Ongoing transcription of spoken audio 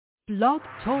Blog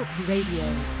Talk Radio.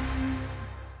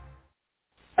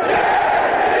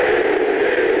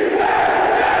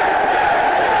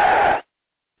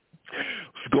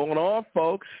 What's going on,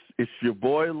 folks? It's your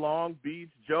boy Long Beach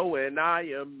Joe, and I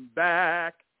am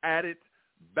back at it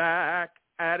again.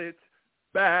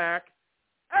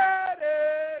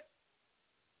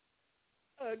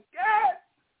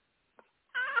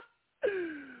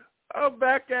 I'm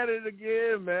back at it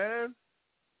again, man.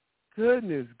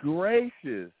 Goodness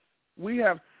gracious. We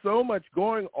have so much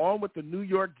going on with the New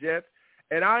York Jets,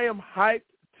 and I am hyped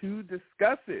to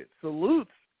discuss it.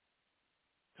 Salutes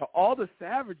to all the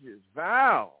Savages.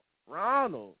 Val,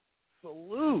 Ronald,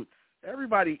 salutes.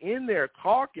 Everybody in there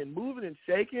talking, moving, and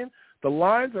shaking. The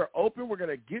lines are open. We're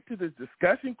going to get to this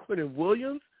discussion. Quinnen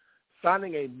Williams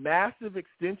signing a massive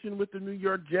extension with the New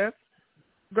York Jets.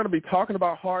 We're going to be talking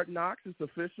about Hard Knocks. It's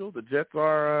official. The Jets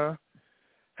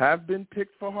have been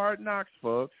picked for Hard Knocks,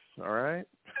 folks. All right.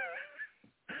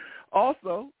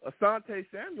 Also, Asante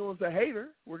Samuel is a hater.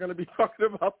 We're going to be talking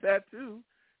about that too.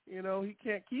 You know, he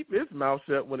can't keep his mouth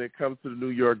shut when it comes to the New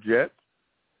York Jets.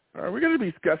 All right, we're going to be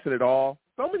discussing it all.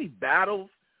 So many battles.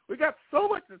 We got so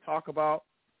much to talk about.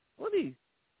 Let me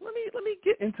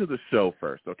get into the show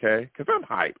first, okay? Because I'm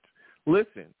hyped.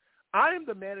 Listen, I am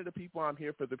the man of the people. I'm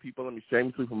here for the people. Let me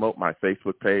shamelessly promote my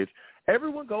Facebook page.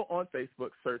 Everyone go on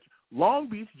Facebook, search Long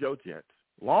Beach Joe Jets.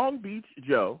 Long Beach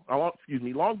Joe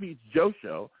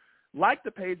Show. Like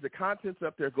the page. The content's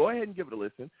up there. Go ahead and give it a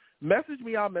listen. Message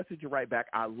me. I'll message you right back.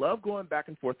 I love going back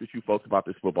and forth with you folks about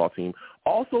this football team.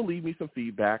 Also, leave me some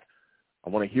feedback. I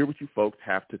want to hear what you folks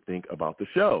have to think about the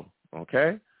show,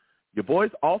 okay? Your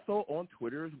boy's also on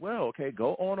Twitter as well, okay?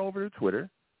 Go on over to Twitter.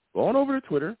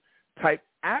 Type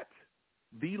at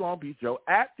The Long Beach Joe,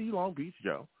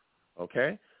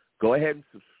 okay? Go ahead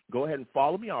and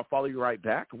follow me. I'll follow you right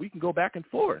back, and we can go back and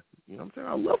forth. You know what I'm saying?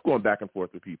 I love going back and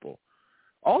forth with people.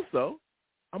 Also,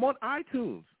 I'm on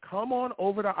iTunes. Come on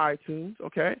over to iTunes,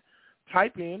 okay?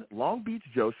 Type in Long Beach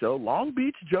Joe Show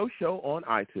on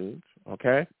iTunes,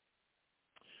 okay?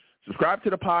 Subscribe to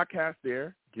the podcast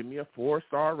there. Give me a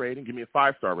 4-star rating. Give me a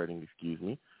 5-star rating, excuse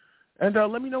me. And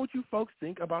let me know what you folks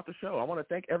think about the show. I want to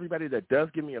thank everybody that does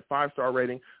give me a 5-star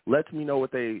rating. Let me know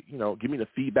what they, give me the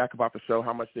feedback about the show,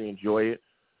 how much they enjoy it,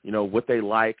 what they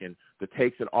like and the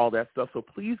takes and all that stuff. So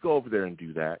please go over there and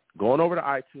do that. Going over to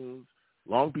iTunes,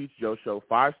 Long Beach Joe Show,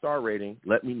 5-star rating.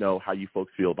 Let me know how you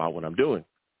folks feel about what I'm doing.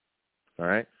 All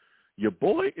right. Your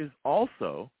boy is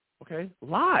also,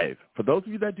 live. For those of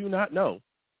you that do not know,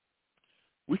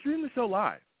 we stream the show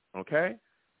live, okay?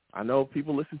 I know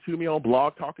people listen to me on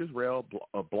Blog Talk Israel,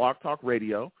 Blog Talk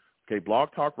Radio,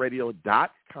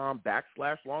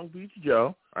 blogtalkradio.com/Long Beach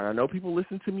Joe. And I know people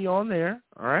listen to me on there,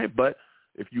 all right? But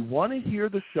if you want to hear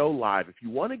the show live, if you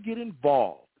want to get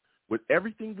involved with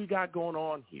everything we got going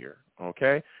on here,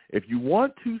 okay, if you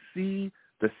want to see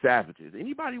the Savages,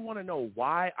 anybody want to know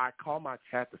why I call my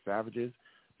chat the Savages?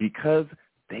 Because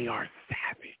they are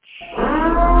savage.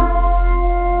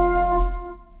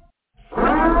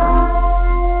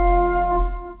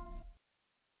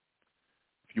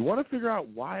 If you want to figure out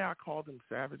why I call them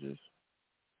Savages,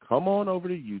 come on over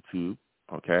to YouTube,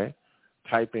 okay?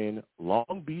 Type in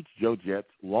Long Beach Joe Jets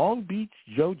on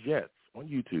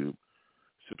YouTube.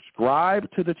 Subscribe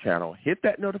to the channel. Hit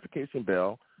that notification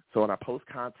bell so when I post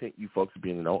content, you folks will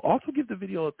be in the know. Also, give the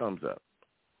video a thumbs up,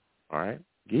 all right?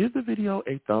 Give the video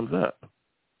a thumbs up.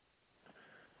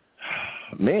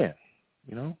 Man,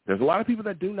 there's a lot of people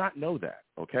that do not know that,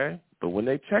 okay? But when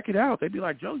they check it out, they be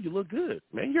like, Joe, you look good.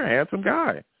 Man, you're a handsome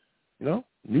guy. Knew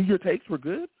your takes were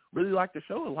good. Really liked the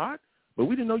show a lot. But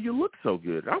we didn't know you looked so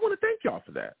good. And I want to thank y'all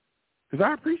for that because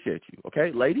I appreciate you,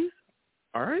 okay? Ladies,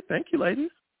 all right, thank you,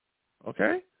 ladies,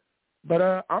 okay?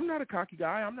 But I'm not a cocky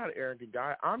guy. I'm not an arrogant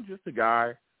guy. I'm just a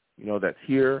guy, that's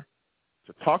here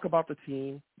to talk about the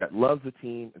team, that loves the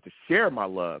team, and to share my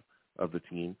love of the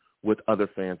team with other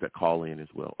fans that call in as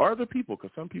well, or other people, because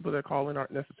some people that call in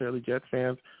aren't necessarily Jets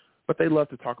fans, but they love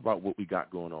to talk about what we got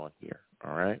going on here,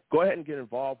 all right? Go ahead and get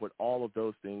involved with all of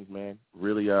those things, man.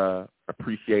 Really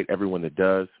appreciate everyone that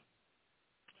does.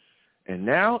 And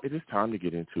now it is time to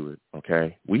get into it,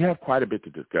 okay? We have quite a bit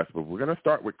to discuss, but we're going to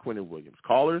start with Quinnen Williams.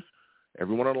 Callers,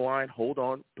 everyone on the line, hold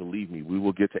on. Believe me, we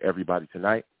will get to everybody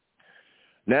tonight.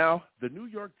 Now, the New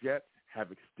York Jets have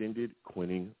extended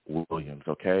Quinnen Williams,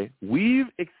 okay?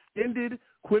 We've extended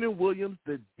Quinnen Williams.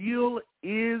 The deal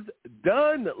is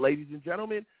done, ladies and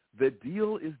gentlemen. The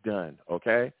deal is done,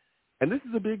 okay? And this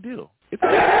is a big deal. It's a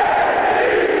big deal.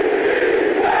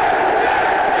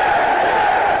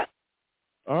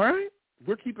 All right?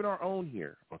 We're keeping our own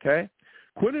here, okay?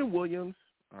 Quinnen Williams,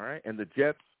 all right, and the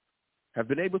Jets have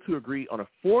been able to agree on a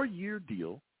 4-year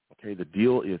deal, Okay, the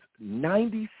deal is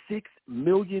 $96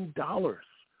 million.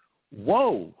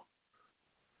 Whoa.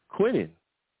 Quinnen,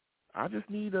 I just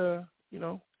need can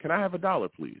I have $1,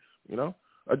 please? $1,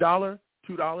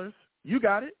 $2, you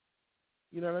got it.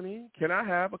 You know what I mean? Can I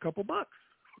have a couple bucks?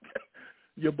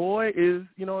 Your boy is,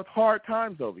 it's hard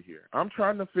times over here. I'm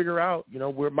trying to figure out,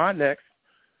 where my next,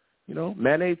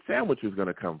 mayonnaise sandwich is going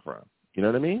to come from. You know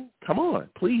what I mean? Come on,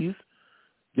 please.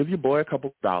 Give your boy a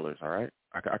couple dollars, all right?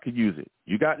 I could use it.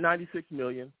 You got $96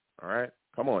 million, all right?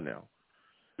 Come on now.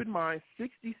 Keep in mind,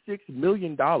 $66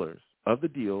 million of the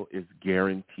deal is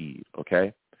guaranteed,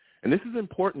 okay? And this is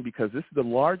important because this is the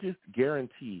largest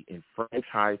guarantee in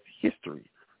franchise history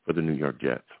for the New York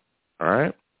Jets, all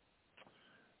right?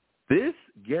 This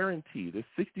guarantee, this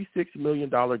 $66 million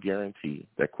guarantee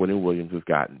that Quinnen Williams has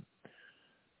gotten,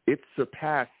 it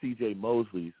surpassed C.J.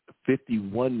 Mosley's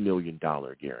 $51 million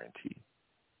guarantee.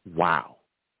 Wow,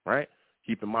 right?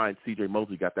 Keep in mind, C.J.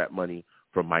 Mosley got that money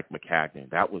from Mike McCagnon.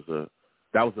 That was a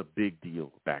big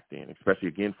deal back then, especially,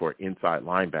 again, for an inside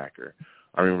linebacker.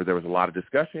 I remember there was a lot of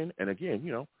discussion, and again,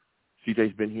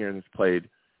 C.J.'s been here and has played,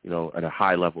 at a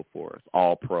high level for us,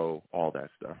 all pro, all that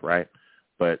stuff, right?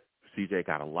 But C.J.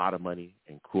 got a lot of money,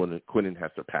 and Quinnen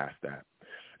has surpassed that.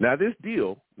 Now, this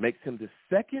deal makes him the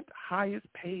second highest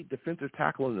paid defensive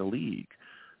tackle in the league,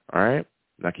 all right?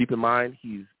 Now, keep in mind,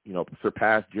 he's,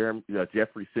 surpassed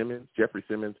Jeffrey Simmons. Jeffrey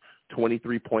Simmons,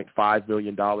 $23.5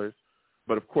 million.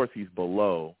 But, of course, he's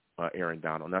below Aaron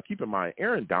Donald. Now, keep in mind,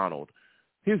 Aaron Donald,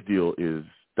 his deal is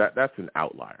that's an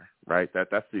outlier, right?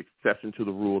 That's the exception to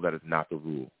the rule. That is not the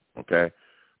rule, okay?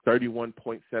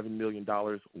 $31.7 million.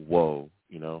 Whoa,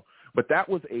 But that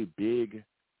was a big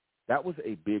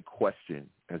question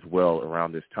as well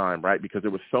around this time, right? Because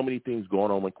there were so many things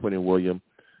going on with Quinnen Williams,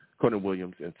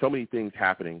 and so many things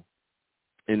happening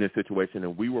in this situation.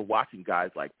 And we were watching guys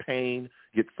like Payne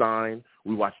get signed.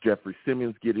 We watched Jeffrey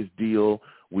Simmons get his deal.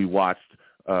 We watched,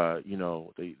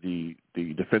 the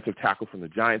defensive tackle from the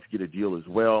Giants get a deal as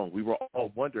well. And we were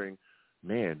all wondering,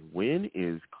 man, when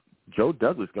is Joe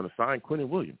Douglas going to sign Quinnen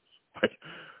Williams? Like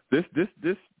this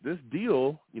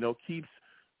deal, keeps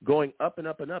going up and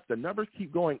up and up. The numbers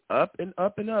keep going up and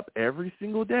up and up every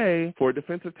single day for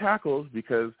defensive tackles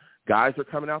because guys are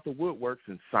coming out the woodworks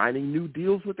and signing new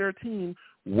deals with their team.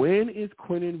 When is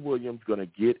Quinnen Williams going to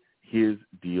get his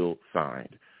deal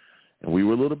signed? And we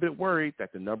were a little bit worried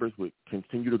that the numbers would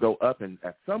continue to go up and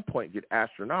at some point get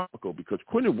astronomical because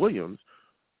Quinnen Williams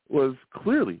was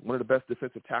clearly one of the best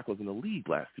defensive tackles in the league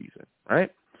last season,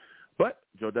 right? But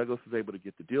Joe Douglas was able to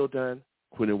get the deal done.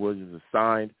 Quinnen Williams is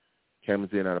signed. Comes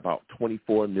in at about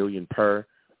 $24 million per.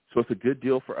 So it's a good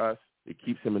deal for us. It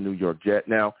keeps him a New York Jet.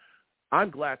 Now,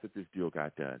 I'm glad that this deal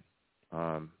got done.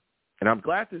 And I'm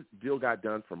glad this deal got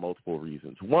done for multiple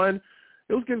reasons. One,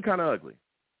 it was getting kind of ugly.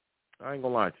 I ain't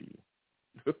going to lie to you.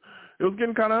 It was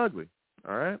getting kind of ugly,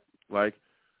 all right? Like,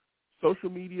 social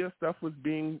media stuff was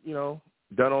being,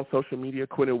 done on social media.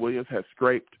 Quinnen Williams had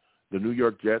scraped the New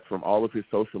York Jets from all of his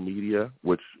social media,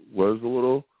 which was a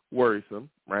little worrisome,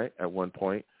 right, at one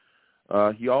point.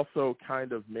 He also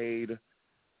kind of made,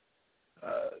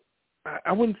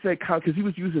 I wouldn't say, because he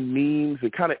was using memes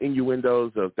and kind of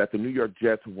innuendos of that the New York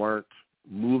Jets weren't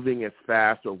moving as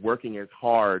fast or working as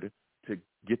hard to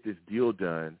get this deal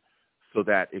done so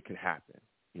that it could happen,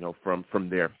 from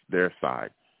their side.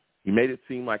 He made it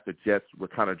seem like the Jets were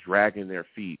kind of dragging their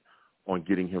feet on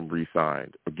getting him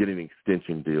re-signed or getting an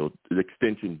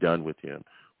extension done with him,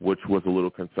 which was a little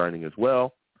concerning as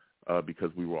well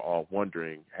because we were all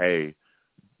wondering, hey,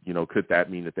 could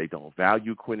that mean that they don't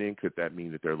value Quinnen? Could that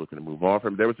mean that they're looking to move on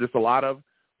from him? There was just a lot of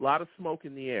smoke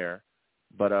in the air,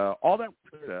 but all that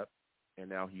cleared up, and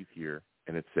now he's here,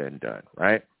 and it's said and done,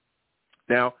 right?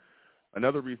 Now,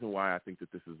 another reason why I think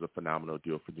that this is a phenomenal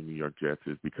deal for the New York Jets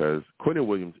is because Quinnen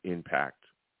Williams' impact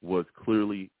was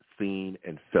clearly seen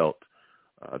and felt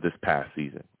this past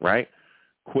season, right?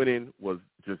 Quinnen was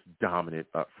just dominant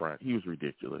up front. He was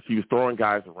ridiculous. He was throwing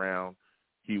guys around.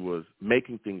 He was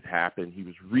making things happen. He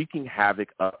was wreaking havoc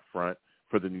up front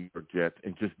for the New York Jets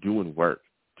and just doing work,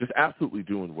 just absolutely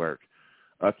doing work.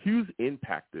 Q's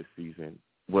impact this season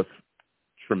was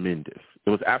tremendous. It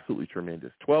was absolutely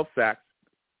tremendous. 12 sacks.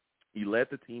 He led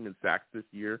the team in sacks this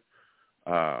year.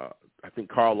 I think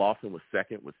Carl Lawson was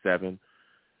second with 7.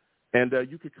 And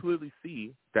you could clearly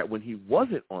see that when he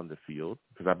wasn't on the field,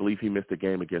 because I believe he missed a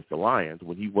game against the Lions,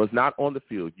 when he was not on the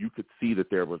field, you could see that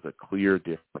there was a clear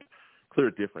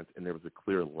difference, and there was a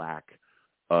clear lack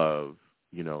of,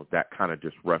 that kind of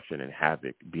disruption and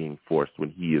havoc being forced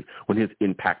when his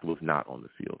impact was not on the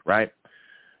field, right?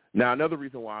 Now, another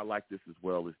reason why I like this as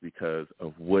well is because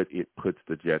of what it puts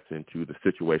the Jets into, the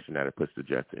situation that it puts the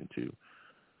Jets into.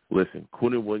 Listen,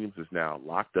 Quinnen Williams is now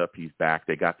locked up. He's back.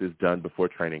 They got this done before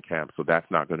training camp, so that's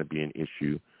not going to be an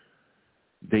issue.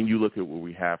 Then you look at what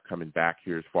we have coming back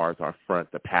here as far as our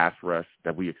front, the pass rush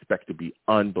that we expect to be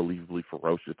unbelievably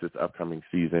ferocious this upcoming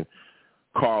season.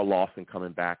 Carl Lawson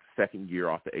coming back, second year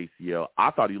off the ACL.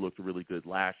 I thought he looked really good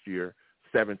last year,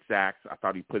 7 sacks. I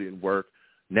thought he put in work.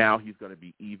 Now he's going to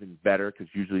be even better because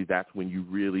usually that's when you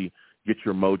really get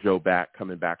your mojo back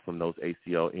coming back from those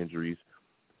ACL injuries.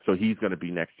 So he's going to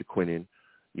be next to Quinnen.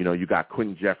 You know, you got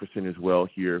Quentin Jefferson as well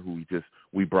here, who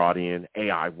we brought in,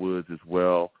 Al Woods as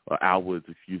well,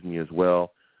 as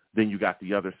well. Then you got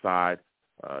the other side,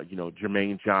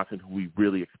 Jermaine Johnson, who we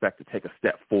really expect to take a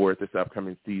step forward this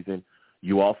upcoming season.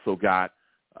 You also got,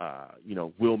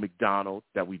 Will McDonald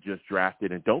that we just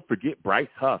drafted. And don't forget Bryce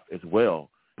Huff as well,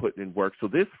 putting in work. So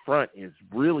this front is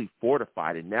really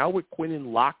fortified. And now with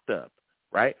Quinnen locked up,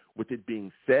 right, with it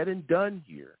being said and done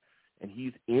here, and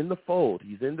he's in the fold,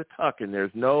 he's in the tuck, and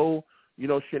there's no,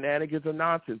 shenanigans or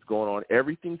nonsense going on.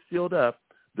 Everything's sealed up.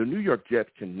 The New York Jets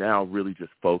can now really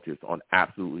just focus on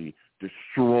absolutely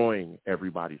destroying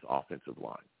everybody's offensive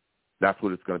line. That's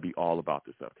what it's going to be all about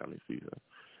this upcoming season.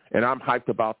 And I'm hyped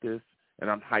about this, and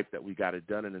I'm hyped that we got it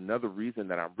done. And another reason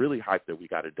that I'm really hyped that we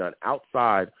got it done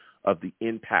outside of the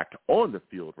impact on the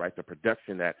field, right, the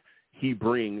production that he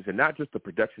brings, and not just the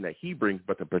production that he brings,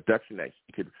 but the production that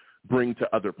he could bring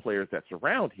to other players that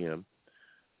surround him,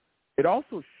 it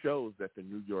also shows that the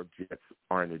New York Jets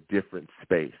are in a different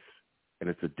space, and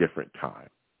it's a different time,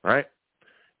 right?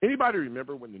 Anybody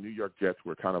remember when the New York Jets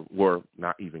were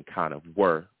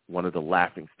one of the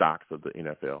laughing stocks of the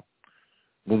NFL?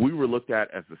 When we were looked at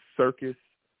as a circus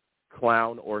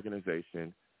clown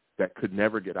organization that could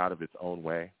never get out of its own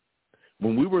way,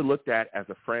 when we were looked at as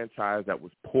a franchise that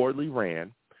was poorly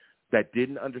ran, that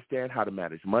didn't understand how to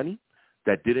manage money,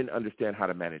 that didn't understand how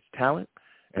to manage talent,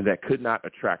 and that could not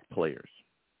attract players.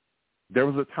 There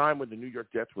was a time when the New York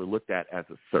Jets were looked at as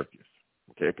a circus,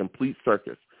 okay, a complete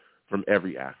circus from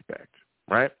every aspect,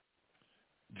 right?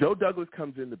 Joe Douglas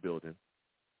comes in the building.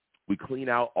 We clean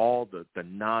out all the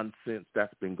nonsense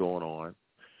that's been going on.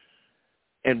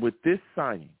 And with this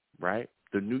signing, right,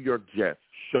 the New York Jets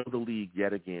show the league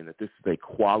yet again that this is a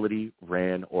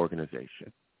quality-ran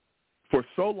organization. For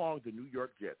so long, the New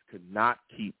York Jets could not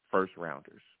keep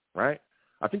first-rounders, right?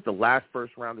 I think the last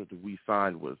first-rounder that we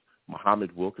signed was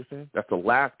Muhammad Wilkerson. That's the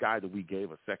last guy that we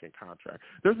gave a second contract.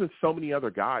 There's been so many other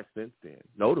guys since then,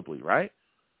 notably, right?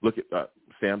 Look at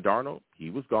Sam Darnold. He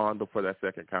was gone before that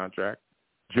second contract.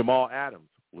 Jamal Adams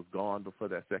was gone before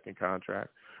that second contract,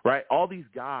 right? All these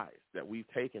guys that we've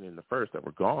taken in the first that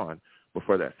were gone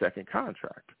before that second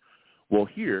contract. Well,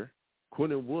 here,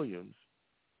 Quinnen Williams,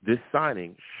 this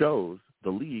signing shows the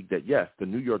league that, yes, the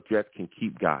New York Jets can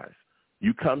keep guys.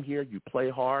 You come here, you play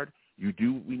hard, you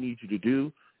do what we need you to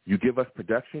do, you give us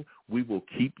production, we will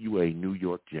keep you a New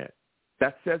York Jet.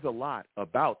 That says a lot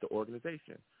about the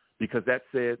organization because that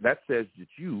says that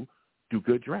you do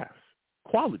good drafts,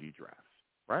 quality drafts,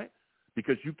 right?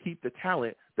 Because you keep the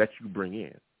talent that you bring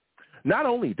in. Not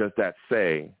only does that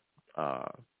say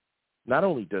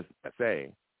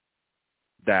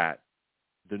that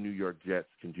the New York Jets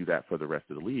can do that for the rest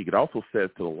of the league, it also says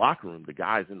to the locker room, the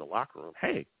guys in the locker room,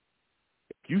 hey,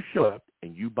 if you show up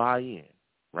and you buy in,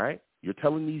 right? You're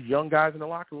telling these young guys in the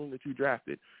locker room that you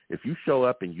drafted, if you show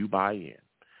up and you buy in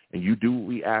and you do what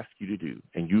we ask you to do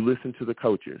and you listen to the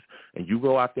coaches and you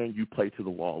go out there and you play to the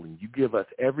wall and you give us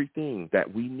everything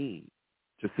that we need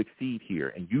to succeed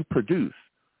here and you produce,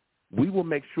 we will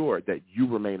make sure that you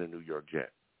remain a New York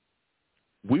Jet.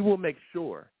 We will make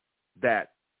sure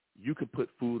that you can put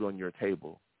food on your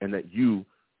table and that you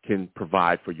can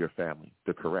provide for your family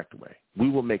the correct way. We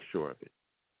will make sure of it.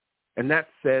 And that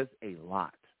says a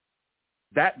lot.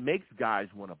 That makes guys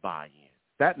want to buy in.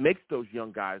 That makes those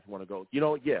young guys want to go,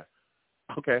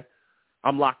 okay,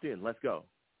 I'm locked in. Let's go.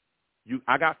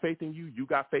 I got faith in you. You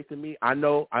got faith in me. I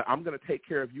know I'm going to take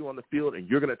care of you on the field, and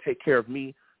you're going to take care of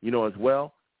me, as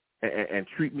well, and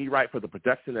treat me right for the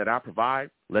production that I provide.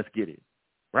 Let's get it,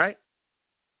 right?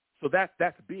 So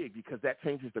that's big because that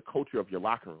changes the culture of your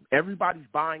locker room. Everybody's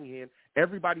buying in.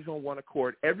 Everybody's on one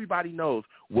accord. Everybody knows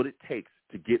what it takes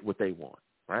to get what they want,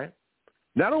 right?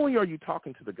 Not only are you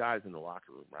talking to the guys in the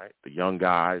locker room, right, the young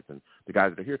guys and the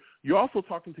guys that are here, you're also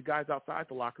talking to guys outside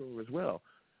the locker room as well,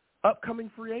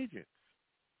 upcoming free agents.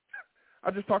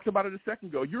 I just talked about it a second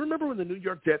ago. You remember when the New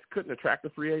York Jets couldn't attract a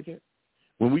free agent?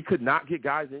 When we could not get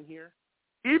guys in here?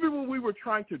 Even when we were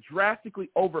trying to drastically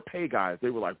overpay guys,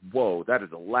 they were like, whoa, that is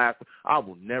the last. I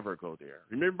will never go there.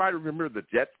 Remember the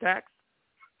Jets tax?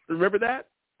 Remember that,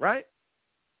 right?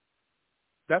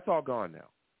 That's all gone now,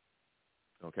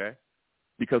 okay?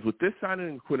 Because with this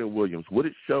signing of Quinnen Williams, what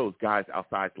it shows guys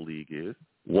outside the league is,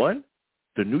 one,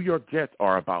 the New York Jets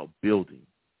are about building.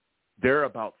 They're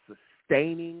about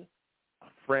sustaining a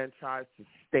franchise,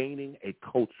 sustaining a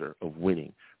culture of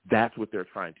winning. That's what they're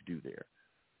trying to do there.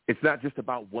 It's not just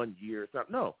about 1 year. It's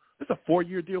a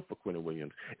 4-year deal for Quinnen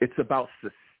Williams. It's about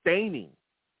sustaining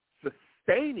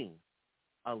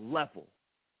a level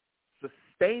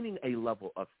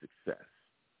of success.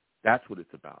 That's what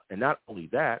it's about. And not only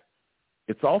that,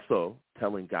 it's also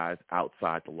telling guys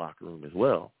outside the locker room as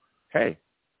well, hey,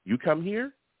 you come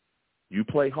here, you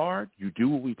play hard, you do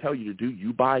what we tell you to do,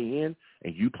 you buy in,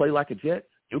 and you play like a Jet,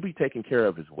 you'll be taken care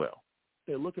of as well.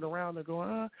 They're looking around, they're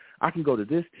going, I can go to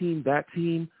this team, that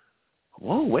team.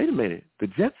 Whoa, wait a minute. The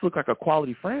Jets look like a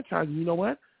quality franchise, and you know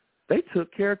what? They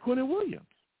took care of Quinnen Williams.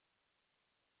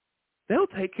 They'll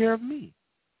take care of me.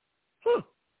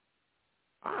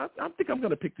 I think I'm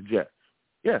going to pick the Jets.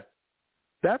 Yeah,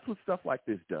 that's what stuff like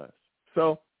this does.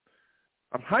 So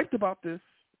I'm hyped about this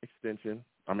extension.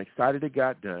 I'm excited it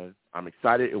got done. I'm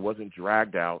excited it wasn't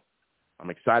dragged out. I'm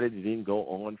excited it didn't go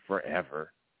on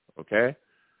forever, okay?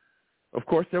 Of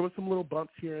course, there were some little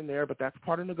bumps here and there, but that's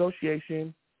part of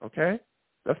negotiation, okay?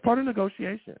 That's part of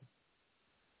negotiation,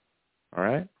 all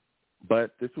right?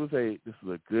 But this was a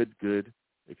good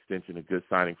extension, a good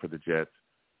signing for the Jets,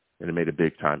 and it made a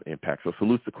big-time impact. So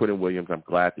salute to Quinnen Williams. I'm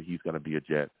glad that he's going to be a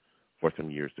Jet for some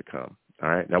years to come, all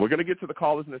right? Now, we're going to get to the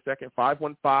callers in a second.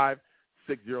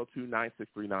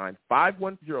 515-602-9639.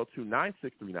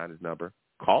 510-29639 is number.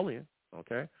 Call in,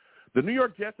 okay? The New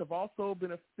York Jets have also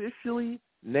been officially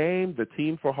named the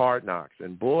team for Hard Knocks.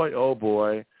 And boy, oh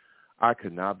boy, I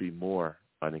could not be more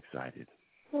unexcited.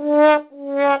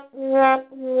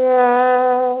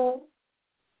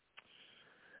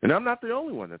 And I'm not the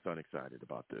only one that's unexcited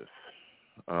about this.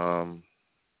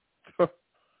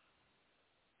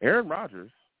 Aaron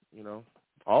Rodgers,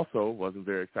 also wasn't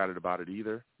very excited about it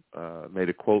either. Made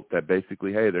a quote that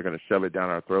basically, hey, they're going to shove it down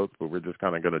our throats, but we're just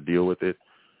kind of going to deal with it.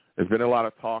 There's been a lot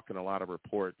of talk and a lot of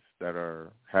reports that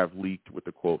have leaked with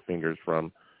the quote fingers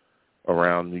from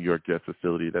around New York Jets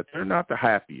facility that they're not the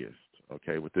happiest,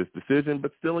 okay, with this decision,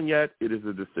 but still and yet it is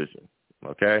a decision,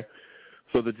 okay?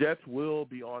 So the Jets will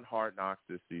be on Hard Knocks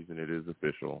this season. It is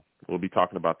official. We'll be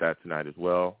talking about that tonight as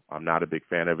well. I'm not a big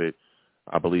fan of it.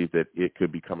 I believe that it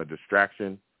could become a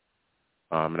distraction,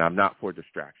 and I'm not for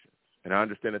distractions. And I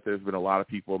understand that there's been a lot of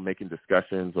people making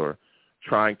discussions or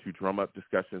trying to drum up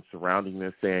discussions surrounding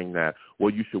this, saying that,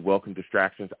 well, you should welcome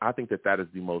distractions. I think that is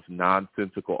the most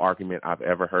nonsensical argument I've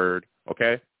ever heard,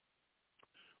 okay?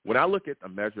 When I look at a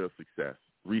measure of success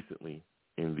recently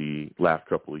in the last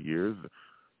couple of years,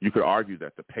 you could argue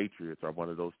that the Patriots are one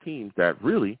of those teams that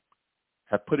really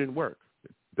have put in work,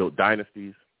 built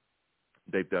dynasties.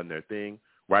 They've done their thing,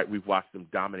 right? We've watched them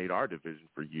dominate our division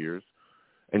for years.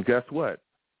 And guess what?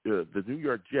 The New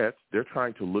York Jets, they're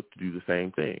trying to look to do the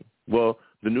same thing. Well,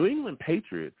 the New England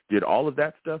Patriots did all of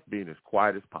that stuff being as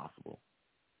quiet as possible,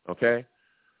 okay?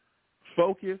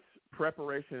 Focus,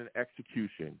 preparation, and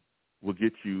execution will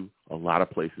get you a lot of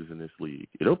places in this league.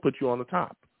 It'll put you on the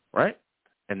top, right?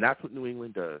 And that's what New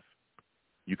England does.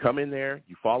 You come in there,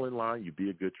 you fall in line, you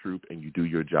be a good troop, and you do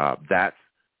your job. That's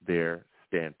their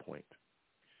standpoint.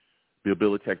 Bill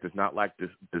Belichick does not like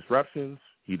disruptions.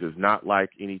 He does not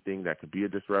like anything that could be a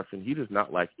disruption. He does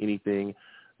not like anything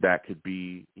that could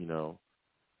be,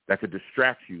 that could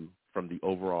distract you from the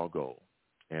overall goal.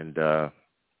 And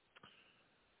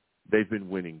they've been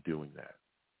winning doing that,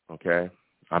 okay?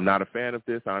 I'm not a fan of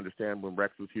this. I understand when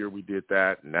Rex was here, we did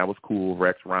that, and that was cool.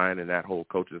 Rex, Ryan, and that whole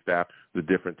coaching staff, was a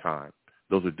different time.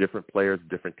 Those are different players,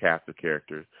 different cast of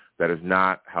characters. That is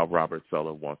not how Robert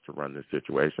Saleh wants to run this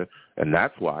situation, and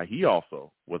that's why he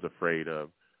also was afraid of,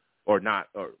 he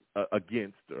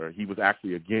was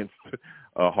actually against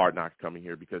Hard Knocks coming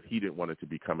here because he didn't want it to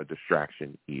become a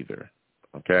distraction either,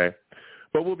 okay?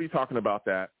 But we'll be talking about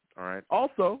that, all right?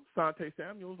 Also, Sante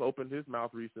Samuels opened his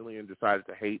mouth recently and decided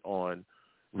to hate on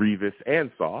Revis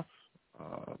and Sauce.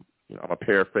 I'm going to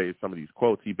paraphrase some of these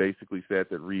quotes. He basically said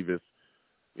that Revis,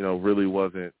 really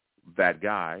wasn't that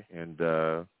guy, and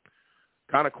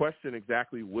kind of questioned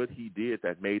exactly what he did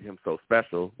that made him so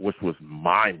special, which was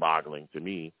mind-boggling to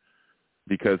me,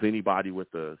 because anybody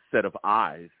with a set of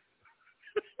eyes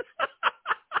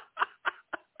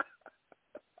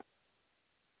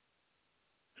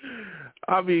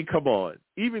I mean, come on.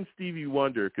 Even Stevie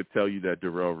Wonder could tell you that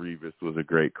Darrelle Revis was a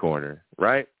great corner,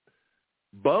 right?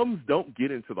 Bums don't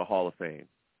get into the Hall of Fame.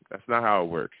 That's not how it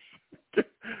works.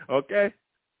 Okay?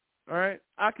 All right?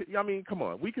 Come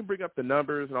on. We can bring up the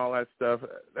numbers and all that stuff.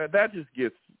 That just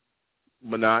gets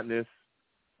monotonous,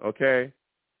 okay?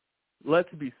 Let's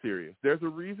be serious. There's a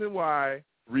reason why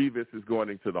Revis is going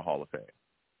into the Hall of Fame.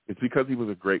 It's because he was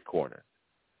a great corner.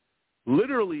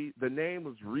 Literally, the name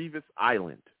was Revis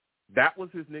Island. That was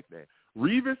his nickname.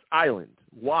 Revis Island.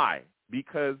 Why?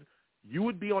 Because you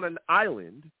would be on an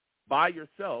island by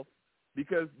yourself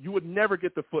because you would never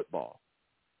get the football.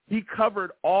 He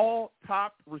covered all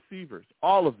top receivers,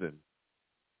 all of them,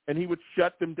 and he would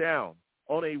shut them down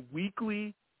on a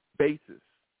weekly basis.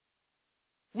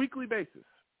 Weekly basis.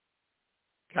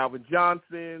 Calvin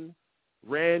Johnson,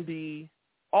 Randy,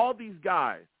 all these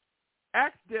guys.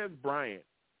 Ask Des Bryant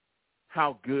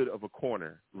how good of a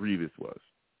corner Revis was.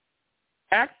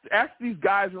 Ask these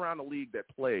guys around the league that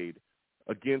played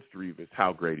against Revis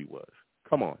how great he was.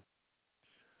 Come on.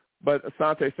 But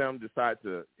Asante Samuel decided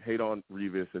to hate on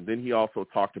Revis, and then he also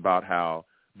talked about how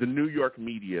the New York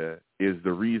media is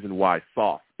the reason why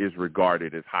Sauce is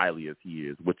regarded as highly as he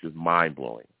is, which is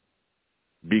mind-blowing.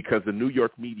 Because the New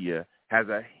York media has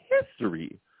a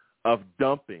history of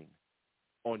dumping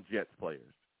on Jets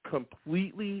players,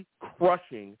 completely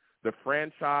crushing the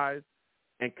franchise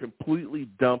and completely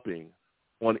dumping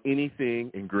on anything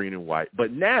in green and white.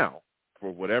 But now, for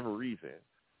whatever reason,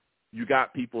 you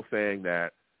got people saying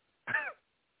that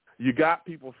you got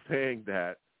Asante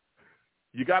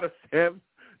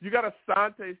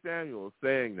Samuel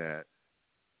saying that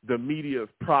the media is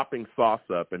propping Sauce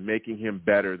up and making him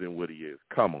better than what he is.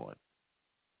 Come on.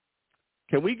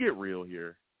 Can we get real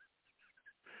here?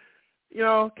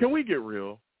 Can we get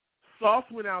real? Sauce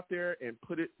went out there and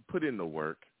put in the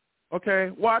work.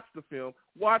 Okay? Watch the film.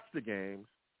 Watch the games.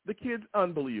 The kid's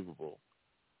unbelievable.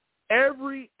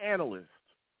 Every analyst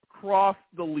across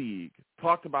the league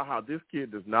talked about how this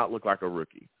kid does not look like a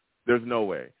rookie. There's no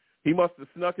way. He must have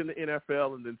snuck in the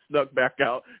NFL and then snuck back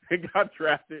out and got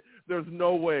drafted. There's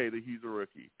no way that he's a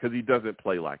rookie because he doesn't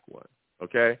play like one,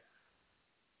 okay?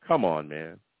 Come on,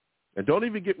 man. And don't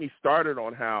even get me started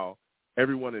on how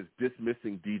everyone is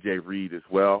dismissing DJ Reed as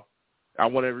well. I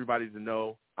want everybody to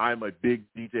know I'm a big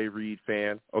DJ Reed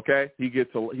fan, okay? He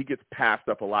gets passed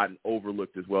up a lot and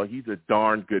overlooked as well. He's a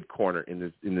darn good corner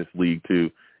in this league too,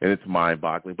 and it's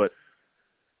mind-boggling. But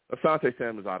Asante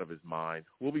Sam is out of his mind.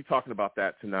 We'll be talking about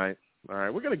that tonight. All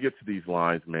right, we're going to get to these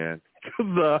lines, man.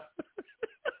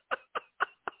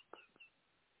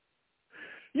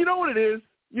 You know what it is?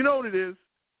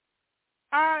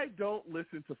 I don't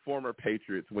listen to former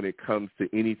Patriots when it comes to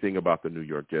anything about the New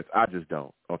York Jets. I just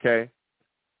don't, okay?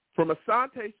 From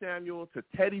Asante Samuel to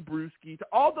Teddy Bruschi to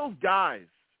all those guys,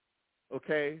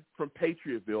 okay, from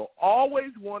Patriotville,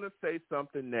 always want to say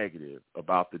something negative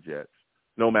about the Jets,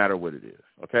 no matter what it is,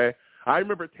 okay? I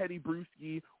remember Teddy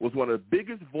Bruschi was one of the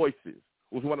biggest voices,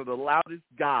 was one of the loudest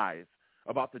guys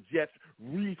about the Jets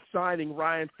re-signing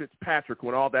Ryan Fitzpatrick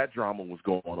when all that drama was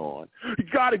going on. You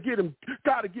got to get a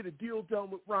deal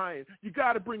done with Ryan. You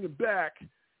got to bring him back.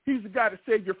 He's the guy to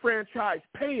save your franchise.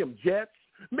 Pay him, Jets.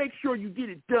 Make sure you get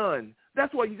it done.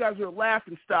 That's why you guys are a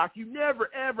laughing stock. You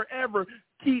never, ever, ever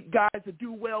keep guys that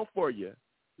do well for you.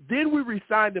 Then we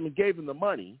re-signed him and gave him the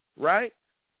money, right?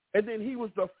 And then he was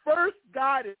the first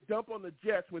guy to dump on the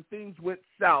Jets when things went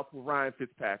south with Ryan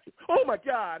Fitzpatrick. Oh, my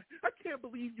God, I can't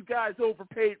believe you guys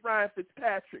overpaid Ryan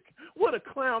Fitzpatrick. What a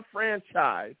clown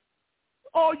franchise.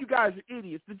 All you guys are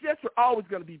idiots. The Jets are always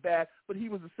going to be bad, but he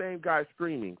was the same guy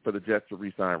screaming for the Jets to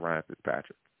re-sign Ryan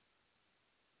Fitzpatrick.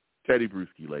 Teddy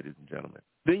Bruschi, ladies and gentlemen.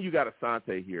 Then you got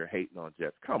Asante here hating on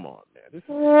Jets. Come on, man.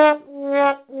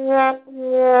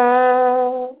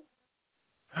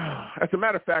 As a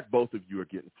matter of fact, both of you are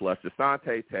getting flushed.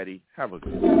 Asante, Teddy, have a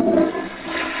good one.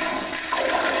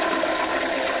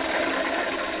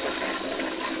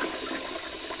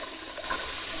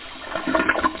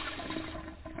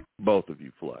 Both of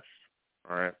you flushed.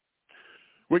 All right.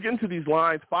 We're getting to these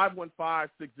lines.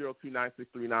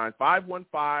 515-602-9639.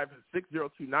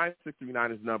 515-602-9639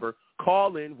 is the number.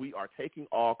 Call in. We are taking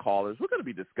all callers. We're going to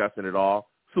be discussing it all.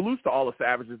 Salutes to all the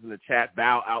savages in the chat.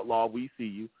 Bow Outlaw, we see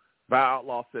you. Bow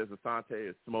Outlaw says Asante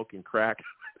is smoking crack.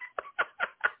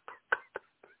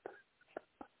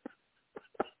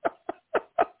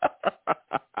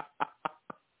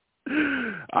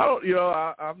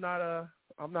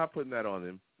 I'm not putting that on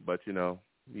him, but he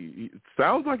it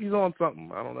sounds like he's on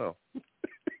something. I don't know.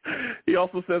 He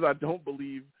also says, I don't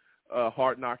believe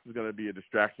Hard Knocks is going to be a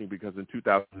distraction because in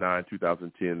 2009,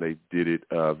 2010, they did it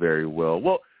very well.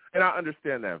 Well, and I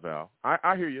understand that, Val.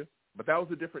 I hear you, but that was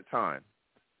a different time,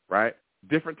 right?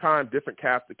 Different time, different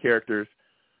cast of characters.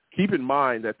 Keep in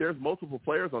mind that there's multiple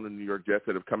players on the New York Jets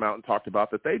that have come out and talked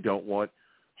about that they don't want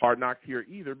Hard Knocks here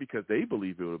either because they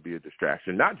believe it will be a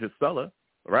distraction, not just Sulla,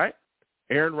 right?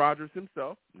 Aaron Rodgers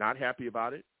himself, not happy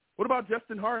about it. What about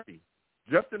Justin Harvey?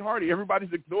 Justin Hardy.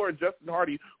 Everybody's ignoring Justin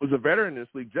Hardy was a veteran in this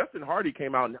league. Justin Hardy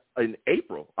came out in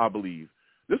April, I believe.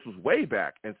 This was way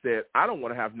back and said, I don't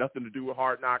want to have nothing to do with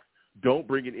Hard Knocks. Don't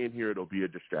bring it in here. It'll be a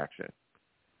distraction.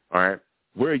 All right.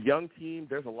 We're a young team.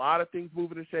 There's a lot of things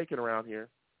moving and shaking around here.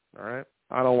 All right.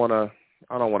 I don't want to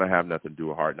have nothing to do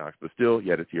with Hard Knocks, but still,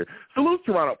 yet it's here. Salute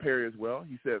to Ronald Perry as well.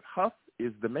 He says, Huff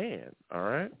is the man. All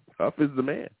right. Huff is the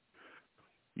man.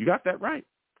 You got that right.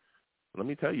 Let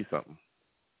me tell you something.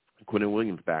 Quinnen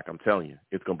Williams back. I'm telling you,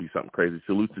 it's going to be something crazy.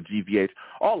 Salute to GVH,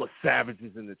 all the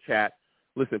savages in the chat.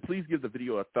 Listen, please give the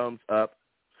video a thumbs up.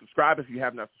 Subscribe if you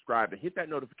have not subscribed, and hit that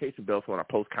notification bell so when I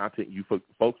post content, you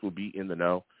folks will be in the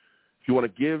know. If you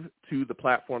want to give to the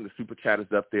platform, the Super Chat is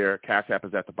up there. Cash App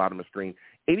is at the bottom of the screen.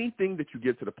 Anything that you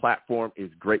give to the platform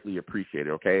is greatly appreciated,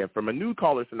 okay? And from a new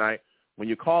caller tonight, when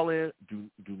you call in, do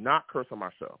not curse on my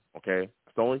show, okay?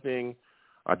 That's the only thing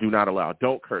I do not allow.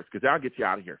 Don't curse, because I'll get you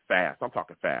out of here fast. I'm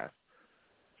talking fast.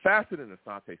 Faster than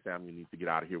Asante Samuel needs to get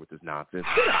out of here with this nonsense.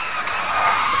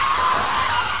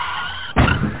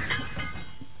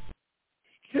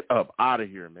 Get up out of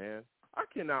here, man. I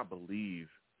cannot believe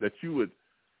that you would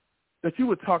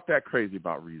talk that crazy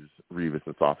about Revis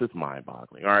and Sauce. It's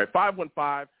mind-boggling. All right,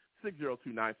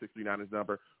 515-602-9639 is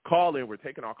number. Call in. We're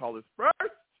taking our callers first.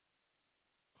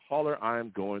 Caller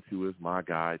I'm going to is my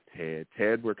guy, Ted.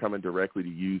 Ted, we're coming directly to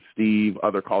you. Steve,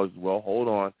 other callers as well. Hold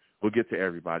on. We'll get to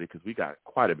everybody because we got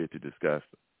quite a bit to discuss.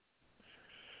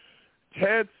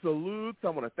 Ted, salutes. I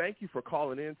want to thank you for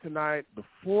calling in tonight.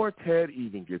 Before Ted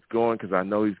even gets going, because I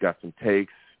know he's got some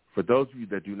takes, for those of you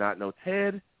that do not know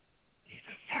Ted, he's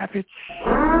a savage.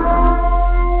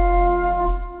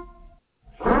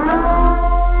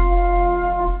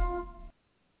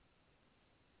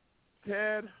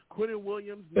 Ted, Quinnen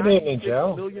Williams,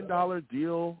 $96 million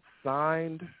deal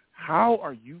signed. How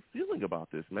are you feeling about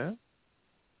this, man?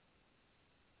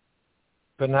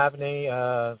 Couldn't happen any.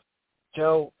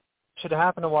 Joe, should have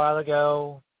happened a while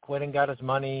ago. Quinnen got his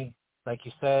money. Like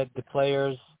you said, the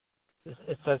players,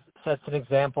 it sets an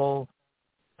example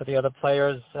for the other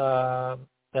players that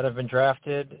have been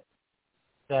drafted,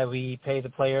 that we pay the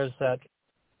players that,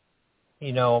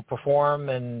 you know, perform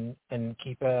and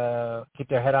keep their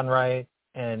head on right.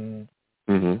 And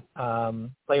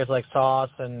players like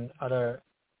Sauce and other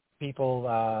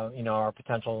people, you know, are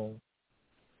potential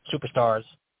superstars.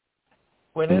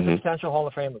 Quinnen is a potential Hall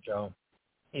of Famer, Joe.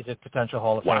 He's a potential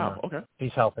Hall of Famer. Okay.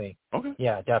 He's healthy. Okay.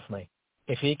 Yeah, definitely.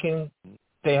 If he can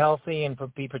stay healthy and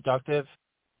be productive,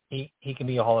 he can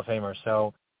be a Hall of Famer.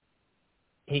 So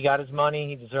he got his money.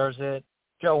 He deserves it.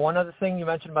 Joe, one other thing you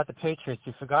mentioned about the Patriots,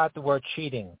 you forgot the word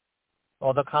cheating.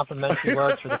 All the complimentary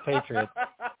words for the Patriots.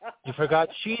 You forgot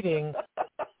cheating,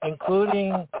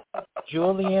 including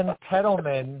Julian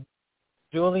Edelman,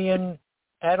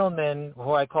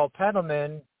 who I call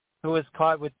Pedelman, who was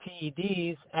caught with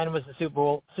PEDs and was the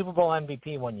Super Bowl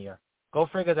MVP one year. Go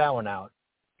figure that one out.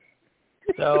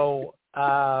 So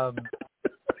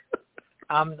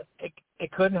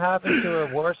it couldn't happen to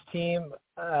a worse team.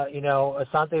 You know,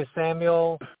 Asante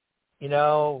Samuel, you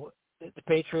know, the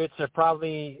Patriots are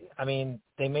probably, I mean,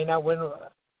 they may not win.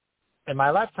 In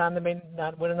my lifetime, they may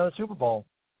not win another Super Bowl.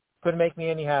 Couldn't make me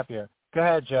any happier. Go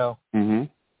ahead, Joe. Mm-hmm.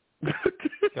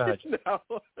 Go ahead. Now,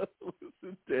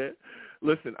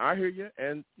 listen, I hear you,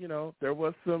 and, you know, there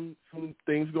was some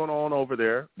things going on over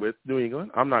there with New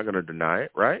England. I'm not going to deny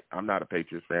it, right? I'm not a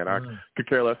Patriots fan. I could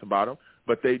care less about them.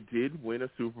 But they did win a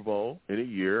Super Bowl in a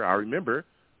year. I remember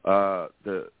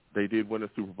they did win a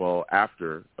Super Bowl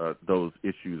after those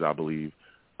issues, I believe.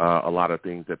 A lot of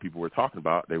things that people were talking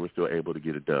about, they were still able to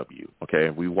get a W, okay?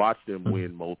 And we watched them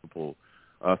win multiple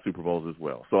Super Bowls as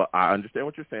well. So I understand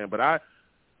what you're saying, but I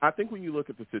think when you look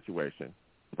at the situation,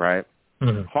 right,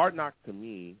 Hard Knocks to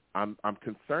me, I'm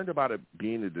concerned about it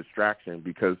being a distraction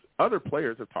because other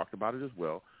players have talked about it as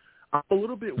well. I'm a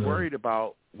little bit worried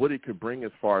about what it could bring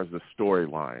as far as the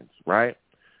storylines, right?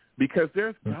 Because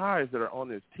there's guys that are on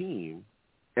this team,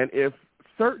 and if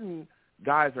certain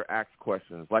guys are asked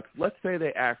questions, like let's say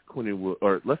they ask Quinnen,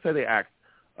 or let's say they ask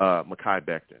Mekhi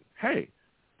Becton, hey,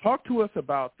 talk to us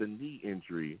about the knee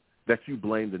injury that you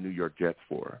blame the New York Jets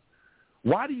for.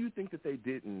 Why do you think that they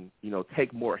didn't, you know,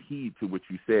 take more heed to what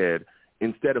you said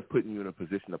instead of putting you in a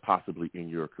position to possibly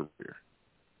end your career?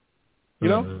 You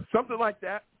know, something like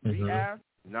that. Be asked,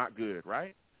 not good,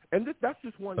 right? And that's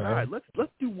just one guy.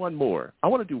 Let's do one more. I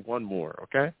want to do one more,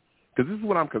 okay? Because this is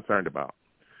what I'm concerned about.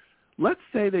 Let's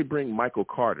say they bring Michael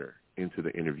Carter into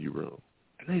the interview room.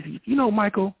 And they say, you know,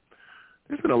 Michael,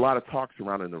 there's been a lot of talk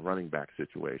surrounding the running back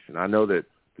situation. I know that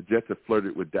the Jets have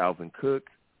flirted with Dalvin Cook.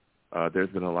 There's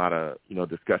been a lot of, you know,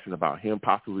 discussion about him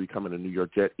possibly becoming a New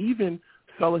York Jet. Even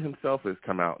Sulla himself has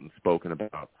come out and spoken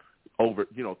about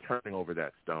turning over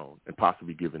that stone and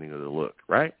possibly giving it a look,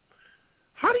 right?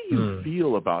 How do you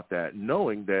feel about that,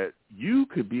 knowing that you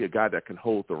could be a guy that can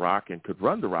hold the rock and could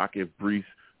run the rock if Brees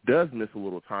does miss a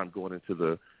little time going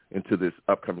into this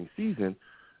upcoming season?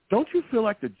 Don't you feel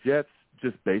like the Jets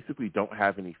just basically don't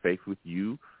have any faith with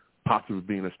you possibly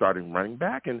being a starting running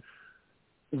back? And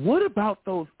what about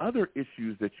those other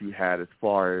issues that you had as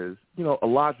far as,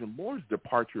 Elijah Moore's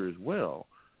departure as well?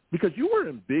 Because you were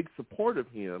in big support of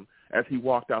him as he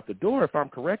walked out the door. If I'm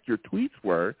correct, your tweets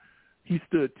were he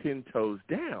stood 10 toes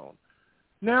down.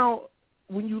 Now,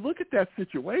 when you look at that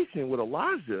situation with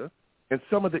Elijah and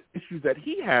some of the issues that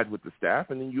he had with the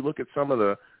staff, and then you look at some of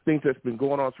the things that's been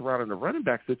going on surrounding the running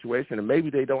back situation, and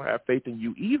maybe they don't have faith in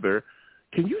you either,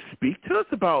 can you speak to us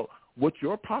about what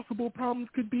your possible problems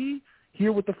could be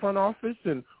here with the front office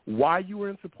and why you were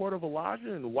in support of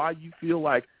Elijah and why you feel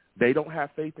like they don't have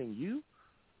faith in you?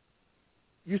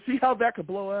 You see how that could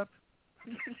blow up?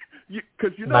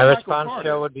 Because my response,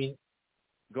 Joe, would be.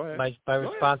 Go ahead. My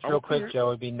response, real quick, Joe,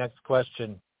 would be next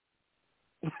question.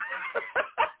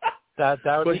 that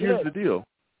would but be here's it. the deal.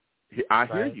 I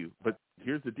hear you, but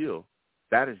here's the deal.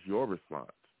 That is your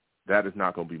response. That is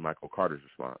not going to be Michael Carter's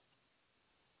response.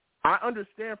 I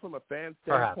understand from a fan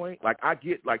standpoint. Perhaps.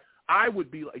 I would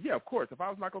be like, yeah, of course. If I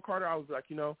was Michael Carter, I was like,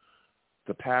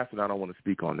 the past, and I don't want to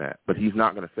speak on that. But he's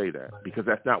not going to say that because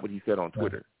that's not what he said on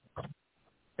Twitter.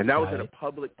 And that was in a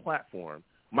public platform.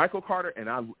 Michael Carter,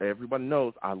 and everyone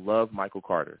knows I love Michael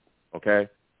Carter, okay?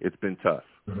 It's been tough,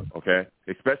 okay?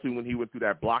 Especially when he went through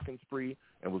that blocking spree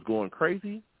and was going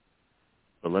crazy.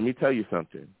 But let me tell you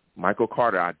something. Michael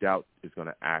Carter, I doubt, is going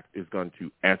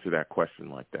to answer that question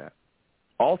like that.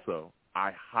 Also,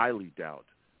 I highly doubt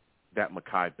that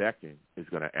Mekhi Becton is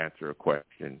going to answer a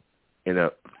question in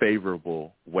a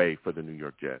favorable way for the New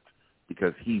York Jets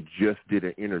because he just did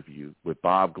an interview with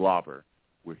Bob Glauber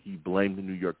where he blamed the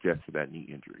New York Jets for that knee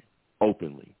injury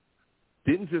openly.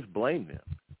 Didn't just blame them.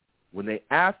 When they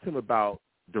asked him when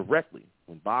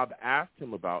Bob asked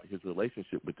him about his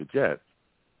relationship with the Jets,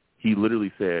 he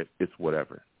literally said, it's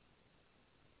whatever.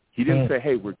 He didn't say,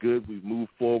 hey, we're good, we've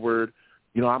moved forward,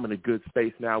 I'm in a good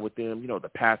space now with them, the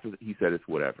passes. He said, it's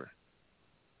whatever.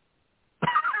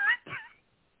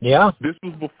 Yeah. This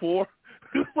was before.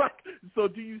 So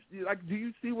do you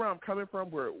see where I'm coming from?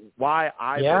 Why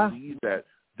I believe that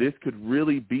this could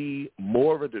really be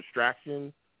more of a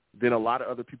distraction than a lot of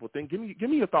other people think. Give me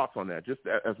your thoughts on that, just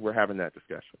as we're having that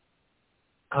discussion.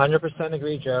 100%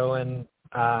 agree, Joe, and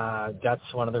that's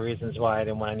one of the reasons why I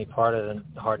didn't want any part of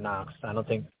the Hard Knocks. I don't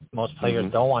think most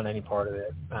players don't want any part of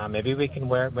it. Maybe they can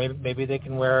wear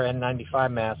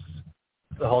N95 masks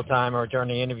the whole time or during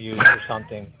the interviews or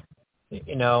something,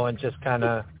 and just kind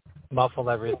of muffle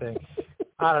everything.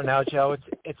 I don't know, Joe.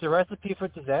 It's a recipe for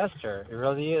disaster. It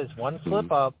really is. One slip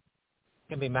up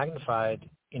can be magnified,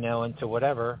 into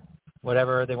whatever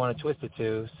they want to twist it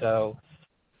to. So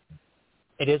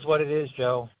it is what it is,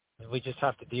 Joe. We just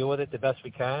have to deal with it the best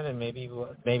we can, and maybe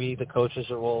the coaches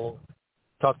will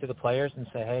talk to the players and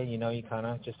say, hey, you kind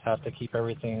of just have to keep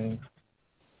everything,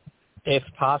 if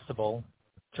possible,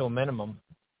 to a minimum.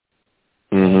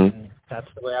 And that's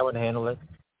the way I would handle it.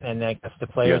 And I guess the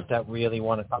players that really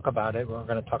want to talk about it, we're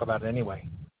going to talk about it anyway.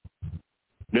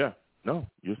 Yeah. No,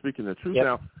 you're speaking the truth. Yep.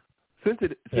 Now, since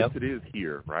it is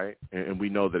here, right, and we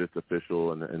know that it's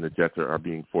official and the Jets are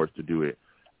being forced to do it,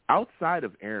 outside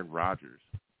of Aaron Rodgers,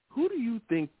 who do you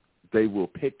think they will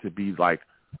pick to be like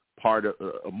part of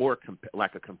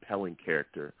a compelling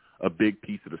character, a big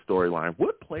piece of the storyline?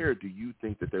 What player do you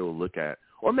think that they will look at,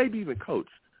 or maybe even coach,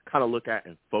 kind of look at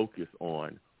and focus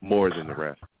on more than the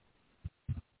rest?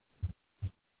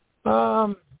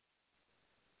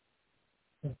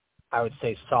 I would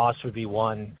say Sauce would be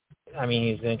one. I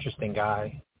mean, he's an interesting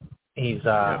guy. He's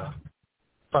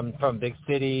from big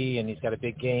city, and he's got a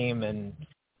big game, and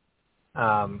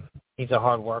he's a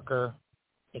hard worker.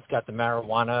 He's got the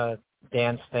marijuana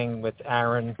dance thing with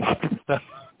Aaron.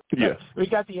 Yes, we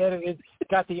got the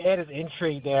added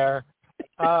intrigue there.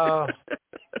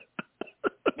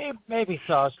 Maybe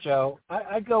Sauce, Joe.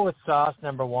 I'd go with Sauce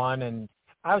number one, and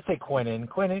I would say Quinnen.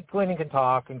 Quinnen can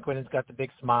talk, and Quinnen's got the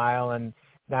big smile, and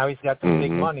now he's got some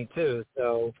big money too.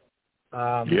 So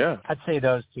I'd say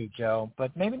those two, Joe.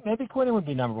 But maybe Quinnen would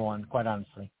be number one, quite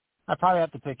honestly. I'd probably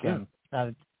have to pick him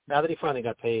now that he finally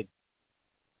got paid.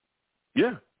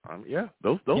 Yeah.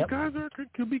 Those guys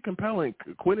could be compelling.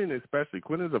 Quinnen especially.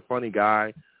 Quinnen's a funny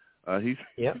guy. He's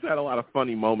had a lot of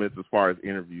funny moments as far as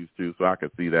interviews too, so I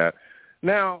could see that.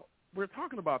 Now, we're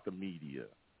talking about the media,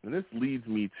 and this leads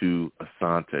me to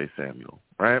Asante Samuel,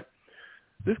 right?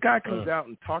 This guy comes out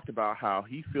and talked about how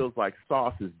he feels like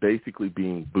Sauce is basically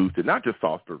being boosted, not just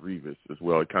Sauce, but Revis as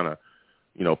well. It kind of,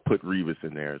 put Revis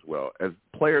in there as well, as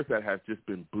players that have just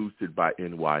been boosted by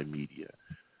NY media.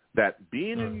 That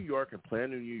being in New York and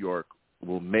playing in New York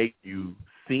will make you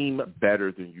seem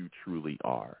better than you truly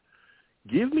are.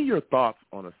 Give me your thoughts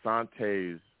on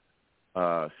Asante's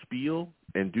spiel,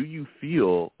 and do you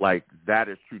feel like that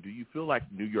is true? Do you feel like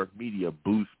New York media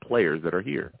boosts players that are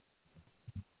here?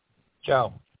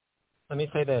 Joe, let me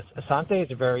say this. Asante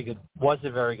was a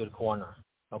very good corner,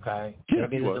 okay? Yeah,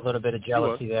 maybe there's a little bit of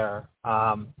jealousy there.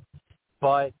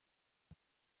 But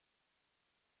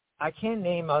I can't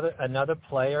name another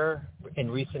player in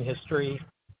recent history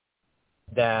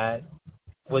that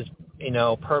was,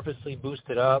 purposely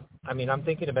boosted up. I mean, I'm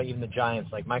thinking about even the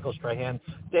Giants, like Michael Strahan.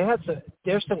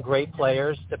 There's some great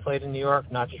players that played in New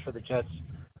York, not just for the Jets,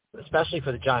 especially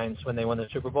for the Giants when they won the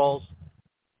Super Bowls.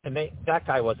 And that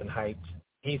guy wasn't hyped.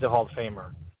 He's a Hall of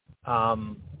Famer.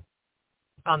 On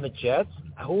the Jets,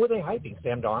 who were they hyping?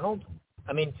 Sam Darnold?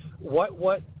 I mean, who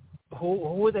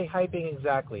were they hyping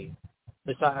exactly?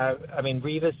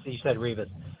 Revis, you said Revis.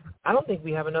 I don't think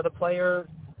we have another player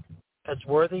that's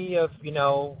worthy of,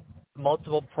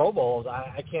 multiple Pro Bowls.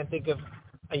 I can't think of,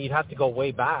 you'd have to go way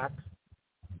back.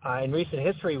 In recent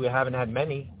history, we haven't had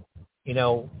many,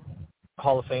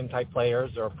 Hall of Fame type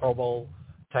players or Pro Bowl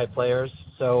type players.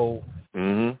 So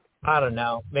I don't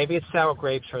know. Maybe it's sour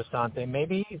grapes for Asante.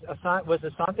 Maybe was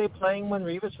Asante playing when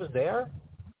Revis was there?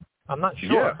 I'm not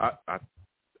sure. Yeah,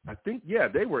 I think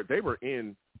they were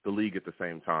in the league at the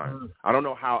same time. I don't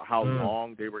know how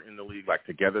long they were in the league, like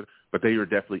together, but they were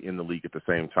definitely in the league at the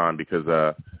same time because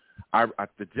the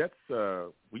Jets,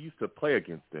 we used to play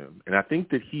against them, and I think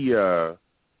that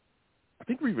I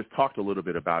think Revis talked a little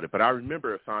bit about it, but I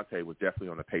remember Asante was definitely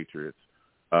on the Patriots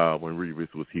when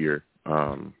Revis was here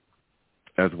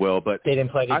as well. But they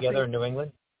didn't play together in New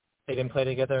England. They didn't play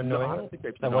together in New England.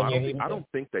 I don't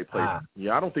think they played.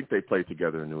 Yeah, I don't think they played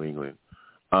together in New England.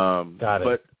 Got it.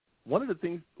 But one of the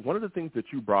things that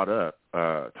you brought up,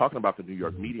 talking about the New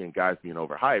York media and guys being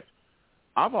overhyped,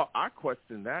 I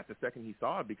questioned that the second he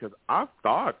saw it because I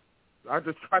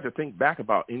just tried to think back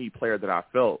about any player that I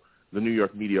felt the New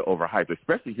York media overhyped,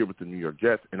 especially here with the New York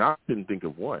Jets, and I couldn't think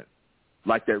of one.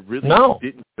 Like that really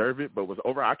didn't deserve it but was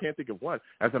over. I can't think of one.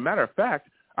 As a matter of fact,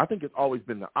 I think it's always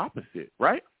been the opposite,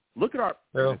 right? Look at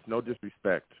it's no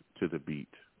disrespect to the beat,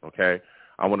 okay?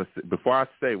 I want to, before I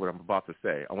say what I'm about to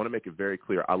say, I want to make it very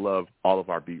clear. I love all of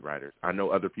our beat writers. I know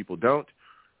other people don't.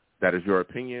 That is your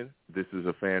opinion. This is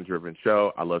a fan-driven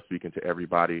show. I love speaking to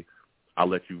everybody. I'll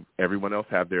let everyone else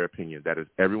have their opinion. That is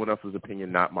everyone else's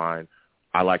opinion, not mine.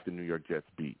 I like the New York Jets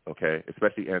beat, okay?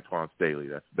 Especially Antoine Staley.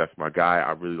 That's my guy.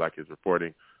 I really like his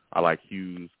reporting. I like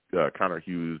Hughes, Connor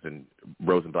Hughes, and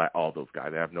Rosenblatt, all those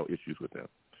guys. I have no issues with them.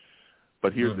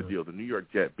 But here's the deal. The New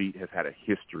York Jet beat has had a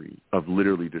history of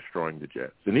literally destroying the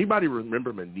Jets. Anybody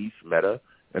remember Manish Mehta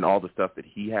and all the stuff that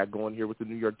he had going here with the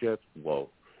New York Jets? Whoa.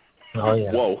 Oh,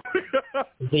 yeah. Whoa.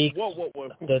 Leaks, whoa.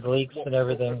 The leaks and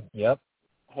everything. Yep.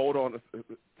 Hold on,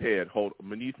 Ted.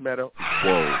 Manish Mehta.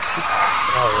 Whoa.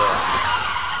 Oh,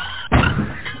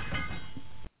 yeah.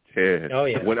 Ted. Oh,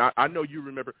 yeah. When I know you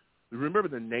remember. Remember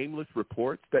the nameless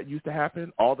reports that used to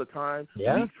happen all the time?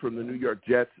 Yeah. Leaks from the New York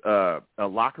Jets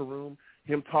locker room,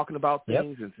 him talking about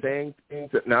things and saying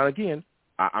things. Now, again,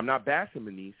 I'm not bashing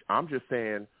Manish. I'm just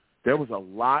saying there was a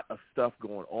lot of stuff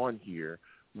going on here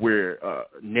where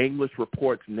nameless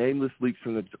reports, nameless leaks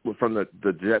from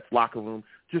the Jets locker room,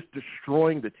 just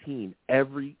destroying the team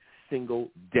every single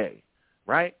day,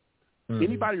 right?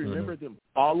 Anybody remember them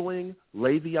following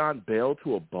Le'Veon Bell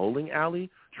to a bowling alley,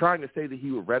 trying to say that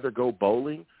he would rather go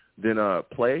bowling than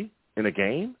play in a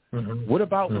game? What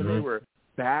about when they were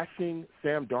bashing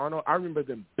Sam Darnold? I remember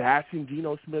them bashing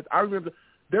Geno Smith. I remember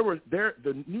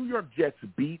the New York Jets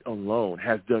beat alone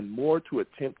has done more to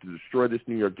attempt to destroy this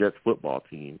New York Jets football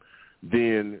team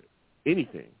than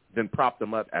anything, than prop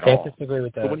them up at all. Can't disagree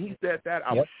with that. So when he said that,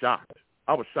 I was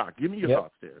shocked. Give me your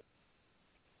thoughts there.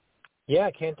 Yeah,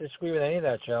 I can't disagree with any of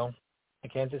that, Joe. I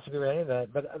can't disagree with any of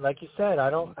that. But like you said, I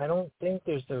don't think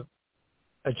there's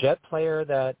a Jet player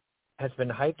that has been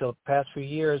hyped the past few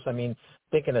years. I mean,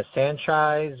 thinking of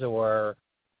Sanchez or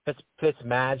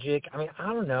Fitzmagic. I mean,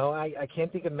 I don't know. I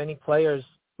can't think of many players.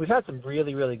 We've had some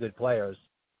really, really good players,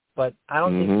 but I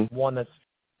don't think one that's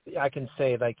I can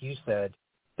say, like you said,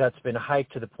 that's been hyped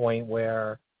to the point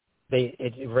where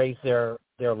it raised their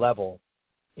level.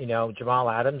 Jamal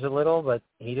Adams a little, but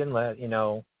he didn't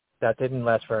that didn't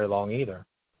last very long either.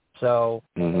 So,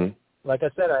 like I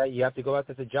said, you have to go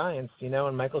after the Giants,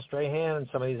 and Michael Strahan and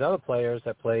some of these other players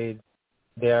that played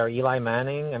there, Eli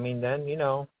Manning. I mean, then,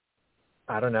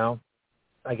 I don't know.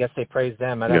 I guess they praised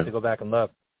them. I'd have to go back and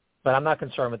look. But I'm not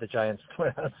concerned with the Giants,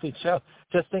 honestly, Joe.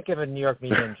 Just think of the New York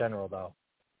media in general, though.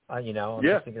 I'm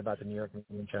just thinking about the New York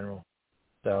media in general.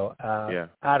 So, I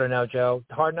don't know, Joe.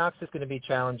 Hard Knocks is going to be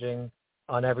challenging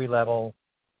on every level.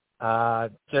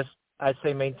 I'd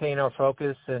say maintain our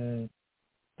focus and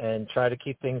try to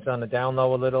keep things on the down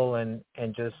low a little and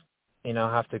just,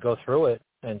 have to go through it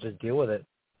and just deal with it.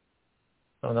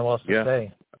 I don't know what else to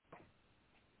say.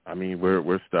 I mean,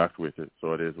 we're stuck with it,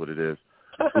 so it is what it is.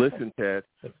 Listen, Ted,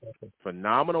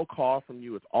 phenomenal call from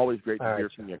you. It's always great to hear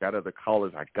from you. I got other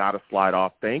callers. I got to slide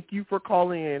off. Thank you for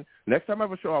calling in. Next time I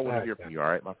have a show, I want to hear from you. All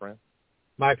right, my friend?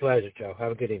 My pleasure, Joe.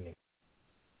 Have a good evening.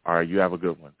 All right, you have a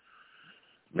good one.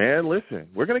 Man, listen,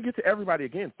 we're going to get to everybody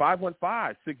again.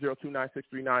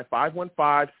 515-602-9639.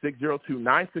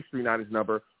 515-602-9639 is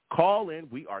number. Call in.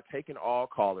 We are taking all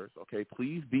callers, okay?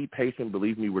 Please be patient.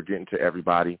 Believe me, we're getting to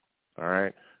everybody, all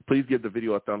right? Please give the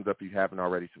video a thumbs up if you haven't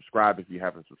already. Subscribe if you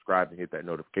haven't subscribed, and hit that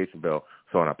notification bell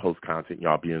so when I post content,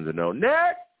 y'all be in the know.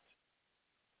 Next,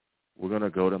 we're going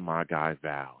to go to my guy,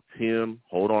 Val. Tim,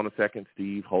 hold on a second.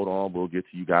 Steve, hold on. We'll get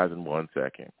to you guys in 1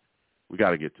 second. We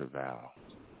got to get to Val.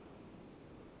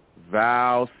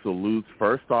 Val salutes.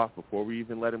 First off, before we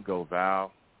even let him go,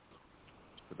 Val,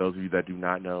 for those of you that do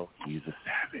not know, he's a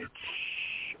savage,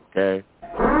 okay?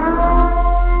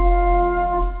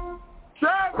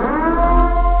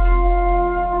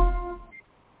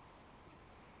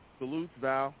 Salutes,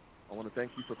 Val. I want to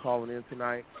thank you for calling in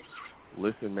tonight.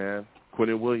 Listen, man,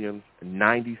 Quinnen Williams, a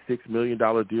 $96 million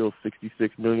deal,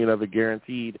 $66 million of it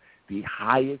guaranteed, the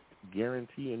highest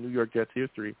guarantee in New York Jets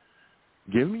history.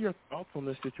 Give me your thoughts on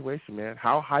this situation, man.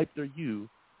 How hyped are you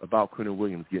about Quinnen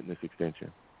Williams getting this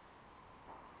extension?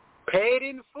 Paid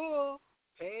in full.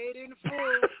 Paid in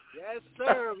full. Yes,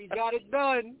 sir. We got it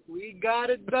done.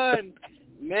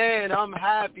 Man, I'm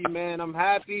happy, man.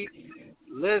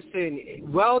 Listen,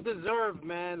 well-deserved,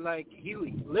 man. Like, he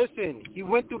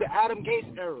went through the Adam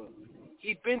Gase era.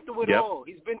 He's been through it all.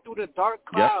 He's been through the dark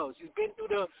clouds. He's been through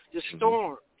the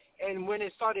storm. And when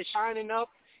it started shining up,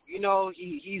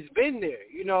 he's been there,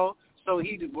 So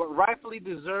he rightfully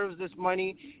deserves this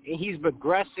money, and he's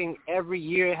progressing every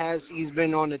year as he's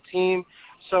been on the team.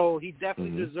 So he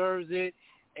definitely deserves it,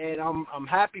 and I'm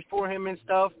happy for him and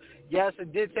stuff. Yes,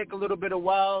 it did take a little bit of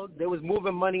while. There was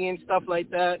moving money and stuff like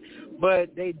that,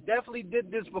 but they definitely did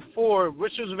this before,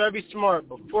 which was very smart,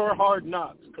 before Hard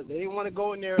Knocks, because they didn't want to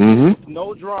go in there with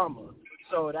no drama.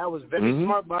 So that was very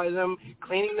smart by them,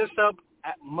 cleaning this up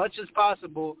as much as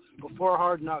possible before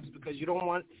Hard Knocks, because you don't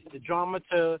want the drama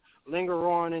to linger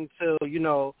on until,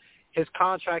 his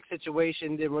contract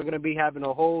situation. Then we're going to be having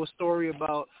a whole story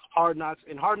about Hard Knocks,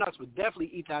 and Hard Knocks would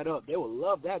definitely eat that up. They would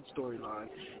love that storyline,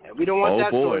 and we don't want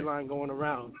that storyline going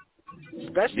around,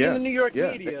 especially in the New York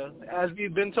media, as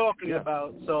we've been talking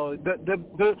about. So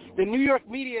the New York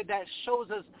media that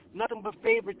shows us nothing but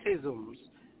favoritisms.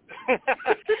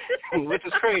 Which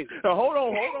is crazy. So hold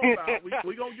on, Val.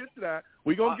 We're gonna get to that.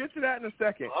 We're gonna get to that in a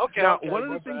second. Okay. Now, one of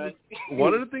the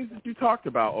things that you talked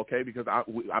about, okay, because I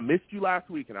missed you last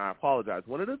week, and I apologize.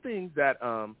 One of the things that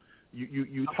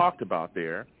you talked about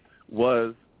there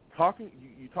was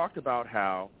you talked about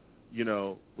how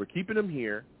we're keeping him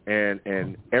here and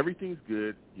everything's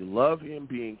good. You love him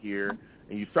being here,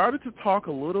 and you started to talk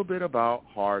a little bit about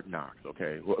Hard Knocks.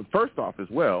 Okay. Well, first off, as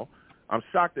well, I'm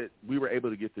shocked that we were able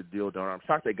to get the deal done. I'm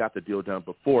shocked they got the deal done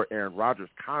before Aaron Rodgers'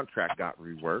 contract got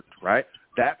reworked, right?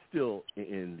 That's still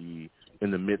in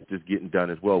the midst of getting done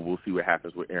as well. We'll see what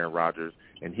happens with Aaron Rodgers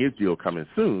and his deal coming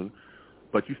soon.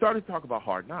 But you started to talk about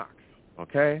Hard Knocks,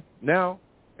 okay? Now,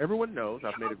 everyone knows,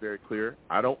 I've made it very clear,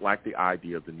 I don't like the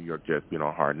idea of the New York Jets being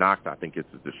on Hard Knocks. I think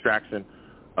it's a distraction.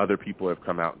 Other people have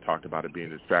come out and talked about it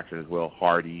being a distraction as well.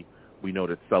 Hardy, we know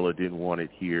that Sulla didn't want it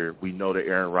here. We know that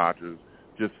Aaron Rodgers,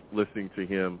 just listening to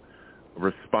him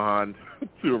respond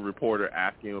to a reporter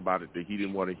asking him about it that he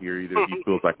didn't want to hear either. He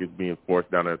feels like it's being forced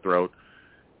down their throat.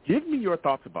 Give me your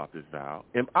thoughts about this, Val.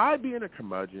 Am I being a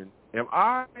curmudgeon? Am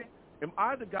I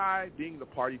the guy being the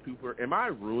party pooper? Am I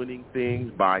ruining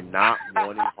things by not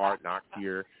wanting Hard Knocks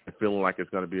here and feeling like it's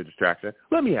going to be a distraction?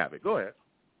 Let me have it. Go ahead.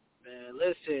 Man,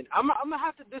 listen, I'm going to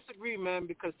have to disagree, man,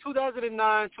 because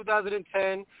 2009,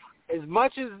 2010, as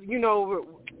much as,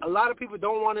 a lot of people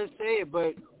don't want to say it,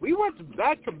 but we went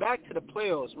back-to-back to the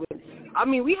playoffs.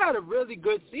 We had a really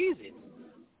good season.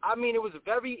 It was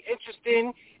very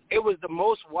interesting. It was the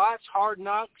most watched Hard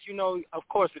Knocks, of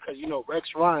course, because, Rex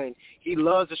Ryan, he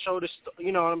loves to show the,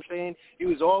 you know what I'm saying? He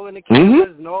was all in the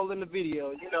cameras and all in the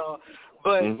video,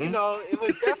 But, it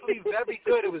was definitely very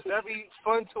good. It was very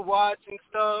fun to watch and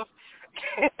stuff.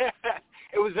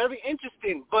 It was very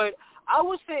interesting. But I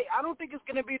would say I don't think it's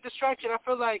going to be a distraction. I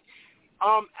feel like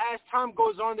as time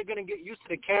goes on, they're going to get used to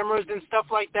the cameras and stuff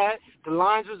like that. The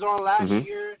Lions was on last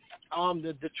year,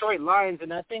 the Detroit Lions,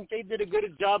 and I think they did a good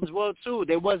job as well, too.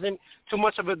 There wasn't too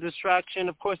much of a distraction.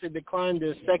 Of course, they declined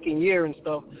their second year and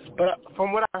stuff. But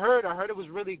from what I heard it was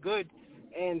really good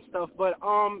and stuff. But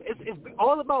it's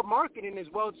all about marketing as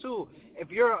well, too. If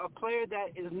you're a player that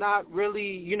is not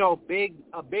really,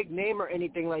 a big name or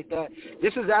anything like that,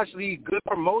 this is actually good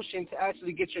promotion to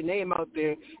actually get your name out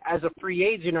there as a free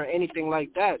agent or anything like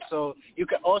that. So you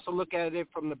can also look at it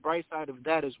from the bright side of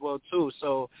that as well, too.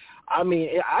 So, I mean,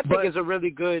 I think it's a really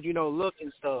good, look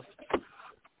and stuff.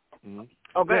 Mm-hmm.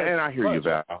 Okay. And I hear you,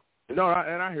 Val. No,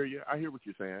 and I hear you. I hear what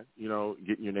you're saying,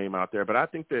 getting your name out there. But I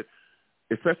think that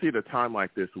especially at a time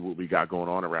like this, what we got going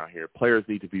on around here, players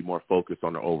need to be more focused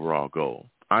on the overall goal.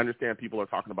 I understand people are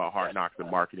talking about hard knocks and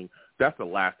marketing. That's the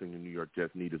last thing the New York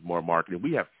Jets need is more marketing.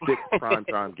 We have 6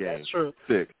 primetime games. That's true.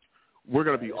 6. We're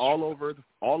going to be all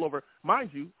over.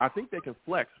 Mind you, I think they can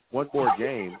flex one more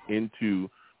game into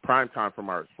primetime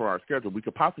for our schedule. We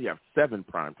could possibly have 7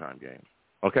 primetime games.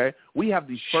 Okay? We have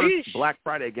the first Black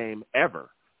Friday game ever.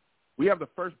 We have the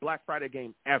first Black Friday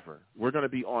game ever. We're going to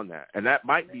be on that. And that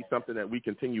might be something that we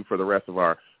continue for the rest of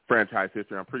our franchise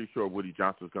history. I'm pretty sure Woody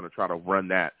Johnson is going to try to run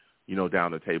that,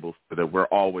 down the table so that we're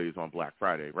always on Black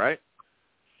Friday, right?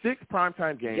 6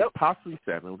 primetime games, possibly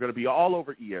 7. We're going to be all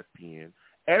over ESPN.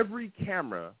 Every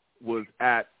camera was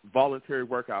at voluntary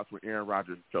workouts when Aaron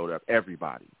Rodgers showed up.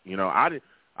 Everybody.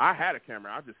 I had a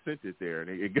camera. I just sent it there, and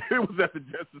it was at the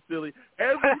Jets facility.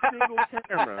 Every single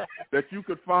camera that you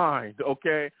could find,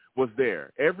 was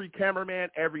there. Every cameraman,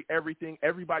 everything,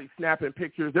 everybody snapping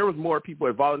pictures. There was more people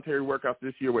at voluntary workouts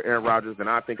this year with Aaron Rodgers than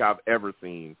I think I've ever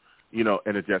seen, in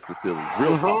a Jets facility.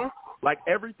 Real talk. Like,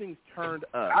 everything's turned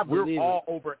up. We're all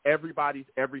over everybody's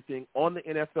everything on the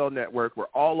NFL Network. We're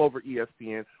all over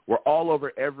ESPN. We're all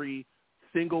over every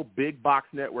single big box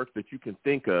network that you can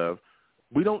think of.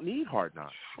 We don't need hard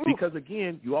knocks because,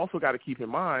 again, you also got to keep in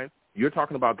mind, you're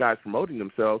talking about guys promoting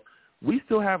themselves. We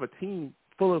still have a team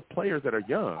full of players that are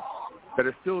young, that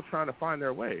are still trying to find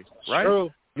their way, right?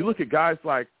 True. You look at guys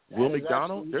like Will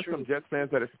McDonald. There's some Jets fans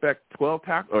that expect 12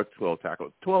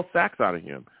 sacks out of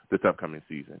him this upcoming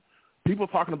season. People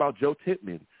talking about Joe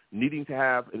Tippmann needing to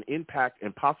have an impact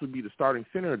and possibly be the starting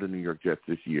center of the New York Jets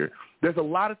this year. There's a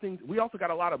lot of things. We also got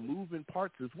a lot of moving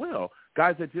parts as well.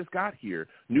 Guys that just got here,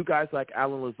 new guys like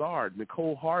Alan Lazard,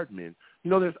 Nicole Hardman.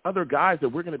 There's other guys that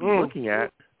we're going to be looking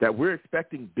at that we're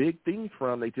expecting big things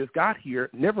from. They just got here.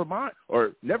 Never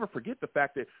forget the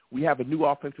fact that we have a new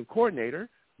offensive coordinator,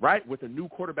 right, with a new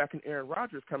quarterback in Aaron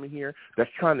Rodgers coming here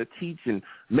that's trying to teach and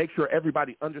make sure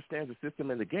everybody understands the system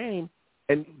and the game.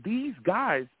 And these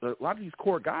guys, a lot of these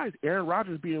core guys, Aaron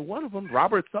Rodgers being one of them,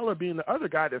 Robert Saleh being the other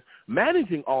guy that's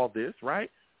managing all this, right?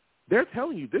 They're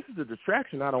telling you this is a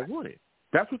distraction. I don't want it.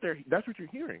 That's what you're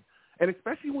hearing. And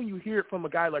especially when you hear it from a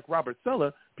guy like Robert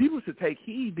Saleh, people should take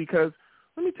heed because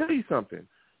let me tell you something.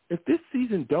 If this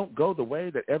season don't go the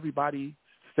way that everybody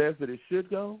says that it should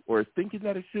go or is thinking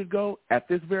that it should go at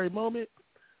this very moment,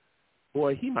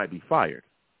 boy, he might be fired.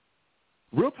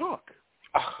 Real talk.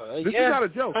 This is not a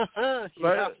joke.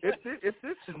 But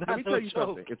let me tell you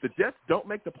something. If the Jets don't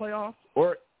make the playoffs,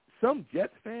 or some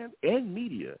Jets fans and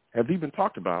media have even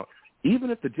talked about, even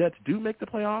if the Jets do make the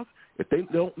playoffs, if they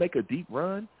don't make a deep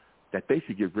run, that they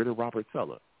should get rid of Robert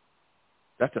Saleh.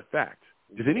 That's a fact.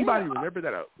 Does anybody remember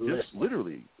that just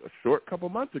literally a short couple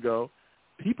months ago,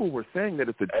 people were saying that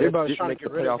if the Jets didn't make the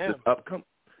playoffs this upcoming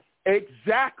 –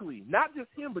 exactly. Not just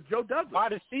him, but Joe Douglas. By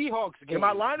the Seahawks game. Am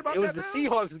I lying about that? It was the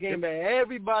Seahawks game, man.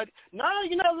 Everybody. No,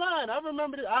 you're not lying. I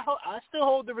remember this. I still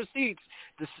hold the receipts.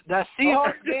 That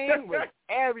Seahawks game, where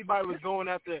everybody was going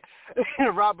after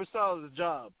Robert Saleh's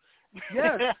job.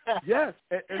 Yes.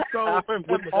 And so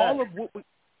with all of what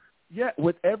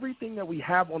with everything that we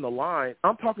have on the line,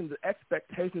 I'm talking the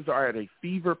expectations are at a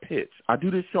fever pitch. I do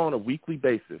this show on a weekly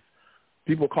basis.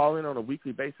 People call in on a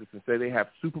weekly basis and say they have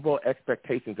Super Bowl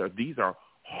expectations. These are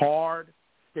hard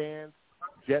stance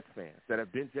Jets fans that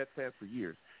have been Jets fans for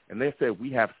years. And they say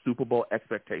we have Super Bowl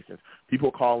expectations.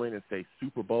 People call in and say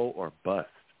Super Bowl or bust.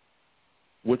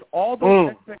 With all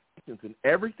those expectations and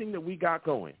everything that we got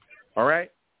going, all right,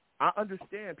 I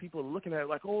understand people are looking at it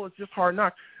like, oh, it's just hard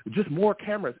knocks, just more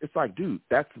cameras. It's like, dude,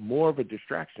 that's more of a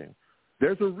distraction.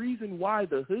 There's a reason why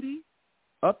the hoodie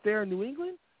up there in New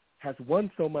England has won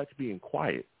so much being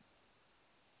quiet.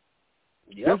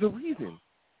 Yep. There's a reason.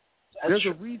 There's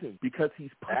a reason because he's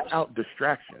put out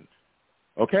distractions.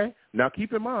 Okay? Now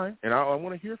keep in mind, and I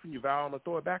want to hear from you, Val. I'm going to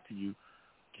throw it back to you.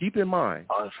 Keep in mind,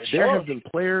 there have been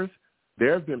players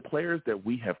that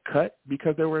we have cut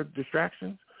because there were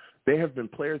distractions. There have been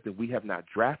players that we have not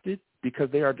drafted because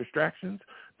they are distractions.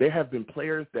 There have been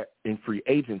players that in free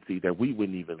agency that we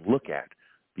wouldn't even look at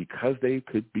because they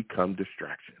could become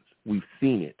distractions. We've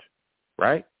seen it,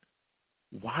 right?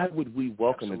 Why would we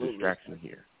welcome a distraction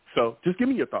here? So just give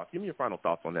me your thoughts. Give me your final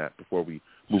thoughts on that before we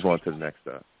move on to the next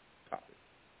topic.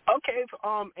 Okay,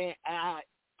 and I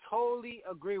totally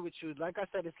agree with you. Like I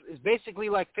said, it's basically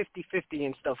like 50-50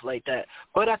 and stuff like that.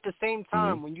 But at the same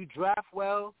time, when you draft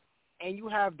well and you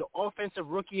have the offensive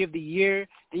rookie of the year,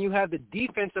 then you have the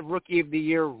defensive rookie of the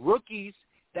year, rookies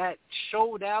that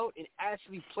showed out and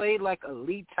actually played like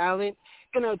elite talent,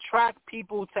 going to attract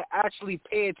people to actually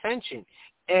pay attention.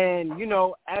 And, you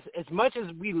know, as much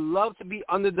as we love to be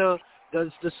under the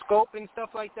scope and stuff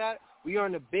like that, we are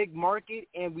in a big market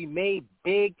and we made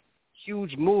big,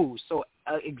 huge moves. So,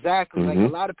 exactly, like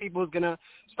a lot of people is going to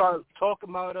start talking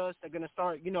about us. They're going to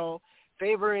start, you know,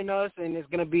 favoring us, and it's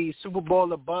going to be Super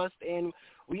Bowl or bust. And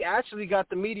we actually got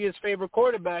the media's favorite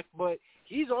quarterback, but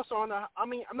he's also on a – I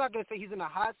mean, I'm not going to say he's in a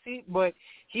hot seat, but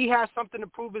he has something to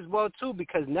prove as well, too,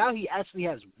 because now he actually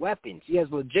has weapons. He has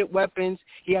legit weapons.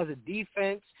 He has a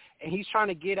defense, and he's trying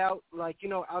to get out, like, you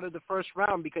know, out of the first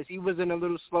round because he was in a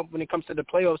little slump when it comes to the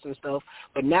playoffs and stuff.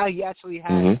 But now he actually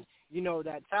has, you know,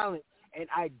 that talent, and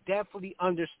I definitely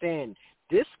understand.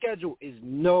 This schedule is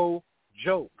no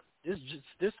joke.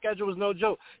 This schedule is no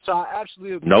joke. So I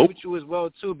absolutely agree with you as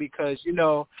well, too, because, you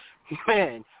know,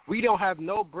 man, we don't have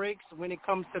no breaks when it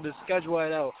comes to the schedule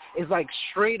at all. It's like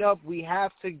straight up we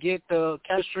have to get the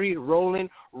chemistry rolling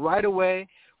right away.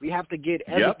 We have to get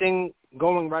everything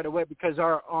going right away because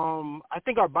our I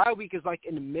think our bye week is like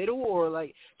in the middle or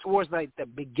like towards like the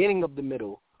beginning of the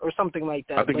middle or something like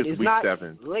that. I think but it's week not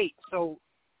 7. Late. So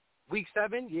week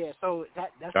 7? Yeah, so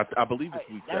that's I believe it's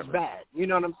week 7. That's bad. You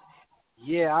know what I'm saying?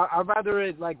 Yeah, I'd rather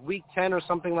it like week 10 or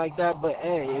something like that, but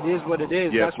hey, it is what it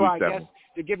is. Yeah, that's why I 7. guess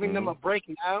they're giving them a break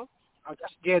now.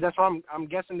 That's why I'm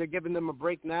guessing they're giving them a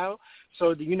break now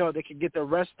so that, you know, they can get their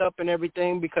rest up and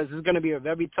everything because it's going to be a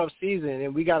very tough season,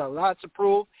 and we got a lot to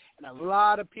prove, and a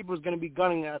lot of people is going to be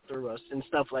gunning after us and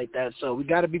stuff like that. So we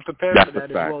got to be prepared for that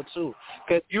as well, too.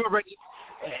 Because you already,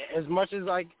 as much as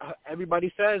like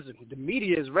everybody says, the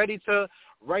media is ready to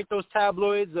write those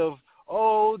tabloids of,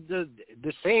 oh, the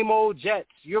same old Jets.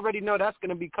 You already know that's going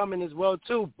to be coming as well,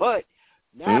 too. But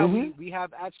now we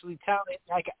have actually talent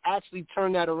that can actually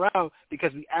turn that around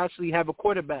because we actually have a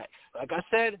quarterback. Like I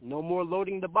said, no more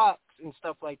loading the box and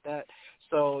stuff like that.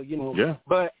 So, you know,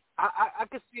 but I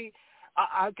could see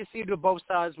I can see the both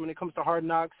sides when it comes to Hard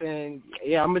Knocks. And,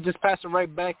 yeah, I'm going to just pass it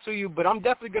right back to you. But I'm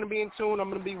definitely going to be in tune. I'm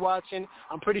going to be watching.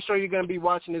 I'm pretty sure you're going to be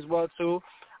watching as well, too.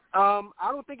 I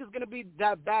don't think it's going to be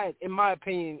that bad, in my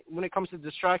opinion, when it comes to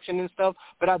distraction and stuff.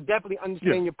 But I definitely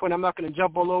understand your point. I'm not going to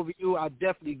jump all over you. I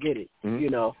definitely get it, you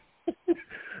know.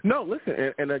 No,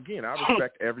 listen, and again, I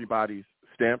respect everybody's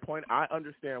standpoint. I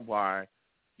understand why,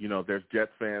 you know, there's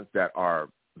Jets fans that are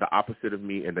the opposite of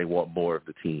me and they want more of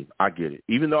the team. I get it.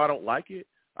 Even though I don't like it,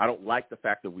 I don't like the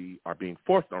fact that we are being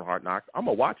forced on Hard Knocks. I'm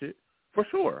going to watch it for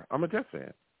sure. I'm a Jets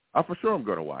fan. For sure I'm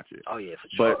going to watch it. Oh, yeah, for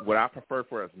sure. But would I prefer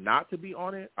for us not to be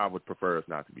on it? I would prefer us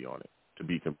not to be on it, to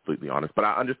be completely honest. But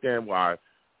I understand why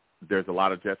there's a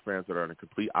lot of Jets fans that are in the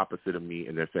complete opposite of me,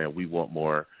 and they're saying we want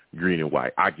more green and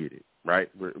white. I get it, right?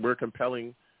 We're a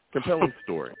compelling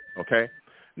story, okay?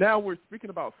 Now we're speaking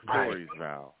about stories,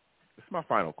 Val. This is my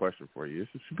final question for you. This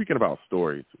is speaking about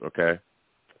stories, okay?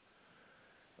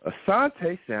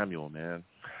 Asante Samuel, man.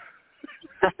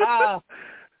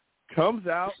 Comes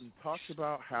out and talks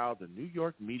about how the New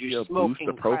York media boosts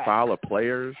the profile of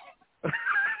players.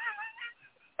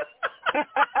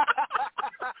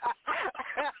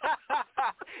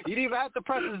 You didn't even have to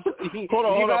press his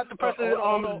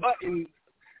button.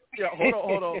 Yeah,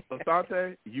 hold on.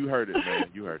 Asante, you heard it, man.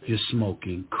 You heard it. You're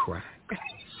smoking crack.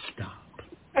 Stop.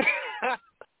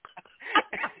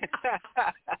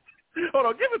 Hold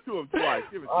on, give it to him twice.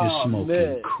 You're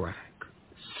smoking crack.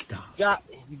 Stop.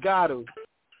 You got him.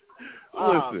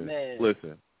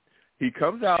 Listen. He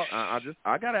comes out.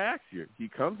 I gotta ask you. He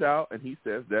comes out and he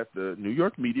says that the New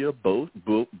York media boasts,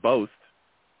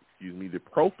 the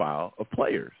profile of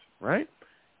players. Right?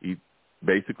 He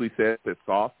basically said that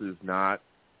Sauce is not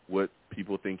what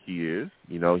people think he is.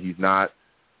 You know, he's not.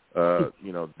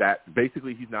 That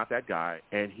basically he's not that guy.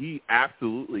 And he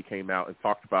absolutely came out and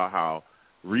talked about how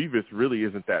Revis really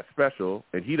isn't that special,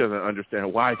 and he doesn't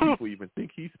understand why people even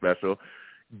think he's special.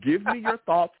 Give me your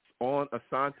thoughts on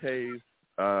Asante's,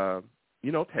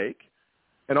 take,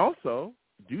 and also,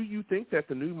 do you think that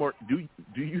the New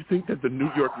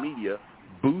York media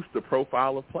boosts the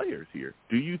profile of players here?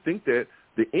 Do you think that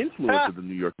the influence of the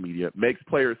New York media makes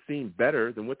players seem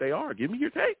better than what they are? Give me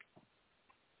your take.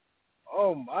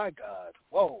 Oh, my God.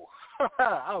 Whoa.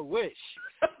 I wish.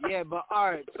 Yeah, but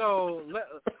all right. So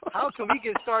how can we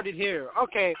get started here?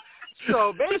 Okay.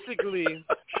 So basically,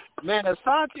 man,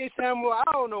 Asante Samuel, I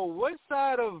don't know what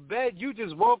side of bed you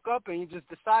just woke up and you just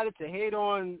decided to hate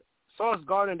on Sauce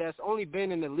Gardner that's only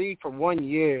been in the league for 1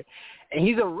 year. And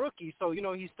he's a rookie, so, you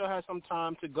know, he still has some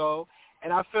time to go.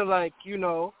 And I feel like, you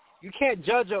know, you can't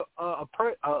judge a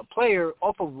player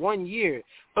off of 1 year.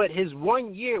 But his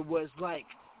 1 year was, like,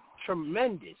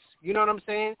 tremendous. You know what I'm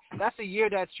saying? That's a year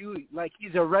that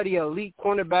he's already an elite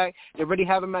cornerback. They already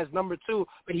have him as number 2,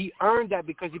 but he earned that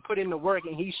because he put in the work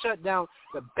and he shut down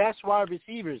the best wide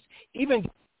receivers. Even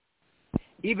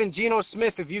Geno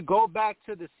Smith, if you go back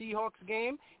to the Seahawks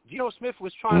game, Geno Smith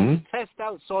was trying to test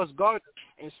out Sauce Gardner,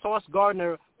 and Sauce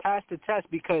Gardner passed the test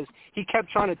because he kept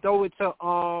trying to throw it to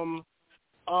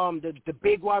the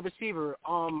big wide receiver,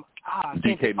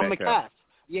 DK Metcalf.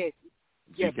 Yeah,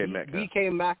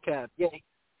 DK Metcalf. Yeah.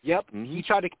 Yep. He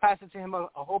tried to pass it to him a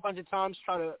whole bunch of times,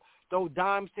 try to throw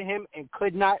dimes to him, and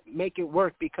could not make it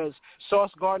work because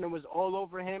Sauce Gardner was all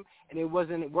over him, and it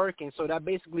wasn't working. So that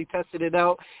basically tested it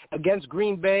out. Against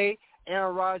Green Bay,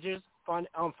 Aaron Rodgers, a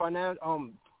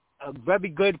very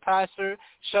good passer,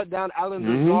 shut down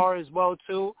Alan Lazar as well,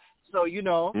 too. So, you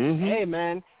know, hey,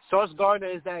 man, Sauce Gardner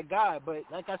is that guy. But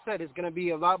like I said, it's going to be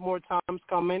a lot more times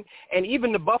coming. And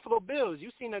even the Buffalo Bills,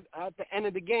 you've seen it at the end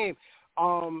of the game.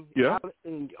 Josh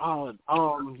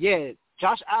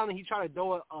Allen, he tried to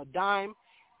throw a dime,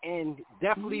 and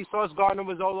definitely Sauce Gardner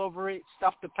was all over it,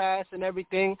 stuffed the pass and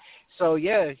everything. So,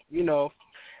 yeah, you know,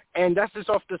 and that's just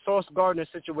off the Sauce Gardner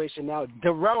situation. Now,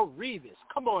 Darrelle Revis,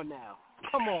 come on now.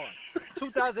 Come on.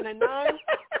 2009?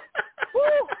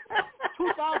 Woo!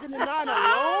 2009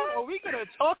 alone? Are we going to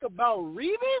talk about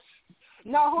Revis?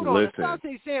 Now, hold on.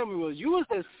 Asante Samuel, you was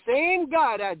the same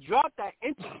guy that dropped that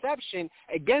interception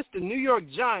against the New York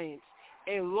Giants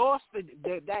and lost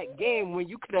that game when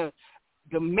you could have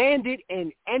demanded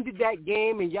and ended that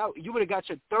game, and you would have got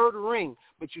your third ring,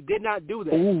 but you did not do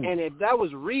that. Ooh. And if that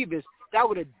was Revis, that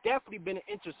would have definitely been an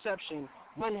interception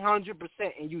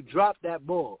 100%, and you dropped that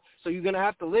ball. So you're going to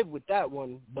have to live with that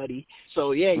one, buddy.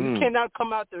 So, yeah, you cannot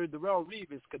come out there with Darrelle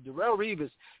Revis, because Darrelle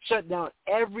Revis shut down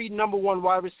every number 1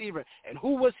 wide receiver. And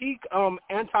who was he?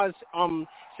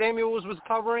 Samuels was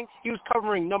covering? He was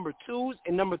covering number 2s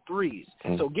and number 3s.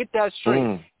 So get that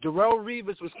straight. Darrelle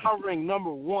Revis was covering number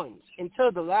 1s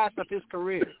until the last of his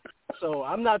career. So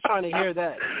I'm not trying to hear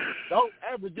that. Don't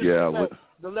ever disrespect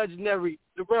the legendary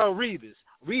Darrelle Revis.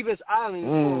 Revis Island is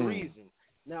for a reason.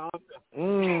 Now,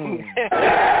 and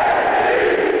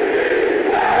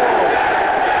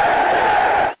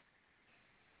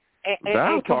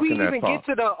can we even get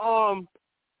to the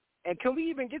And can we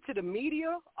even get to the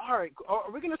media? All right,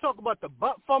 are we going to talk about the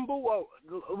butt fumble? Well,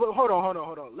 hold on.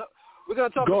 We're going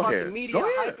to talk about the media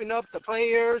hyping up the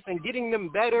players and getting them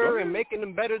better and making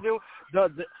them better.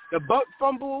 The butt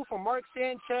fumble for Mark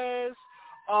Sanchez,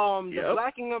 the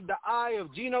blacking of the eye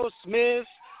of Geno Smith.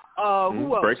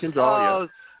 Who else? Breaking jaw,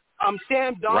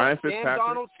 Sam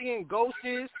Donald seeing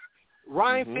ghosts.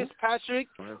 Ryan Fitzpatrick.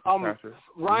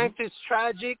 Ryan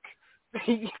Fitztragic.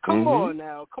 Come on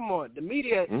now. Come on. The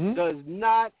media does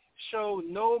not show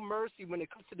no mercy when it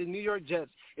comes to the New York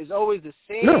Jets. It's always the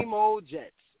same old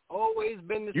Jets. Always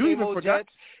been the same old Jets.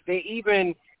 They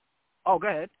even – oh, go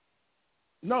ahead.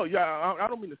 No, I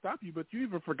don't mean to stop you, but you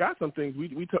even forgot some things.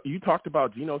 You talked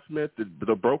about Geno Smith,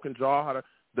 the broken jaw,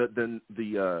 the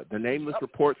nameless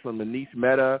reports from Manish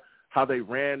Mehta, how they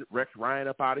ran Rex Ryan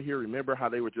up out of here. Remember how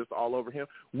they were just all over him?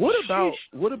 What about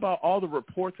all the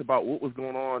reports about what was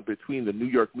going on between the New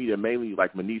York media, mainly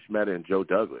like Manish Mehta and Joe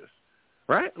Douglas,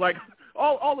 right? Like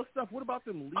all the stuff. What about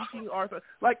them leaking our stuff?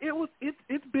 Like it's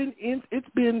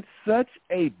been such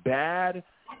a bad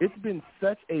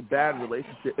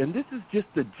relationship, and this is just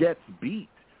the Jets beat,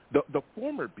 the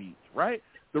former beat, right?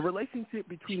 The relationship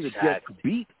between the Jets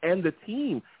beat and the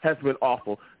team has been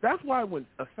awful. That's why when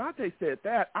Asante said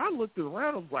that, I looked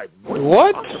around and was like,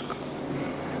 what?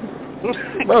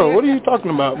 Bro, what are you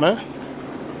talking about, man?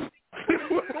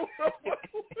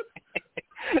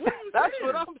 That's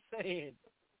what I'm saying.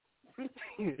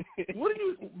 What are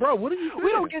you saying?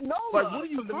 We don't get no love what are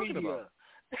you from the talking media.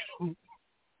 About?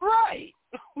 Right.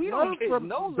 We don't get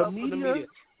no love from the media.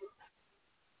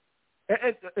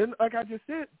 And like I just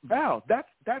said, Val, that's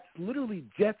literally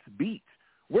Jets beat.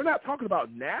 We're not talking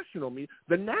about national media.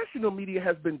 The national media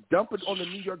has been dumping on the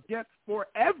New York Jets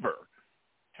forever.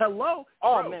 Hello?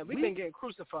 Oh, man, we've been getting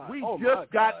crucified. We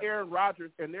just got Aaron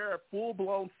Rodgers, and there are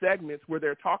full-blown segments where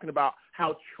they're talking about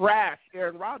how trash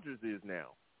Aaron Rodgers is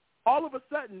now. All of a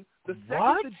sudden, the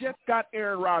second the Jets got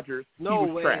Aaron Rodgers, he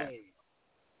was trash.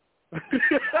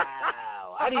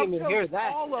 Wow. I didn't even hear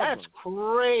that. That's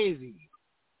crazy.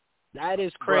 That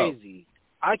is crazy.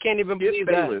 Bro, I can't even believe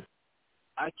Bayless.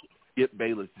 that. Skip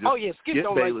Bayless. Skip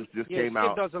Bayless just came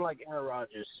out. Skip doesn't like Aaron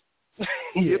Rodgers.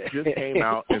 Skip just came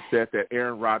out and said that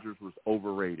Aaron Rodgers was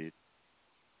overrated.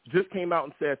 Just came out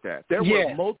and said that. There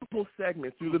were multiple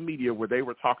segments through the media where they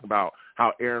were talking about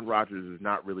how Aaron Rodgers is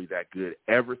not really that good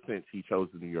ever since he chose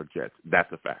the New York Jets.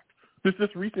 That's a fact. This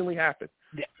just recently happened.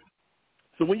 Yeah.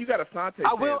 So when you got Asante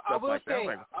saying stuff like that,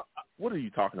 like, what are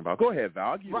you talking about? Go ahead,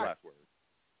 Val. I'll give you the last word.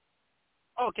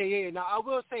 Okay, yeah. Now, I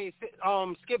will say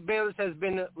Skip Bayless has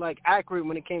been, like, accurate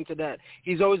when it came to that.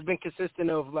 He's always been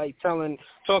consistent of, like, talking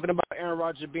about Aaron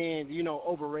Rodgers being,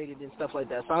 overrated and stuff like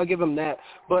that. So I'll give him that.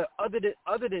 But other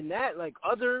than that, like,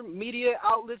 other media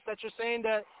outlets that you're saying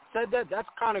that said that, that's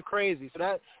kind of crazy. So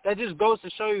that just goes to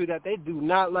show you that they do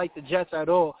not like the Jets at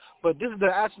all. But this is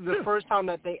actually the first time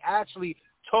that they actually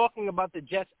talking about the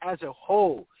Jets as a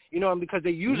whole. Because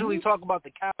they usually talk about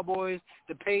the Cowboys,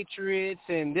 the Patriots,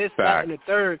 and this, that, and the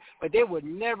third, but they would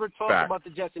never talk about the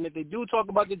Jets. And if they do talk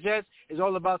about the Jets, it's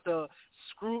all about the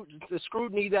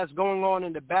scrutiny that's going on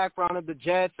in the background of the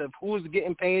Jets of who's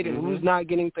getting paid and who's not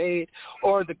getting paid,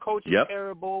 or the coach is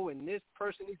terrible and this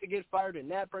person needs to get fired and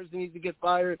that person needs to get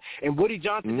fired, and Woody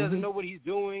Johnson doesn't know what he's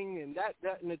doing, and that,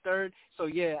 and the third. So,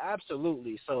 yeah,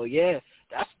 absolutely. So, yeah,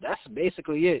 that's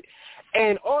basically it.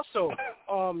 And also,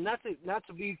 not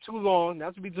to be too long,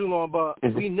 but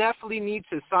we definitely need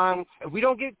to sign. If we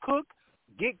don't get Cook,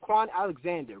 get Quan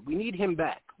Alexander. We need him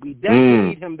back. We definitely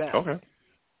need him back. Okay.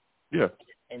 Yeah.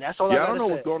 And that's all I don't know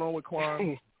what's going on with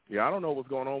Quan. I don't know what's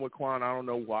going on with Quan. I don't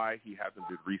know why he hasn't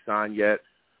been re-signed yet.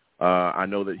 I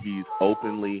know that he's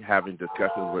openly having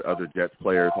discussions with other Jets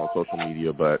players on social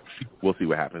media, but we'll see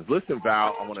what happens. Listen,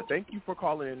 Val, I want to thank you for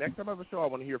calling in. Next time I have a show, I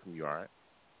want to hear from you, all right?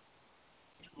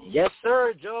 Yes,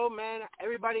 sir, Joe, man.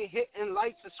 Everybody hit and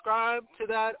like, subscribe to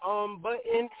that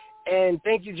button. And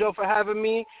thank you, Joe, for having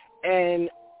me. And,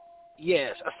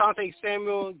 yes, Asante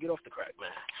Samuel, get off the crack,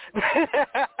 man.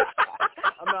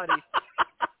 I'm out of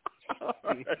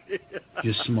here.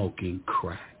 You're smoking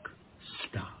crack.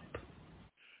 Stop.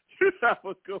 That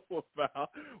was good one,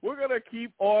 Val. We're going to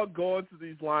keep on going to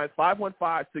these lines.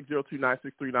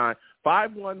 515-602-9639.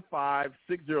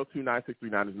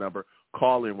 515-602-9639 is the number.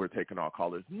 Call in. We're taking all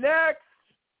callers. Next,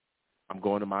 I'm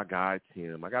going to my guy,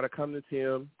 Tim. I got to come to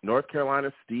Tim. North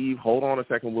Carolina, Steve. Hold on a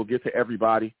second. We'll get to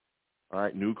everybody. All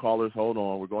right, new callers, hold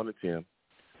on. We're going to Tim.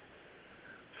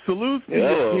 Salute to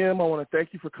you, Tim. I want to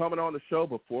thank you for coming on the show.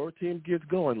 Before Tim gets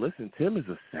going, listen, Tim is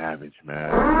a savage,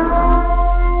 man.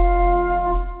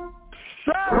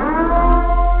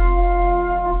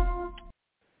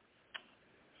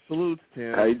 Salute,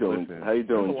 Tim. How you doing? Listen, How you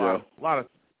doing, Joe? A lot of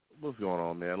what's going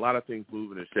on, man? A lot of things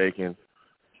moving and shaking.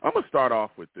 I'm going to start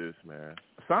off with this, man.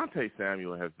 Asante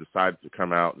Samuel has decided to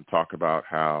come out and talk about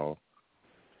how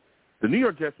the New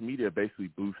York Jets media basically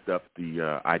boosts up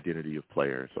the identity of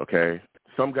players, okay?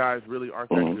 Some guys really aren't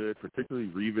that good, particularly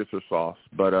Revis or Sauce.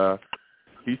 But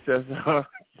he says the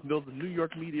New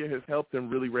York media has helped them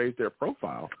really raise their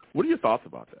profile. What are your thoughts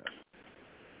about that?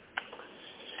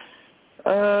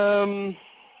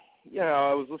 Yeah,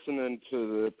 I was listening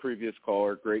to the previous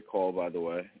caller. Great call, by the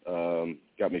way.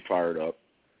 Got me fired up.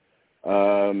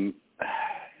 From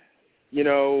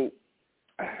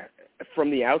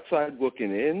the outside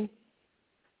looking in,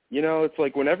 it's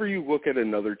like whenever you look at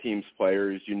another team's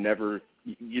players, you never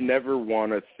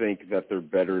want to think that they're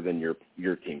better than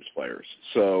your team's players.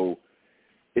 So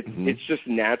it's just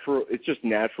natural. It's just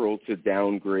natural to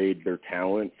downgrade their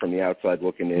talent from the outside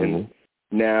looking in.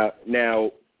 Now,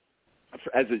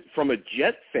 from a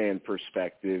Jet fan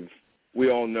perspective,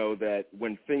 we all know that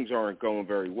when things aren't going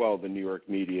very well, the New York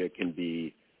media can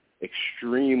be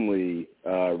extremely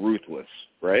ruthless,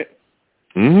 right?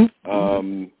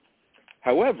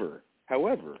 However,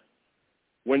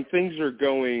 when things are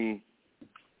going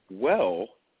well,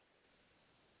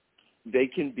 they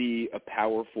can be a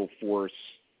powerful force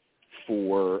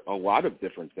for a lot of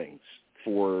different things,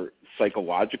 for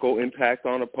psychological impact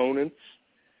on opponents,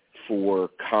 for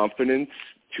confidence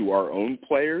to our own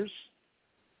players,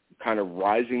 kind of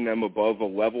rising them above a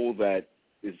level that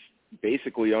is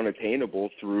basically unattainable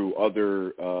through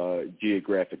other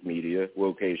geographic media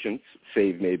locations,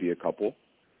 save maybe a couple.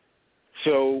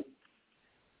 So,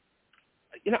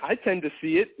 I tend to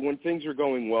see it when things are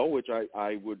going well, which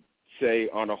I would say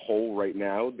on a whole right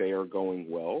now they are going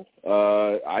well.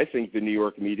 I think the New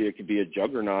York media could be a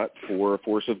juggernaut for a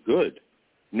force of good.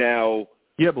 Now,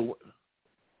 yeah, but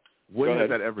when has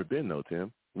that ever been, though,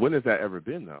 Tim? When has that ever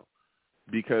been, though?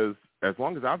 Because as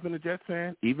long as I've been a Jets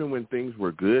fan, even when things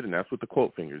were good, and that's with the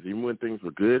quote fingers, even when things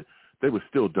were good, they were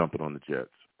still dumping on the Jets.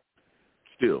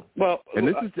 Still. Well, and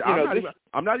this is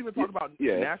I'm not even talking about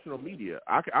national media.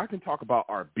 I can talk about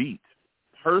our beat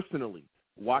personally.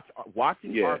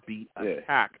 Watching our beat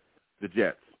attack the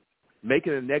Jets,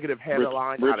 making a negative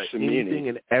headline out of anything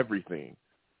and everything.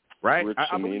 Right?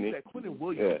 I believe that Quinnen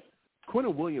Williams. Yeah.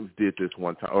 Quinnen Williams did this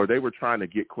one time, or they were trying to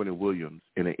get Quinnen Williams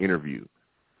in an interview,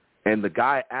 and the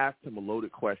guy asked him a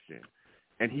loaded question,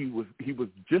 and he was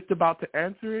just about to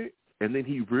answer it, and then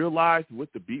he realized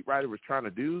what the beat writer was trying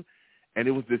to do, and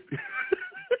it was this.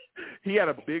 He had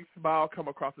a big smile come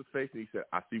across his face, and he said,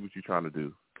 "I see what you're trying to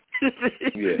do."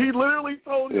 He literally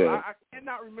told him. I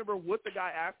cannot remember what the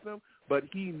guy asked him, but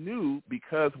he knew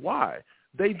because why?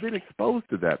 They've been exposed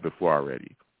to that before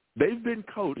already. They've been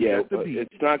coached at the beat.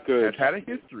 It's not good. Has had a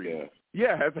history.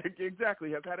 Has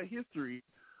had a history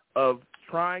of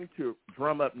trying to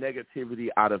drum up negativity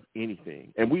out of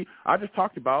anything. And I just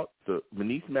talked about the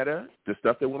Manish Mehta, the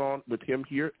stuff that went on with him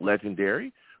here,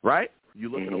 legendary, right? You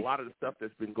look at a lot of the stuff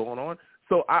that's been going on.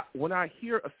 So when I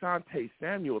hear Asante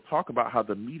Samuel talk about how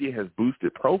the media has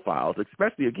boosted profiles,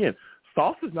 especially, again,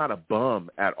 Sauce is not a bum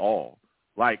at all.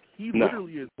 Like, he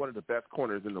literally is one of the best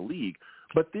corners in the league.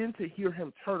 But then to hear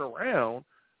him turn around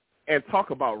and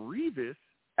talk about Revis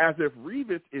as if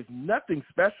Revis is nothing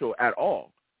special at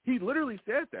all. He literally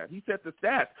said that. He said the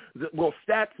stats. Well,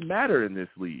 stats matter in this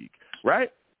league,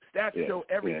 right? Stats show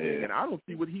everything, and I don't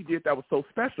see what he did that was so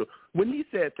special. When he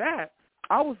said that,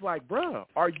 I was like, bruh,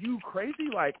 are you crazy?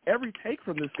 Like, every take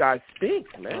from this guy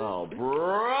stinks, man. Oh,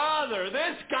 brother,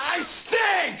 this guy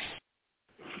stinks!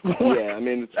 Yeah, I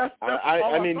mean,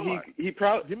 he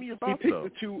probably give me your thoughts,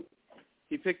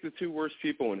 he picked the two worst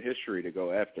people in history to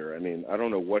go after. I mean, I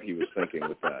don't know what he was thinking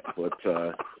with that, but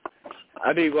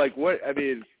I mean, like, what? I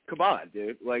mean, come on,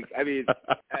 dude. Like, I mean,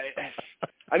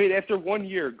 I mean, after 1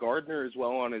 year, Gardner is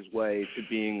well on his way to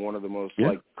being one of the most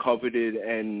like coveted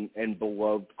and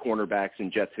beloved cornerbacks in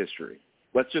Jets history.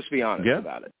 Let's just be honest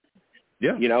about it.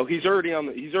 Yeah, you know, he's already on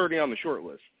the short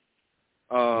list.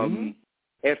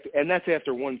 And that's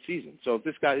after one season. So if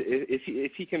this guy,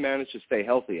 if he can manage to stay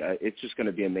healthy, it's just going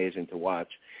to be amazing to watch.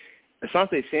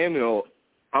 Asante Samuel,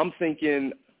 I'm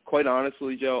thinking, quite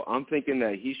honestly, Joe, I'm thinking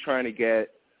that he's trying to get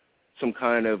some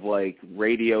kind of like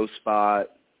radio spot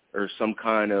or some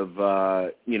kind of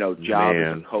job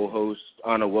as a co-host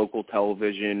on a local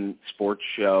television sports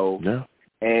show. Yeah.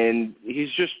 And he's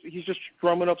just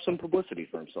drumming up some publicity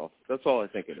for himself. That's all I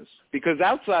think it is. Because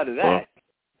outside of that,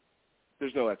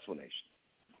 there's no explanation.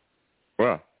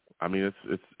 Well, I mean,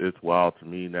 it's wild to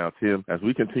me now, Tim, as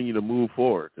we continue to move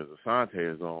forward, because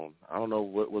Asante is on. I don't know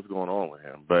what's going on with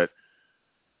him, but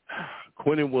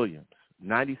Quinnen Williams,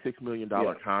 $96 million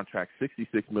contract,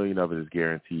 $66 million of it is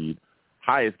guaranteed,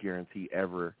 highest guarantee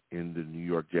ever in the New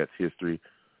York Jets history.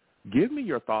 Give me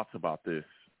your thoughts about this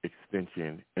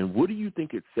extension, and what do you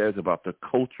think it says about the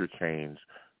culture change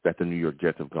that the New York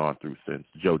Jets have gone through since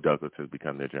Joe Douglas has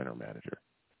become their general manager?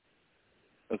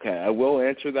 Okay, I will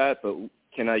answer that, but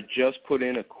can I just put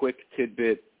in a quick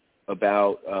tidbit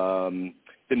about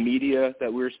the media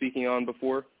that we were speaking on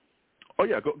before? Oh,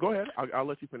 yeah, go ahead. I'll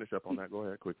let you finish up on that. Go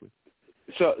ahead quickly.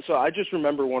 So I just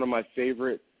remember one of my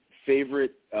favorite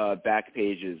back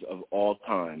pages of all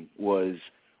time was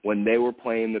when they were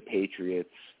playing the Patriots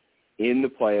in the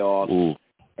playoffs,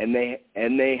 and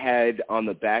they had on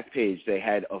the back page, they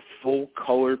had a full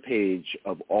color page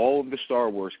of all of the Star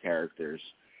Wars characters.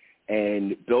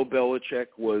 And Bill Belichick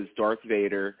was Darth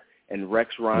Vader, and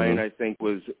Rex Ryan, I think,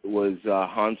 was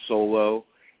Han Solo,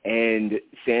 and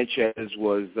Sanchez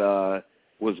was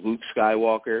Luke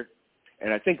Skywalker,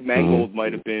 and I think Mangold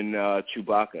might have been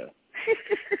Chewbacca.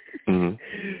 And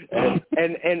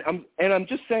I'm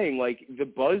just saying, like, the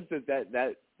buzz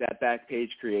that back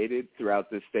page created throughout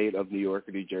the state of New York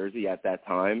and New Jersey at that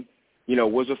time,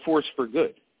 was a force for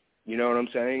good. You know what I'm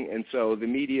saying? And so the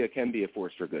media can be a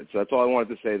force for good. So that's all I wanted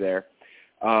to say there.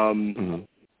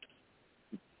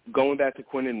 Going back to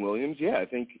Quinnen Williams, I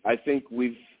think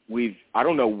we've I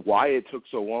don't know why it took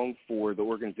so long for the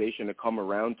organization to come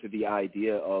around to the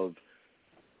idea of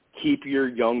keep your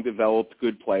young, developed,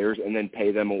 good players and then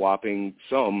pay them a whopping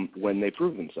sum when they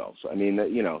prove themselves. I mean,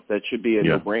 that should be a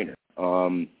no-brainer.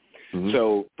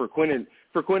 So for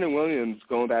Quinnen Williams,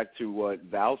 going back to what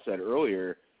Val said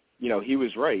earlier, he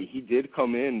was right. He did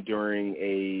come in during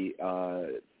a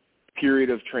period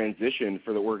of transition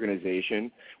for the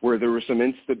organization where there was some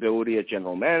instability at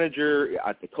general manager,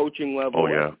 at the coaching level,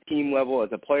 at the team level,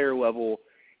 at the player level,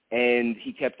 and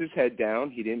he kept his head down.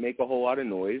 He didn't make a whole lot of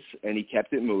noise, and he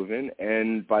kept it moving.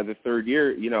 And by the third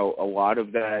year, a lot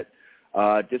of that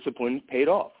discipline paid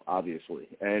off, obviously,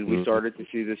 and we started to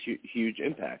see this huge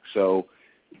impact. So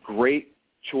great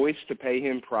choice to pay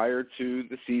him prior to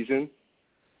the season.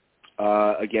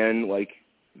 Again, like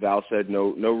Val said,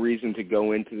 no reason to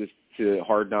go into this to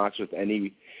Hard Knocks with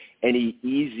any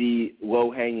easy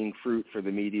low-hanging fruit for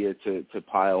the media to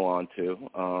pile onto,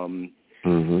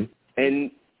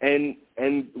 and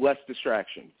less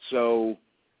distraction. So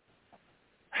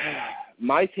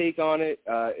my take on it,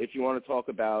 if you want to talk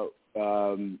about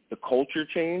the culture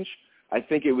change, I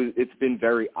think it's been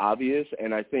very obvious,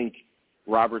 and I think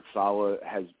Robert Saleh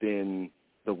has been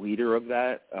the leader of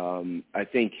that. I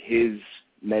think his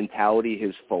mentality,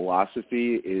 his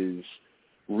philosophy is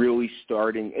really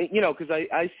starting, because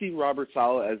I see Robert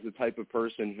Saleh as the type of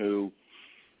person who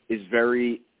is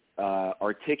very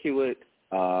articulate,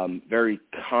 very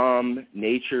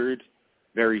calm-natured,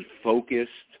 very focused,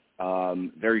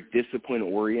 very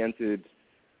discipline-oriented,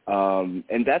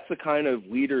 and that's the kind of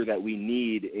leader that we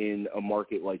need in a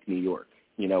market like New York,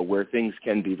 where things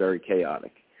can be very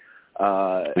chaotic.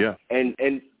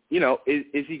 And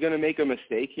is he going to make a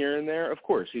mistake here and there? Of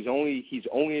course, he's only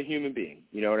a human being.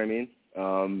 You know what I mean?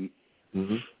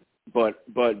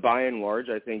 But by and large,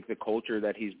 I think the culture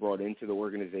that he's brought into the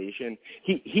organization,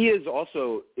 he is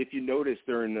also, if you notice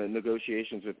during the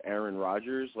negotiations with Aaron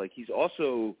Rodgers, like he's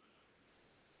also,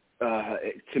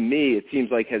 to me, it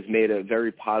seems like has made a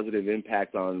very positive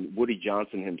impact on Woody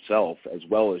Johnson himself as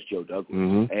well as Joe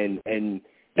Douglas, and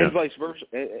vice versa,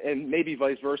 and maybe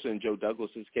vice versa in Joe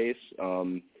Douglas's case.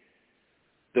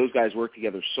 Those guys work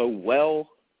together so well.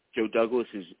 Joe Douglas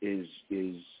is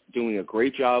doing a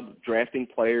great job drafting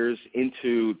players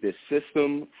into this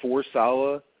system for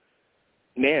Saleh.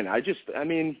 Man,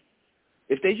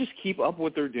 if they just keep up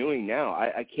what they're doing now,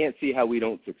 I can't see how we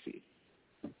don't succeed.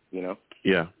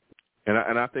 Yeah,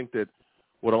 and I think that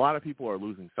what a lot of people are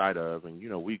losing sight of, and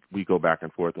we go back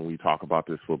and forth and we talk about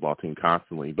this football team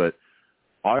constantly, but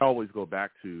I always go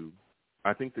back to,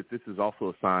 I think that this is also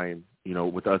a sign,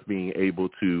 with us being able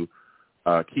to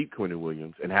keep Quinnen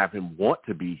Williams and have him want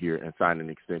to be here and sign an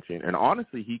extension. And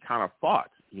honestly, he kind of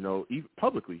fought, even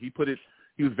publicly. He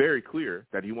was very clear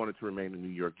that he wanted to remain a New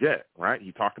York Jet, right?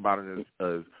 He talked about it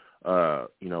as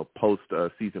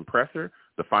post-season presser,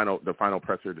 the final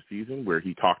presser of the season, where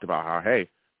he talked about how, hey,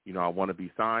 I want to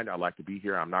be signed. I like to be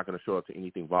here. I'm not going to show up to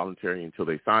anything voluntary until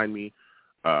they sign me.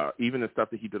 Even the stuff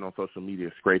that he did on social media,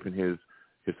 scraping his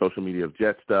social media of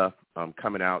Jet stuff,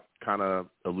 coming out kind of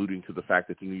alluding to the fact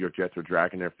that the New York Jets are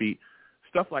dragging their feet.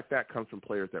 Stuff like that comes from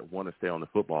players that want to stay on the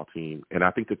football team. And I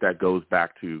think that goes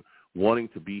back to wanting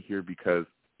to be here because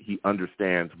he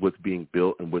understands what's being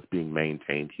built and what's being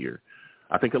maintained here.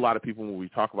 I think a lot of people, when we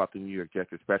talk about the New York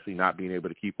Jets, especially not being able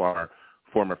to keep our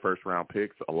former first-round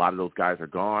picks, a lot of those guys are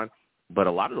gone. But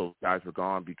a lot of those guys are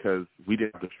gone because we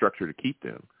didn't have the structure to keep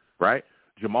them, right?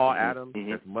 Jamal Adams,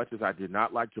 as much as I did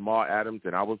not like Jamal Adams,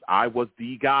 and I was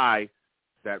the guy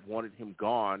that wanted him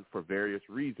gone for various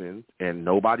reasons, and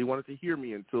nobody wanted to hear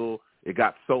me until it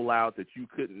got so loud that you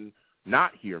couldn't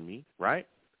not hear me, right,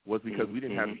 was because we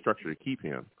didn't have the structure to keep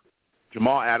him.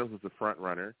 Jamal Adams was the front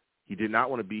runner. He did not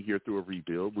want to be here through a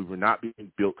rebuild. We were not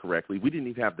being built correctly. We didn't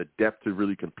even have the depth to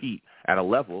really compete at a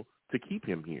level to keep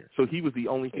him here. So he was the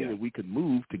only thing that we could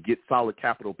move to get solid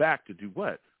capital back to do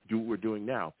what? Do what we're doing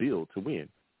now, build to win.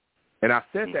 And I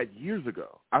said that years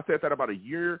ago. I said that about a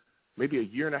year, maybe a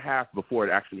year and a half before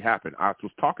it actually happened. I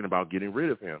was talking about getting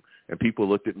rid of him, and people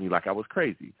looked at me like I was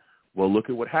crazy. Well, look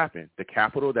at what happened. The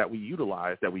capital that we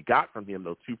utilized, that we got from him,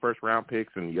 those 2 first-round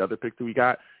picks and the other picks that we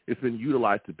got, it's been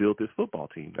utilized to build this football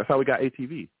team. That's how we got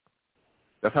ATV.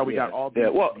 That's how we got all these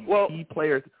key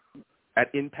players at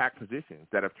impact positions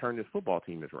that have turned this football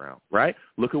team around, right?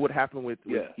 Look at what happened with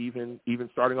even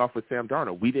starting off with Sam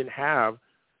Darnold. We didn't have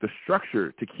the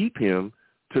structure to keep him,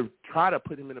 to try to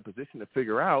put him in a position to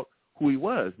figure out who he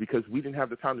was, because we didn't have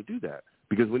the time to do that.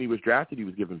 Because when he was drafted, he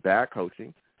was given bad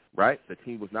coaching, right? The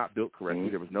team was not built correctly.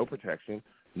 There was no protection,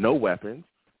 no weapons.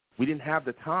 We didn't have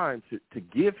the time to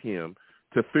give him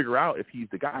to figure out if he's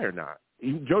the guy or not.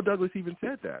 Joe Douglas even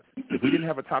said that. If we didn't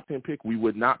have a top 10 pick, we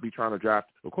would not be trying to draft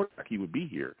a quarterback. He would be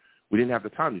here. We didn't have the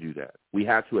time to do that. We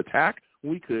had to attack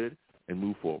when we could and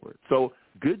move forward. So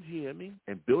good GMing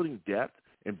and building depth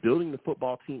and building the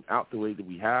football team out the way that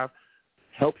we have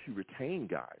helps you retain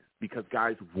guys, because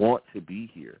guys want to be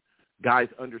here. Guys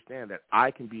understand that I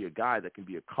can be a guy that can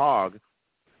be a cog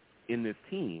in this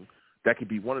team, that could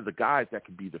be one of the guys that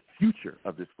could be the future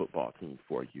of this football team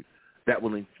for you, that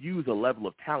will infuse a level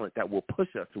of talent that will push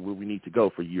us to where we need to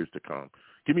go for years to come.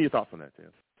 Give me your thoughts on that, Tim.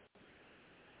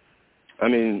 I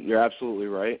mean, you're absolutely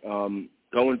right.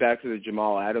 Going back to the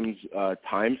Jamal Adams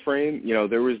time frame,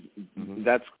 there was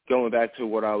that's going back to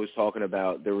what I was talking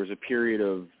about. There was a period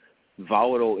of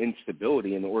volatile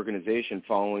instability in the organization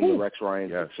following the Rex Ryan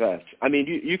success. I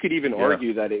mean, you could even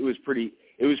argue that it was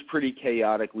pretty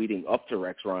chaotic leading up to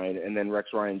Rex Ryan, and then Rex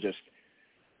Ryan just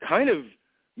kind of,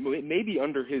 maybe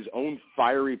under his own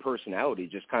fiery personality,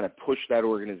 just kind of pushed that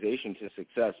organization to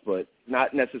success, but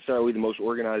not necessarily the most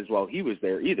organized while he was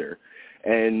there either.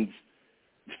 And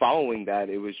following that,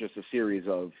 it was just a series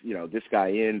of, this guy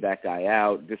in, that guy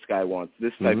out, this guy wants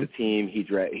this type of team,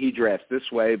 he drafts this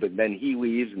way, but then he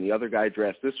leaves and the other guy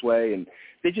drafts this way, and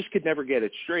they just could never get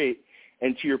it straight.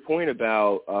 And to your point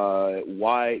about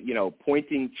why,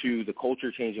 pointing to the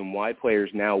culture change and why players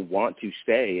now want to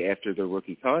stay after their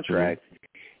rookie contract,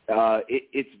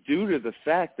 it's due to the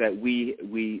fact that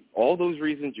we all those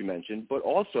reasons you mentioned, but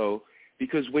also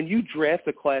because when you draft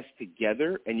a class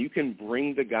together and you can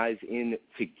bring the guys in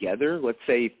together, let's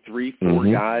say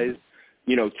 3-4 guys,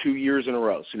 2 years in a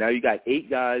row. So now you got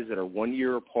 8 guys that are 1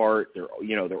 year apart. They're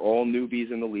all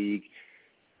newbies in the league.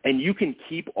 And you can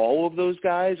keep all of those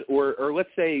guys, or let's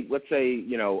say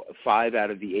 5 out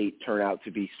of the 8 turn out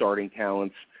to be starting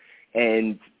talents,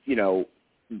 and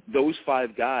those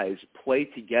 5 guys play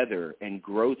together and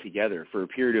grow together for a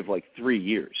period of like 3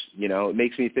 years. It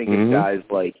makes me think of guys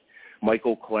like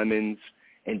Michael Clemens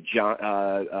and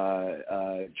Jermaine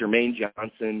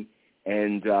Johnson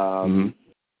and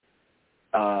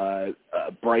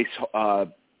Bryce.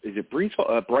 Is it Bryce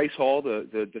Hall,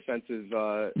 the defensive?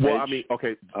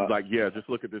 Just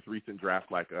look at this recent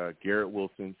draft, like Garrett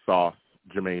Wilson, Sauce,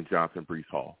 Jermaine Johnson, Bryce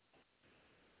Hall.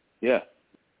 Yeah,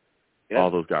 all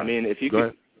those guys. I mean, if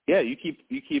you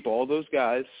you keep all those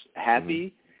guys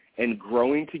happy and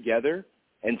growing together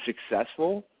and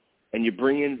successful, and you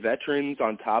bring in veterans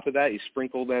on top of that. You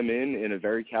sprinkle them in a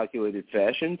very calculated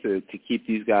fashion to keep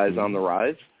these guys on the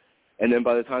rise. And then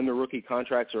by the time the rookie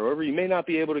contracts are over, you may not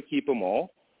be able to keep them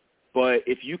all. But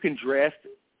if you can draft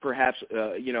perhaps,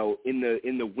 in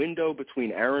the window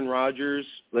between Aaron Rodgers,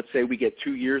 let's say we get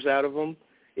 2 years out of him,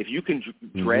 if you can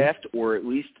draft or at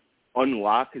least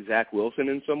unlock Zach Wilson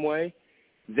in some way,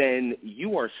 then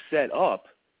you are set up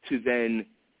to then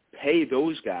pay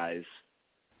those guys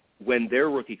when their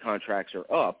rookie contracts are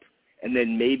up, and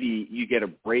then maybe you get a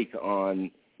break on,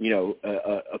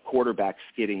 a quarterback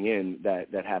skidding in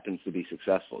that happens to be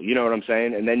successful. You know what I'm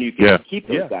saying? And then you can keep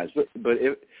those guys. But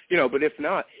if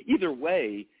not, either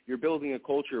way, you're building a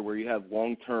culture where you have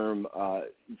long-term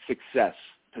success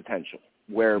potential,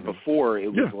 where before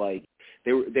it was like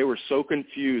they were so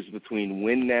confused between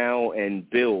win now and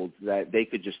build that they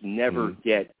could just never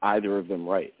get either of them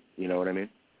right. You know what I mean?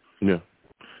 Yeah.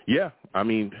 Yeah, I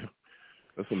mean,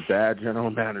 there's some bad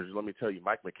general managers. Let me tell you,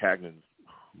 Mike McCagnon's,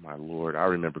 my Lord, I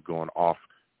remember going off.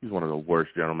 He's one of the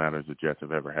worst general managers the Jets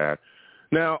have ever had.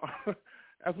 Now,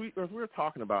 as we're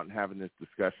talking about and having this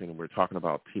discussion, and we're talking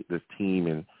about this team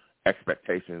and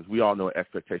expectations, we all know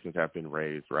expectations have been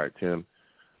raised, right, Tim?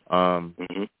 Hard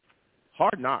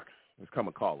Knocks has come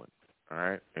a calling, all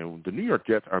right? And the New York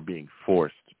Jets are being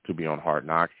forced to be on Hard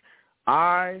Knocks.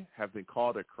 I have been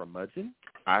called a curmudgeon.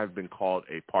 I have been called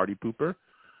a party pooper.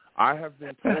 I have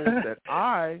been told that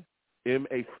I am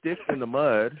a stick in the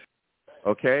mud,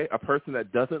 okay, a person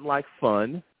that doesn't like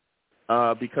fun,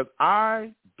 because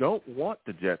I don't want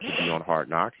the Jets to be on Hard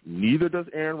Knocks. Neither does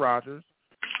Aaron Rodgers.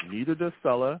 Neither does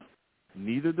Sulla.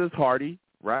 Neither does Hardy,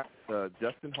 right?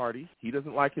 Justin Hardy. He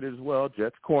doesn't like it as well.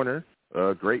 Jets corner,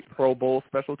 great Pro Bowl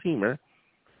special teamer.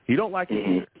 He don't like it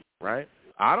either, right?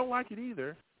 I don't like it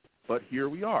either. But here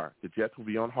we are. The Jets will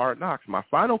be on Hard Knocks. My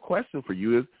final question for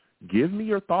you is, give me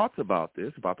your thoughts about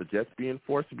this, about the Jets being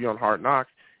forced to be on Hard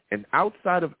Knocks. And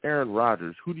outside of Aaron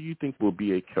Rodgers, who do you think will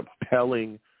be a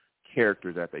compelling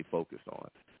character that they focus on?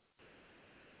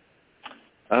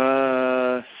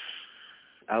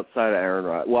 Outside of Aaron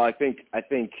Rodgers, well, I think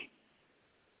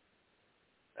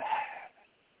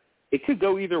it could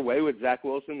go either way with Zach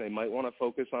Wilson. They might want to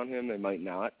focus on him. They might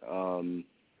not.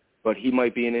 But he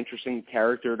might be an interesting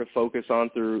character to focus on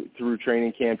through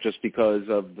training camp just because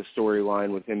of the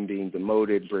storyline with him being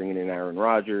demoted, bringing in Aaron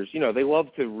Rodgers. They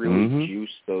love to really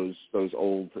juice those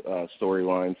old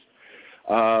storylines.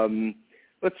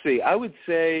 Let's see. I would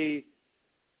say,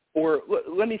 or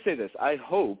let me say this. I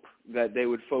hope that they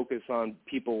would focus on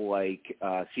people like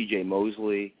C.J.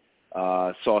 Mosley,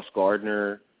 Sauce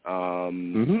Gardner,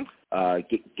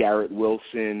 Garrett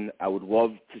Wilson. I would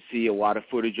love to see a lot of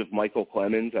footage of Michael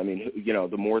Clemens. I mean,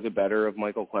 the more the better of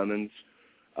Michael Clemens.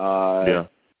 If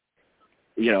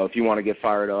you want to get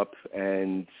fired up.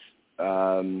 And,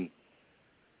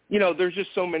 there's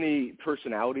just so many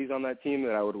personalities on that team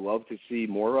that I would love to see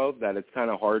more of that it's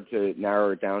kind of hard to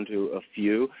narrow it down to a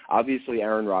few. Obviously,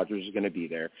 Aaron Rodgers is going to be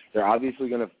there. They're obviously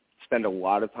going to spend a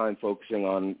lot of time focusing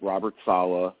on Robert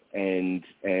Saleh and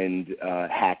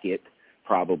Hackett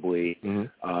probably.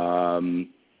 Mm-hmm.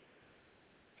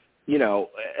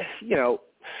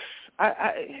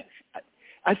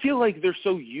 I feel like they're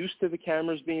so used to the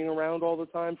cameras being around all the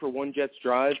time for One Jets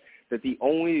Drive that the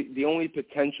only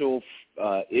potential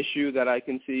issue that I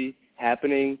can see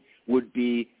happening would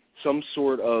be some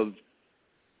sort of,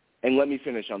 and let me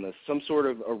finish on this, some sort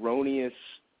of erroneous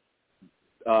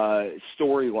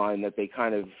storyline that they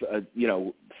kind of,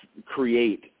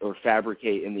 create or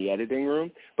fabricate in the editing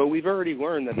room. But we've already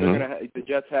learned that they're going to the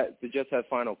Jets have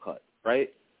Final Cut,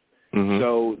 right? Mm-hmm.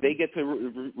 So they get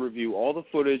to review all the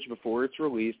footage before it's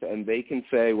released, and they can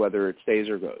say whether it stays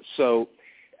or goes. So,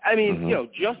 I mean,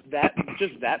 just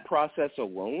that process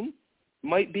alone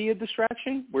might be a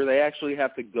distraction where they actually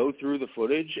have to go through the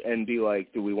footage and be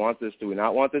like, do we want this? Do we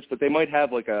not want this? But they might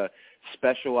have like a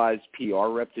specialized PR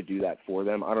rep to do that for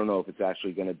them. I don't know if it's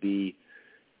actually going to be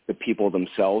the people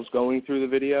themselves going through the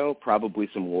video, probably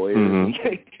some lawyers and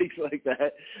things like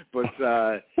that. But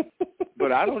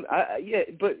I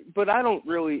don't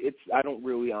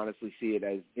really honestly see it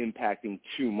as impacting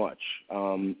too much.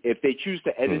 If they choose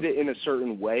to edit it in a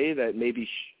certain way that maybe,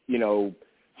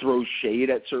 throws shade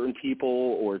at certain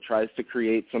people or tries to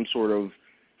create some sort of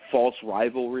false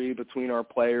rivalry between our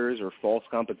players or false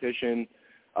competition,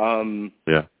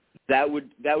 that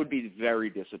would be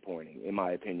very disappointing in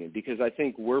my opinion, because I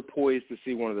think we're poised to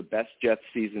see one of the best Jets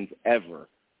seasons ever.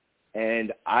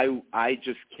 And I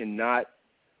just cannot,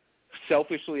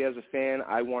 selfishly as a fan,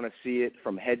 I want to see it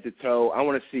from head to toe. I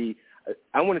want to see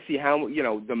how,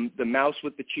 the mouse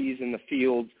with the cheese in the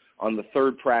field on the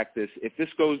third practice. If this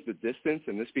goes the distance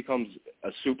and this becomes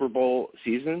a Super Bowl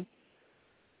season,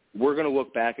 we're going to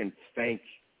look back and thank,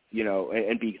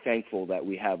 and be thankful that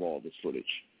we have all this footage.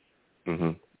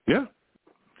 Mm-hmm. Yeah.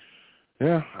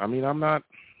 Yeah. I mean, I'm not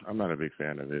a big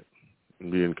fan of it.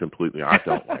 Being completely, I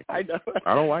don't like it.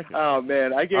 I don't like it. Oh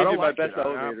man, I gave you my best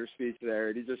elevator speech there,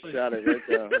 and he just shot it right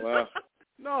there. Wow.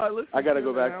 No, I gotta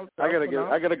go back. I gotta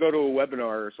go to a webinar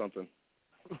or something.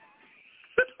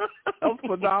 That was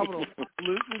phenomenal.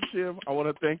 Listen, Jim, I want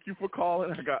to thank you for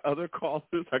calling. I got other callers.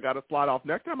 I got to slide off.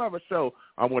 Next time I have a show,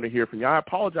 I want to hear from you. I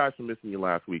apologize for missing you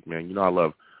last week, man. I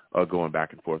love going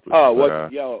back and forth with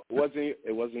you. It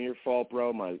wasn't your fault,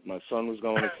 bro. My son was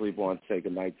going to sleep, wanted to say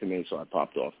goodnight to me, so I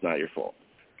popped off. It's not your fault.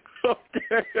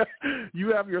 Okay.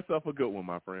 You have yourself a good one,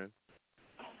 my friend.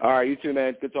 All right, you too,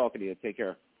 man. Good talking to you. Take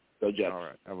care. Go Jets. All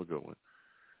right, have a good one.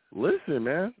 Listen,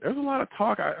 man, there's a lot of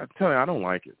talk. I tell you, I don't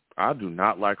like it. I do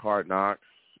not like Hard Knocks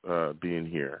being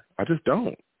here. I just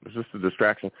don't. It's just a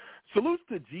distraction. Salutes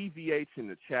to GVH in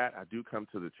the chat. I do come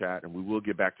to the chat, and we will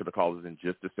get back to the callers in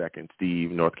just a second.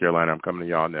 Steve, North Carolina, I'm coming to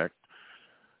y'all next.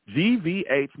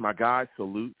 GVH, my guy,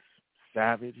 salutes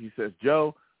Savage. He says,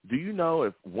 Joe, do you know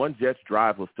if One Jets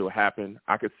Drive will still happen?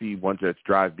 I could see One Jets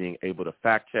Drive being able to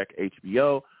fact-check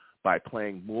HBO by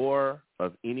playing more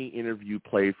of any interview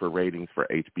played for ratings for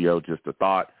HBO. Just a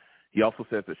thought. He also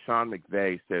says that Sean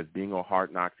McVay says being on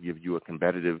Hard Knocks gives you a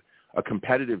competitive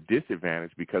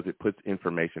disadvantage because it puts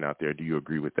information out there. Do you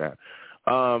agree with that?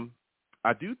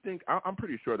 I do think I'm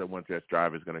pretty sure that One Jets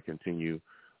Drive is going to continue.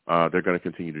 They're going to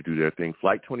continue to do their thing.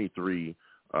 Flight 23,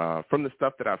 from the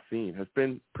stuff that I've seen, has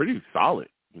been pretty solid.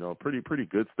 Pretty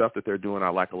good stuff that they're doing. I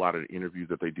like a lot of the interviews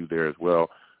that they do there as well.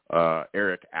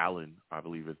 Eric Allen, I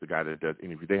believe, is the guy that does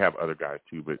interviews. They have other guys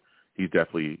too, but he's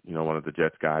definitely, one of the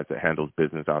Jets guys that handles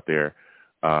business out there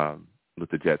with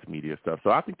the Jets media stuff.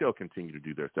 So I think they'll continue to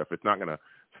do their stuff. It's not going to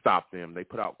stop them. They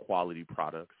put out quality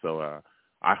products. So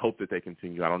I hope that they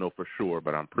continue. I don't know for sure,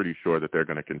 but I'm pretty sure that they're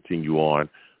going to continue on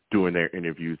doing their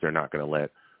interviews. They're not going to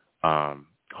let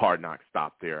Hard Knocks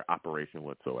stop their operation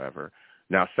whatsoever.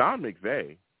 Now, Sean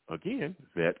McVay, again,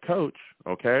 vet coach,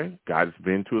 okay? Guy that's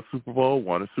been to a Super Bowl,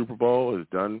 won a Super Bowl, has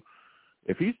done.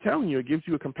 If he's telling you, it gives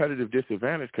you a competitive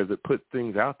disadvantage because it puts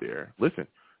things out there. Listen,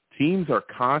 teams are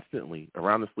constantly,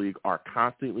 around this league, are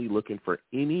constantly looking for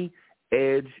any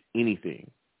edge, anything,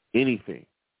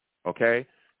 okay?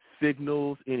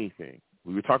 Signals, anything.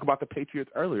 We were talking about the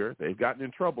Patriots earlier. They've gotten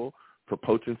in trouble for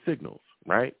poaching signals,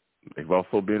 right? They've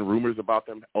also been rumors about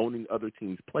them owning other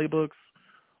teams' playbooks,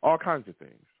 all kinds of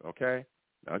things, okay?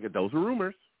 Now, again, those are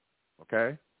rumors,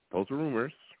 okay? Those are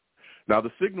rumors. Now,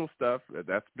 the signal stuff,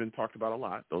 that's been talked about a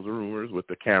lot. Those are rumors with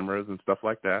the cameras and stuff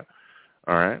like that,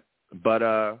 all right? But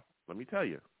let me tell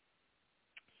you,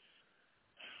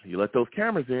 you let those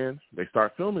cameras in, they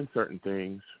start filming certain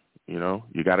things.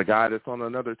 You got a guy that's on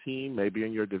another team, maybe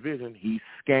in your division. He's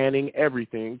scanning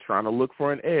everything, trying to look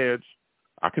for an edge.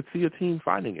 I could see a team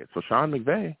finding it. So Sean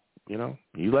McVay,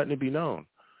 you letting it be known.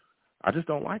 I just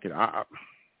don't like it. I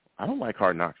I don't like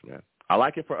Hard Knocks, man. I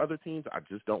like it for other teams. I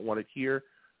just don't want it here.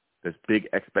 There's big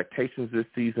expectations this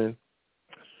season,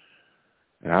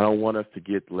 and I don't want us to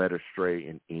get led astray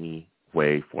in any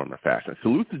way, form, or fashion.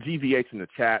 Salute to GVH in the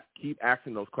chat. Keep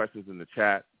asking those questions in the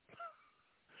chat.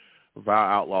 Val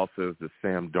Outlaw says that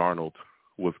Sam Darnold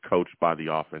was coached by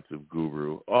the offensive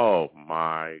guru. Oh,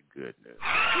 my goodness.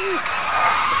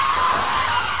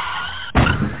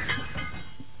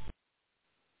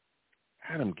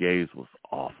 Adam Gase was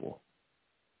awful.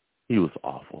 He was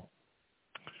awful.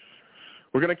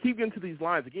 We're going to keep getting to these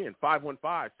lines again.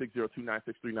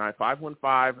 515-602-9639.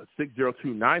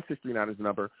 515-602-9639 is the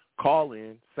number. Call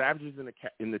in. Savages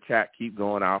in the chat. Keep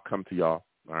going. I'll come to y'all.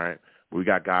 All right. We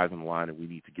got guys on the line, and we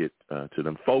need to get to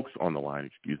them. Folks on the line,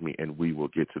 and we will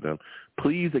get to them.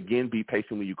 Please, again, be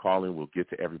patient when you call in. We'll get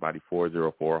to everybody.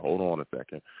 404. Hold on a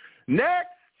second. Next,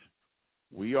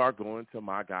 we are going to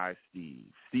my guy, Steve.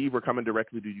 Steve, we're coming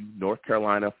directly to you, North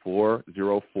Carolina,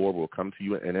 404. We'll come to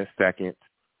you in a second.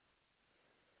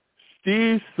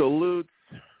 Steve, salutes.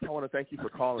 I want to thank you for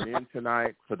calling in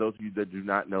tonight. For those of you that do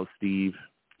not know Steve,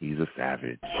 he's a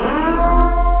savage.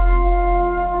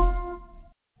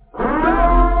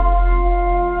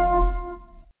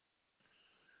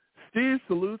 Steve,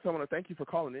 salutes. I want to thank you for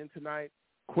calling in tonight.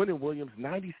 Quinnen Williams,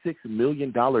 $96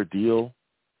 million deal,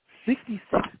 $66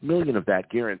 million of that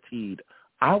guaranteed.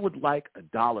 I would like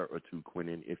 $1 or two,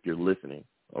 Quinnen, if you're listening,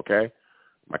 okay?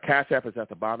 My Cash App is at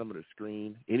the bottom of the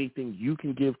screen. Anything you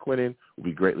can give Quinnen will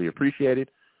be greatly appreciated.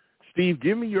 Steve,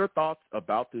 give me your thoughts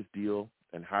about this deal,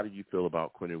 and how do you feel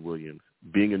about Quinnen Williams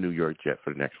being a New York Jet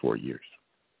for the next 4 years?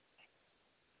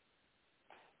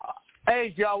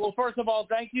 Hey, Joe. Well, first of all,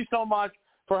 thank you so much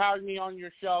for having me on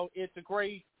your show. It's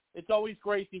always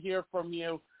great to hear from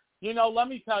you. You know, let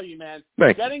me tell you, man,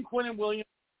 getting Quinnen Williams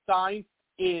signed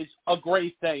is a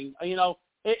great thing. You know,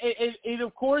 it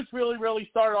of course really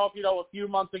started off, you know, a few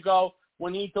months ago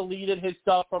when he deleted his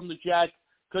stuff from the Jets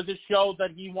because it showed that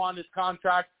he won his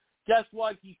contract. Guess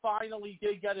what? He finally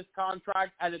did get his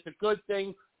contract, and it's a good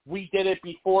thing we did it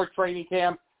before training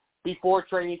camp. And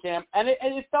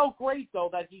it felt great, though,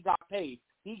 that he got paid.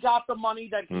 He got the money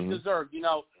that he deserved. You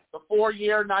know, the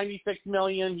 4-year, $96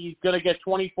 million. He's going to get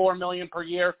 $24 million per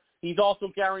year. He's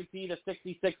also guaranteed a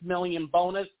 $66 million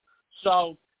bonus.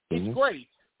 So it's great.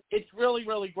 It's really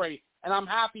great. And I'm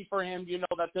happy for him, you know,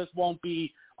 that this won't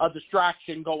be a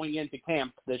distraction going into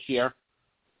camp this year.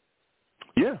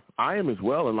 Yeah, I am as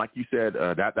well. And like you said,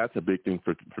 that's a big thing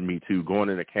for me, too. Going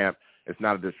into camp, it's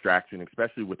not a distraction,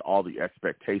 especially with all the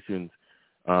expectations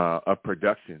of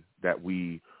production that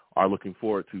we are looking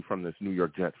forward to from this New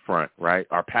York Jets front, right?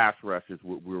 Our pass rush is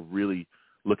what we're really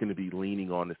looking to be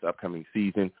leaning on this upcoming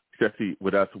season, especially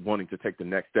with us wanting to take the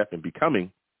next step in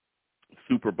becoming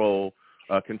Super Bowl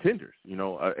contenders. You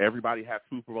know, everybody has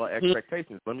Super Bowl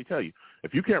expectations. Let me tell you,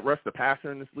 if you can't rush the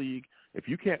passer in this league, if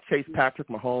you can't chase Patrick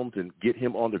Mahomes and get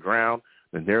him on the ground,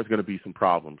 then there's going to be some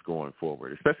problems going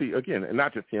forward, especially, again, and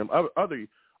not just him, other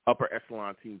upper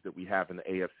echelon teams that we have in the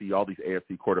AFC, all these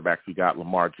AFC quarterbacks we got,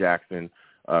 Lamar Jackson,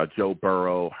 Joe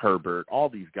Burrow, Herbert, all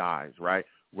these guys, right?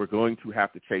 We're going to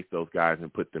have to chase those guys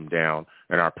and put them down,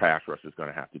 and our pass rush is going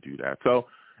to have to do that. So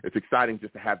it's exciting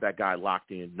just to have that guy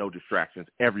locked in, no distractions.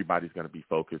 Everybody's going to be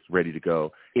focused, ready to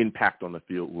go. Impact on the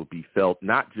field will be felt,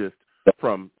 not just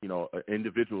from, you know, an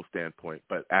individual standpoint,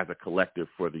 but as a collective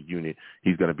for the unit.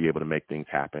 He's going to be able to make things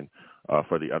happen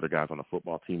for the other guys on the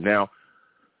football team. Now,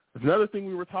 there's another thing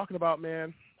we were talking about,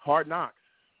 man, Hard Knocks.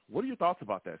 What are your thoughts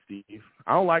about that, Steve?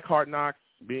 I don't like Hard Knocks,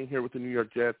 being here with the New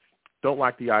York Jets. Don't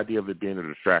like the idea of it being a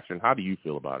distraction. How do you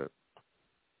feel about it?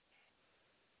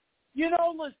 You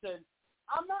know, listen,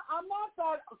 I'm not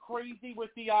that crazy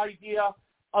with the idea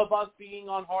of us being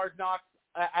on Hard Knocks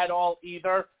at all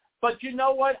either. But you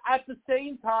know what? At the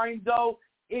same time, though,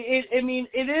 it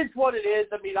is what it is.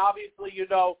 I mean, obviously, you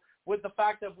know, with the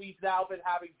fact that we've now been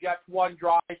having Jets One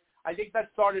Drive, I think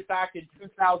that started back in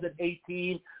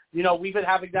 2018. You know, we've been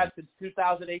having that since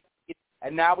 2018,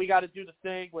 and now we got to do the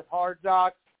thing with Hard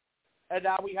Knocks, and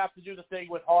now we have to do the thing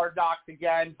with Hard Knocks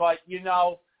again. But, you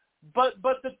know, but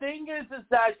the thing is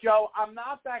that, Joe, I'm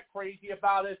not that crazy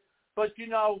about it. But, you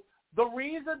know, the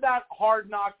reason that Hard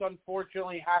Knocks,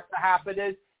 unfortunately, has to happen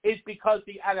is because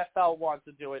the NFL wants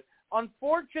to do it.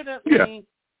 Unfortunately,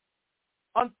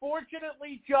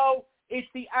 Joe, it's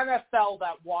the NFL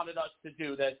that wanted us to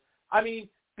do this. I mean,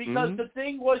 because the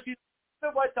thing was, you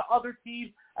went to other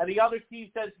teams, and the other team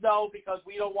says no because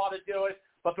we don't want to do it.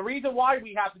 But the reason why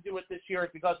we have to do it this year is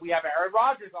because we have Aaron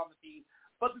Rodgers on the team.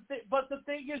 But the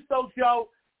thing is, though, Joe,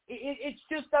 it's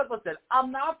just that, listen,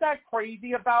 I'm not that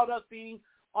crazy about us being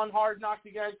on Hard Knocks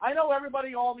again. I know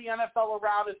everybody, all the NFL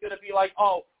around is going to be like,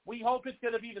 oh, we hope it's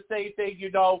going to be the same thing,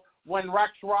 when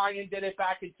Rex Ryan did it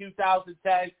back in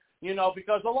 2010,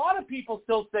 because a lot of people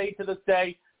still say to this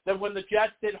day that when the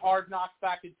Jets did Hard Knocks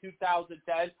back in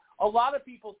 2010, a lot of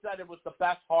people said it was the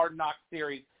best Hard Knocks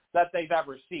series that they've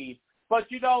ever seen. But,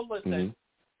 listen,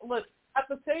 at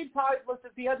the same time,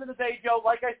 at the end of the day, Joe,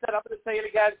 like I said, I'm going to say it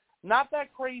again, not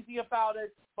that crazy about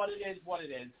it, but it is what it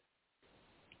is.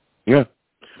 Yeah.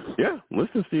 Yeah.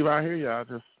 Listen, Steve, I hear you. I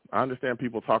understand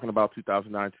people talking about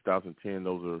 2009, 2010.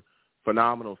 Those are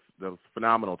phenomenal. That was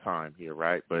phenomenal time here,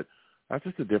 right? But that's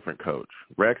just a different coach.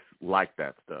 Rex liked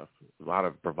that stuff. A lot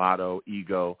of bravado,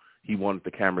 ego. He wanted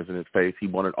the cameras in his face. He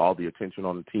wanted all the attention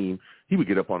on the team. He would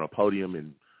get up on a podium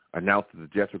and announce that the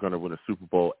Jets were going to win a Super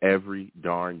Bowl every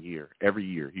darn year. Every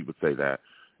year he would say that,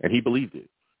 and he believed it.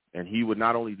 And he would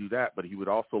not only do that, but he would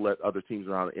also let other teams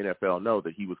around the NFL know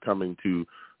that he was coming to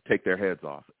take their heads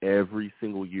off. Every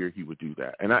single year he would do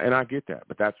that. And I get that,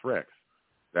 but that's Rex.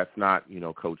 That's not,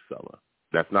 Coach Sulla.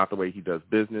 That's not the way he does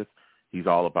business. He's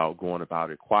all about going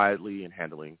about it quietly and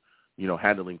handling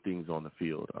things on the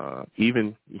field.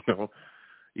 Even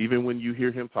when you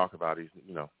hear him talk about it,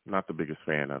 he's, not the biggest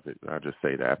fan of it. I'll just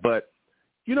say that. But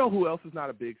you know who else is not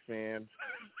a big fan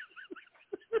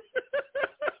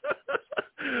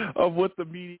of what the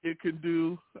media can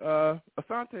do?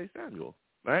 Asante Samuel,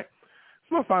 right?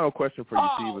 It's my final question for you,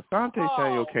 Steve. Asante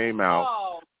Samuel came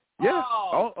out.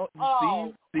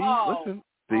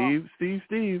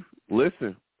 Steve,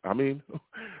 listen. I mean,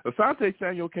 Asante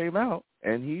Samuel came out,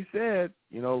 and he said,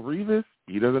 Revis,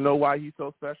 he doesn't know why he's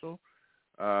so special.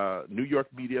 New York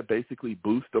media basically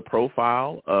boost the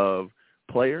profile of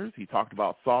players. He talked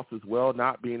about Sauce as well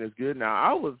not being as good.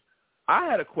 Now, I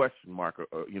had a question mark,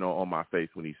 on my face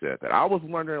when he said that. I was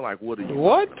wondering, what are you?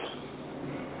 What?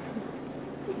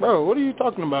 Bro, what are you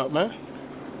talking about, man?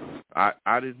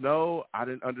 I didn't know. I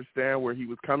didn't understand where he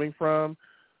was coming from,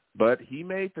 but he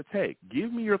made the take.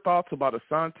 Give me your thoughts about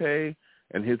Asante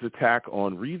and his attack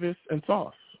on Revis and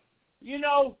Sauce. You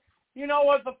know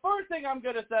what? The first thing I'm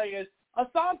going to say is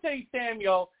Asante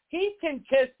Samuel, he can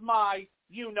kiss my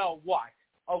you-know-what,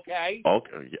 okay?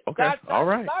 Okay. All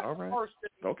right. First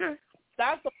thing, okay.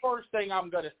 That's the first thing I'm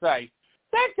going to say.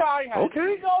 That guy has no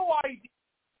idea what he's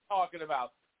talking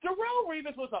about. Darrelle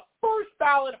Revis was a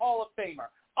first-ballot Hall of Famer.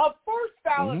 A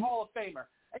first-ballot Hall of Famer.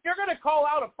 And you're going to call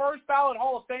out a first-ballot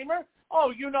Hall of Famer?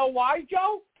 Oh, you know why,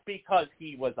 Joe? Because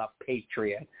he was a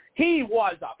Patriot. He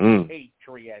was a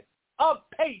Patriot. A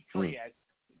Patriot.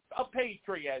 A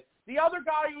Patriot. The other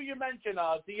guy who you mentioned,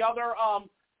 the other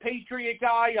Patriot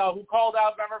guy who called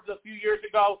out, remember, a few years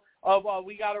ago, of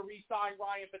we got to re-sign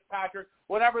Ryan Fitzpatrick,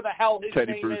 whatever the hell his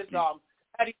name is,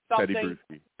 Teddy something.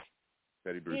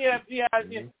 Teddy Bruschi. Yeah.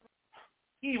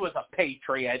 He was a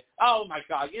Patriot. Oh, my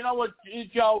God. You know what,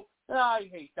 Joe? I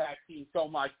hate that team so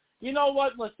much. You know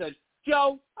what? Listen,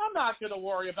 Joe, I'm not going to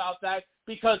worry about that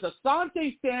because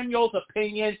Asante Samuel's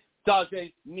opinion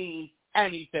doesn't mean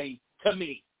anything to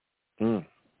me.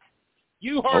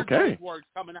 You heard those words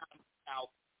coming out of his mouth.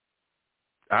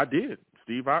 I did.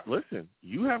 Steve, listen,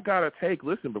 you have got to take,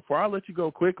 listen, before I let you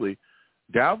go quickly,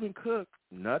 Dalvin Cook,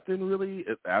 nothing really,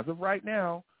 as of right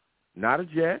now, not a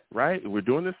Jet, right? We're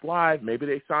doing this live. Maybe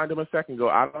they signed him a second ago.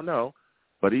 I don't know.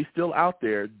 But he's still out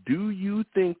there. Do you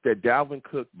think that Dalvin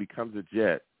Cook becomes a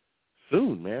Jet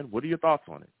soon, man? What are your thoughts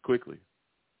on it? Quickly.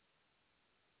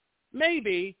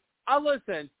 Maybe.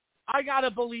 Listen, I got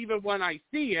to believe it when I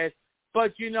see it.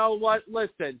 But you know what?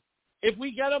 Listen, if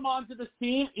we get him onto this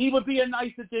team, he would be a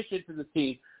nice addition to the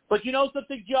team. But you know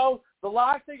something, Joe? The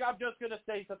last thing, I'm just going to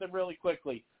say something really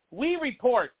quickly. We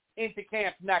report into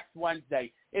camp next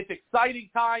Wednesday. It's exciting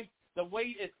time. The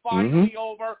wait is finally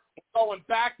over. We're going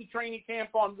back to training camp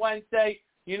on Wednesday.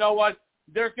 You know what?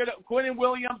 Quinnen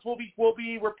Williams will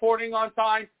be reporting on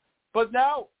time. But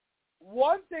now,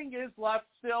 one thing is left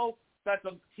still that's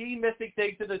a key missing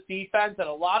thing to this defense, and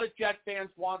a lot of Jet fans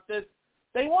want this.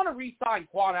 They want to re-sign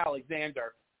Quan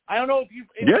Alexander. I don't know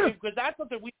because that's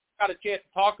something we got a chance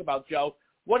to talk about, Joe.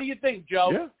 What do you think,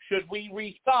 Joe? Yeah. Should we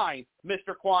re-sign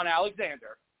Mr. Quan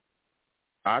Alexander?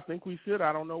 I think we should.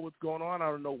 I don't know what's going on. I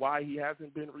don't know why he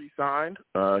hasn't been re-signed.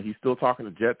 He's still talking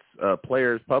to Jets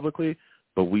players publicly,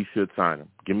 but we should sign him.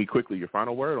 Give me quickly your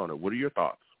final word on it. What are your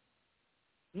thoughts?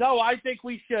 No, I think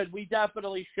we should. We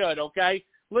definitely should, okay?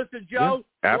 Listen, Joe,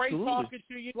 great talking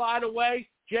to you. Slide away.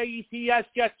 Jets,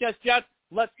 Jets.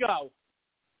 Let's go.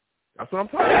 That's what I'm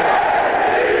talking about.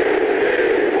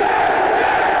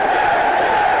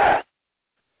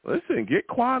 Listen, get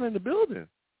Quan in the building.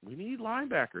 We need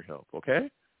linebacker help, okay?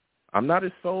 I'm not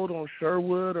as sold on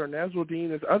Sherwood or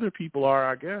Nasruddin as other people are,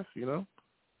 I guess,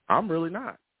 I'm really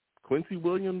not. Quincy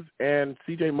Williams and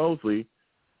C.J. Mosley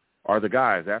are the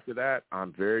guys. After that,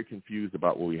 I'm very confused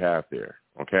about what we have there,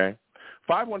 okay?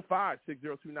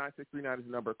 515-602-9639 is the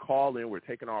number. Call in. We're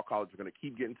taking all callers. We're going to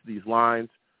keep getting to these lines.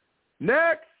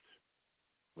 Next,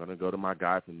 I'm going to go to my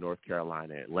guy from North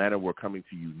Carolina. Atlanta, we're coming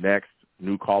to you next.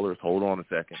 New callers, hold on a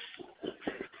second.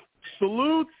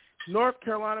 Salutes North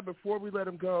Carolina before we let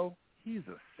him go. He's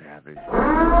a savage.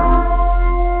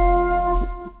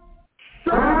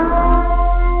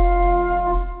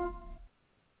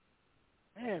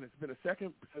 Man, it's been a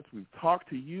second since we've talked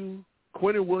to you.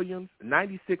 Quinnen Williams,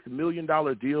 $96 million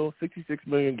deal, $66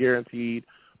 million guaranteed.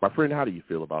 My friend, how do you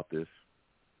feel about this?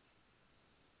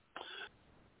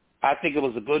 I think it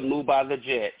was a good move by the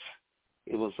Jets.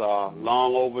 It was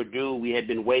long overdue. We had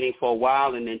been waiting for a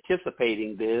while and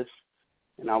anticipating this,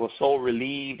 and I was so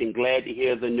relieved and glad to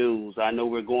hear the news. I know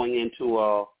we're going into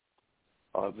a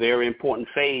very important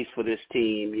phase for this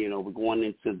team. You know, we're going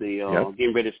into the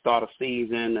getting ready to start a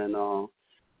season, and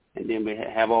then we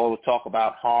have all the talk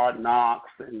about hard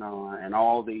knocks and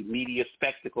all the media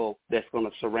spectacle that's going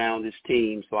to surround this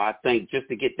team. So I think just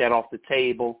to get that off the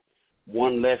table,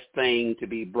 one less thing to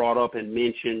be brought up and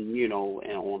mentioned, you know,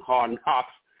 and on Hard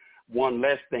Knocks, one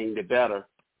less thing the better,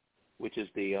 which is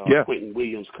the Quinnen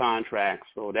Williams contract.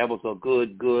 So that was a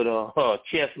good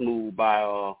chess move by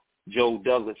Joe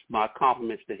Douglas. My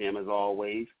compliments to him as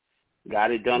always.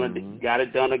 Got it done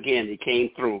again. He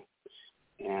came through,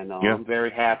 and I'm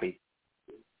very happy.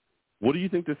 What do you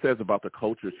think this says about the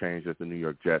culture change that the New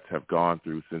York Jets have gone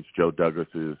through since Joe Douglas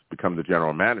has become the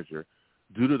general manager,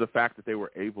 due to the fact that they were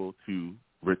able to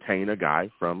retain a guy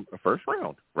from a first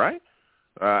round, right?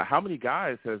 How many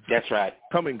guys have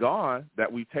come and gone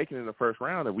that we've taken in the first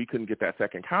round and we couldn't get that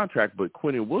second contract, but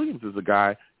Quinnen Williams is a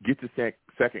guy, gets a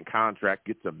second contract,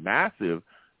 gets a massive,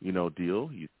 deal.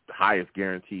 He's the highest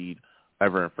guaranteed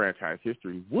ever in franchise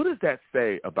history. What does that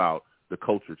say about the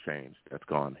culture change that's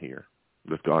gone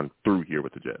through here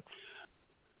with the Jets?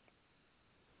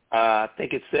 I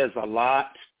think it says a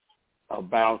lot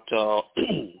about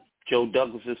Joe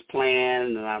Douglas's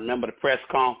plan, and I remember the press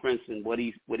conference and what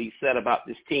he said about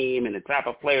this team and the type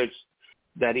of players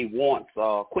that he wants.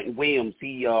 Quinnen Williams,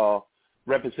 he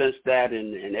represents that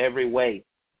in every way,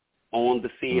 on the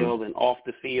field and off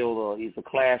the field. He's a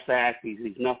class act. He's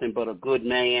nothing but a good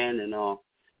man, and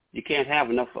you can't have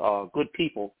enough good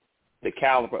people the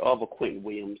caliber of a Quinnen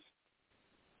Williams.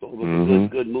 So it was a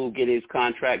good move, getting his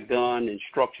contract done and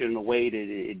structured in a way that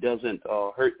it doesn't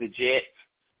hurt the Jets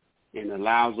and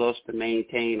allows us to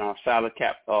maintain our salary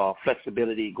cap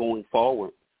flexibility going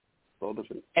forward. So it was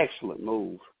an excellent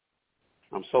move.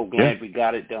 I'm so glad we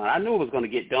got it done. I knew it was going to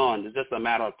get done. It's just a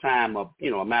matter of time, a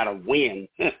matter of when,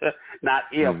 not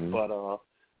if, but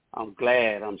I'm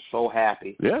glad. I'm so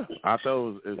happy. Yeah, I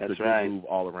thought it was a good move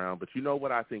all around. But you know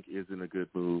what I think isn't a good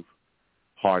move?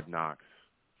 Hard Knocks.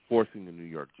 Forcing the New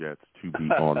York Jets to be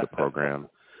on the program.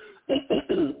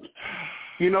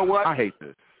 You know what? I hate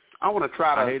this. I want to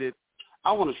try to. I hate it.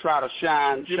 I want to try to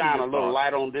shine a little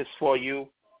light on this for you.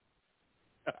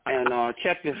 And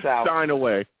check this out. Shine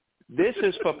away. This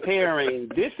is preparing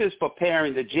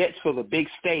the Jets for the big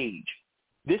stage.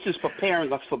 This is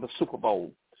preparing us for the Super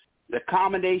Bowl. The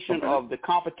combination of the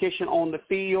competition on the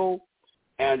field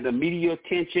and the media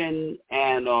attention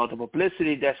and the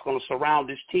publicity that's going to surround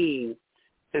this team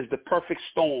is the perfect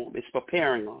storm. It's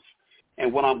preparing us.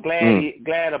 And what I'm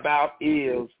glad about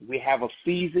is we have a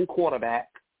seasoned quarterback,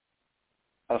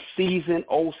 a seasoned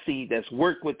OC that's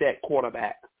worked with that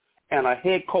quarterback, and a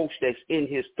head coach that's in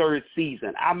his third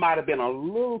season. I might have been a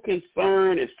little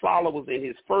concerned if Saleh was in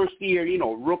his first year,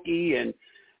 rookie, and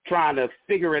trying to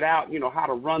figure it out, how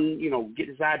to run, get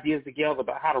his ideas together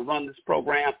about how to run this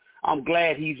program. I'm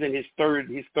glad he's in his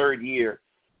third year.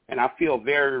 And I feel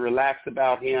very relaxed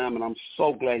about him, and I'm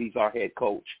so glad he's our head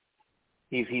coach.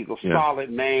 He's a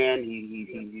solid man.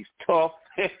 He's tough.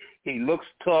 He looks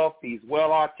tough. He's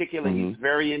well articulate. He's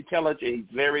very intelligent.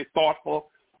 He's very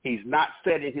thoughtful. He's not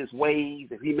set in his ways.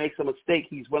 If he makes a mistake,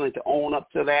 he's willing to own up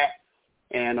to that.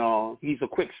 And he's a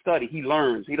quick study. He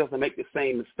learns. He doesn't make the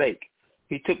same mistake.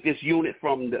 He took this unit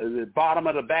from the bottom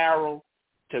of the barrel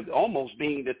to almost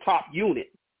being the top unit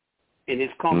in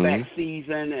his comeback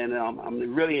season, and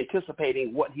I'm really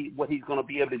anticipating what he's going to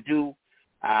be able to do.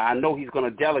 I know he's going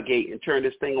to delegate and turn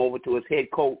this thing over to his head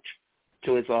coach,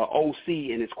 to his OC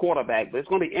and his quarterback. But it's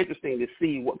going to be interesting to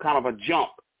see what kind of a jump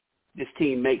this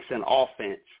team makes in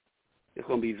offense. It's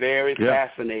going to be very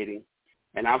fascinating.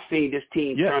 And I've seen this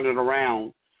team turn it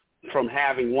around from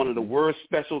having one of the worst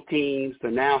special teams to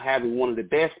now having one of the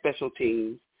best special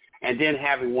teams, and then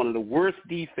having one of the worst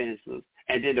defenses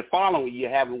And then the following year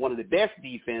having one of the best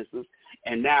defenses.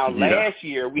 And now last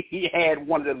year we had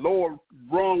one of the lower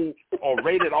rung or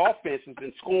rated offenses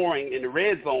in scoring in the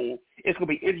red zone. It's going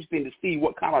to be interesting to see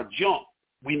what kind of jump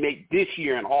we make this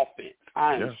year in offense.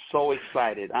 I am so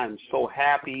excited. I'm so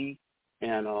happy.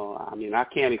 And, I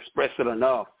can't express it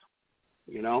enough,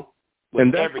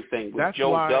 with everything. With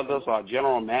Joe Douglas, our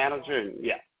general manager,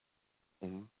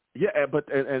 and Yeah, but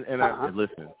and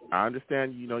listen, I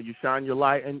understand, you shine your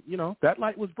light, and, that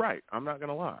light was bright. I'm not going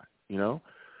to lie,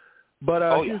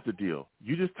 But here's the deal.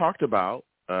 You just talked about,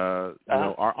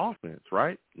 our offense,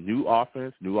 right? New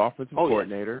offense, new offensive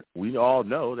coordinator. We all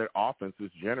know that offenses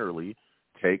generally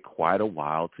take quite a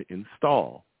while to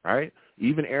install, right?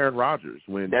 Even Aaron Rodgers,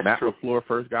 when Matt LaFleur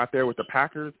first got there with the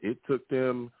Packers, it took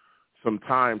them some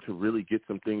time to really get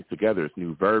some things together. It's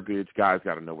new verbiage. Guys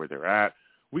got to know where they're at.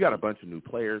 We got a bunch of new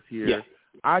players here. Yeah.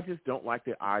 I just don't like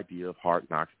the idea of Hard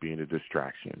Knocks being a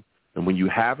distraction. And when you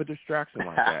have a distraction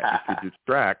like that, it could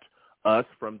distract us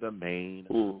from the main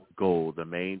goal, the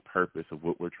main purpose of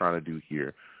what we're trying to do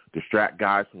here. Distract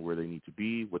guys from where they need to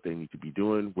be, what they need to be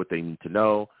doing, what they need to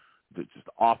know, just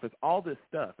the offense, all this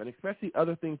stuff, and especially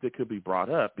other things that could be brought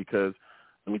up, because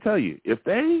let me tell you, if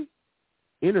they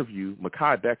interview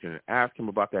Mekhi Becton and ask him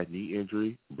about that knee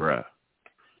injury, bruh,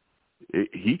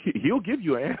 he'll give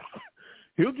you an answer.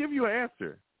 He'll give you an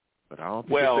answer, but I don't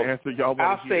think it's the answer y'all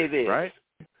want to hear. I'll say this. Right?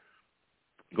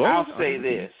 I'll say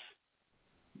this.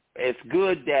 It's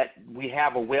good that we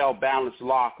have a well-balanced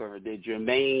locker, the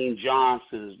Jermaine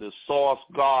Johnsons, the Sauce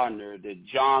Gardner, the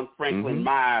John Franklin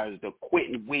Myers, the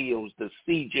Quinnen Williams, the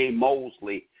C.J.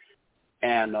 Mosley,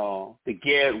 and the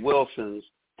Garrett Wilsons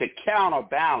to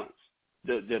counterbalance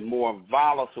the more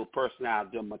volatile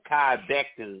personality, the Mekhi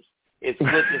Bectons. It's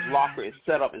good this locker is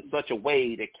set up in such a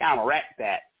way to counteract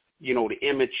that, the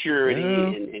immaturity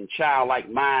and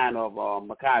childlike mind of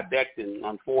Mekhi Becton,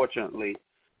 unfortunately.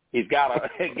 He's got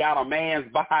a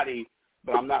man's body,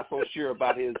 but I'm not so sure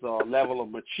about his level of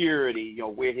maturity,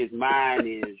 where his mind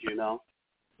is,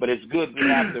 But it's good we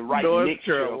have the right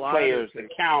mixture of players to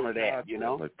counter that,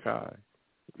 Mekhi.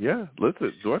 Yeah,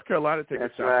 listen, North Carolina take a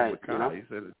shot at Mekhi. He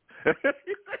said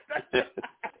it.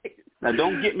 Now,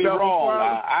 don't get me wrong.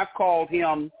 I called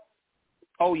him.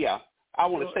 Oh, yeah. I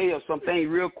want to say something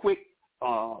real quick,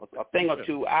 a thing or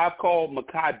two. I've called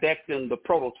Mekhi Becton the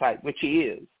prototype, which he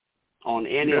is. On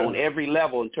every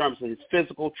level in terms of his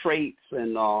physical traits,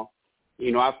 and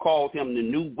I've called him the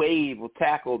new wave of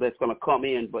tackle that's going to come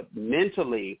in. But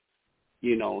mentally,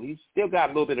 he's still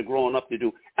got a little bit of growing up to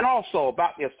do. And also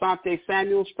about the Asante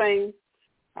Samuels thing,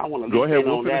 I want to lean in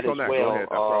on that as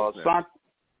well.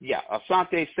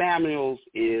 Asante Samuels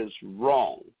is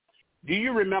wrong. Do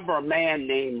you remember a man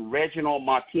named Reginald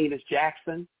Martinez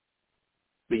Jackson?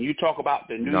 When you talk about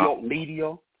the New York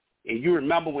media. And you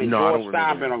remember when George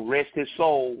Steinbrenner, rest his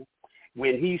soul,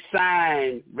 when he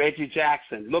signed Reggie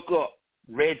Jackson, look up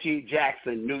Reggie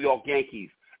Jackson, New York Yankees.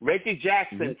 Reggie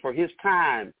Jackson, for his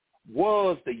time,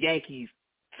 was the Yankees'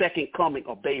 second coming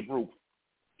of Babe Ruth.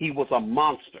 He was a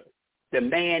monster. The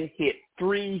man hit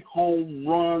 3 home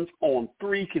runs on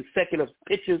 3 consecutive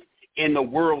pitches in the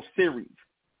World Series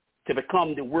to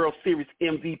become the World Series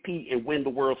MVP and win the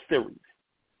World Series.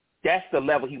 That's the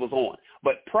level he was on.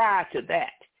 But prior to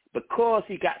that, because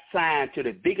he got signed to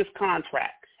the biggest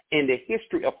contract in the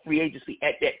history of free agency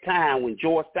at that time when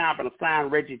George Steinbrenner signed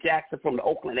Reggie Jackson from the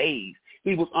Oakland A's,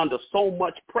 he was under so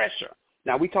much pressure.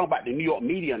 Now, we talk about the New York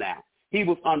media now. He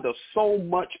was under so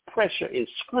much pressure and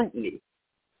scrutiny.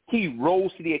 He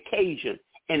rose to the occasion,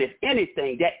 and if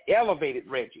anything, that elevated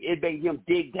Reggie. It made him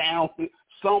dig down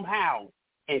somehow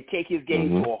and take his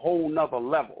game to a whole nother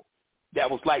level.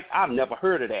 That was like, I've never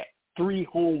heard of that. 3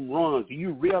 home runs. Do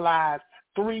you realize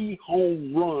 3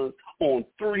 home runs on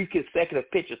 3 consecutive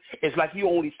pitches? It's like you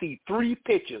only see 3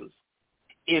 pitches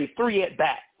in 3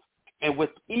 at-bats. And with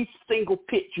each single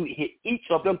pitch, you hit each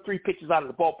of them 3 pitches out of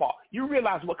the ballpark. You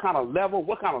realize what kind of level,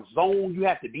 what kind of zone you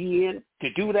have to be in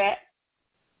to do that?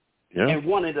 Yeah. And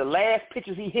one of the last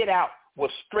pitches he hit out was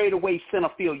straight away center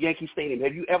field, Yankee Stadium.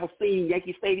 Have you ever seen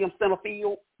Yankee Stadium center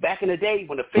field back in the day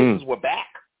when the fences were back?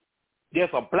 There's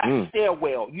a black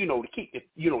stairwell, to keep the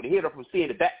hitter from seeing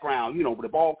the background, with the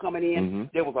ball coming in.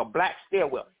 There was a black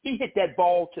stairwell. He hit that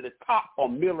ball to the top or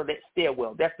middle of that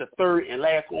stairwell. That's the 3rd and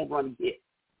last home run he hit.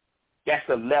 That's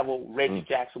the level Reggie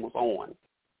Jackson was on.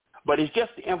 But it's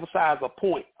just to emphasize a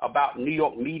point about New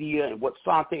York media and what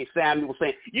Asante Samuel was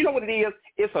saying. You know what it is?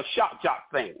 It's a shock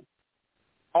jock thing.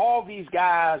 All these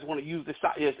guys want to use the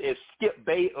shot. It's skip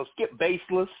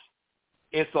baseless.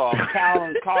 It's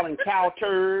Colin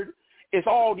Cowturd. It's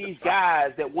all these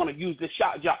guys that want to use the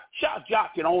shot jock. Shot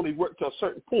jock can only work to a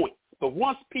certain point. But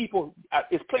once people,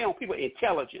 it's playing on people's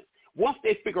intelligence. Once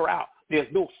they figure out there's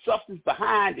no substance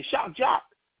behind the shock jock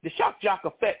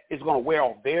effect is going to wear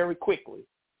off very quickly.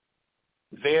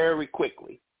 Very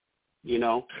quickly, you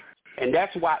know. And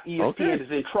that's why ESPN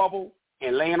is in trouble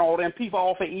and laying all them people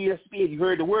off at ESPN. You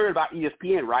heard the word about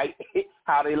ESPN, right?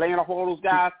 How they laying off all those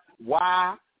guys.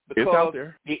 Why? Because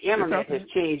the internet has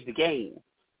changed the game.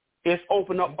 It's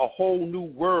opened up a whole new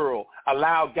world,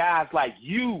 allowed guys like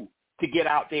you to get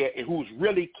out there and who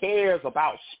really cares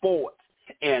about sports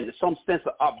and some sense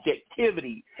of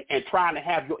objectivity and trying to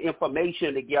have your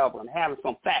information together and having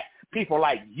some facts. People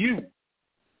like you,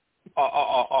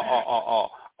 Ryan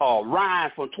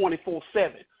from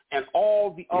 24/7 and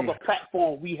all the other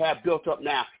platforms we have built up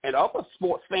now, and other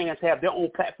sports fans have their own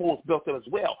platforms built up as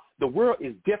well. The world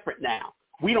is different now.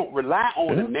 We don't rely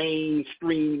on the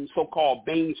mainstream, so-called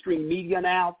mainstream media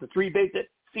now, the three basic,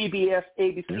 CBS,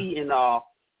 ABC,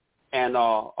 and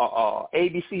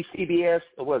ABC, CBS,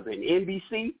 what is it,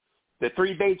 NBC, the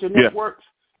three major networks,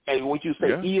 and what you say,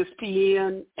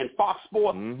 ESPN and Fox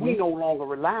Sports, we no longer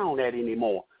rely on that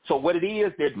anymore. So what it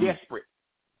is, they're desperate.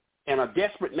 And a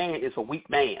desperate man is a weak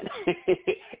man.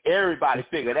 Everybody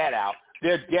figure that out.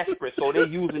 They're desperate, so they're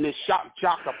using this shock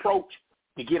jock approach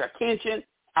to get attention.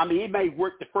 I mean, it may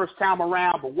work the first time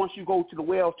around, but once you go to the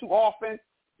well too often,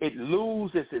 it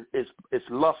loses its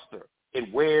luster.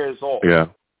 It wears off. Yeah.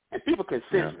 And people can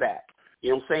sense that.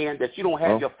 You know what I'm saying? That you don't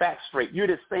have your facts straight. You're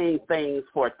just saying things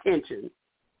for attention.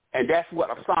 And that's what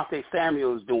Asante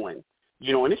Samuel is doing.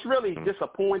 You know, and it's really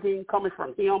disappointing coming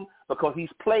from him because he's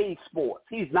played sports.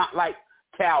 He's not like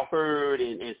Cal Hurd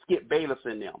and Skip Bayless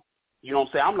and them. You know what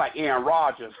I'm saying? I'm like Aaron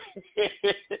Rodgers.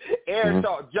 Aaron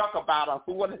talked junk about him.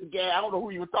 So what is the guy? I don't know who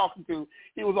you were talking to.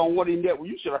 He was on one of the networks.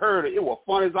 You should have heard it. It was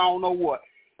funny as I don't know what.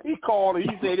 He called it.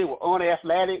 He said it was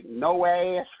unathletic, no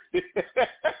ass. He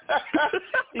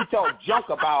talked junk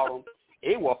about him.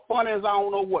 It was funny as I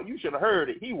don't know what. You should have heard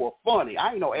it. He was funny.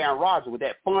 I ain't know Aaron Rodgers was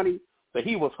that funny, but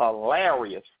he was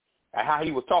hilarious. And how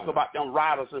he was talking about them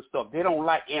riders and stuff. They don't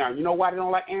like Aaron. You know why they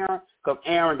don't like Aaron? Because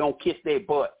Aaron don't kiss their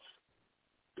butts.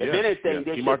 If anything,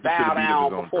 they should bow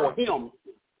down before him.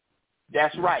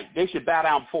 That's right. They should bow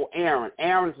down before Aaron.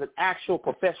 Aaron's an actual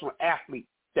professional athlete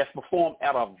that's performed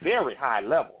at a very high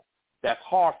level. That's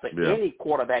hard for any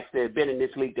quarterbacks that have been in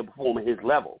this league to perform at his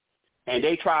level. And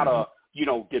they try to, you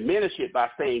know, diminish it by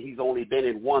saying he's only been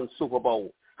in one Super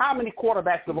Bowl. How many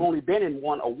quarterbacks have only been in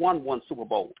one or won one Super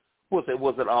Bowl? Was it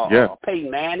Peyton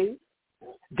Manning?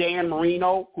 Dan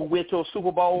Marino, who went to a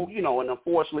Super Bowl, you know, and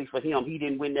unfortunately for him, he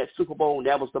didn't win that Super Bowl, and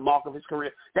that was the mark of his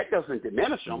career. That doesn't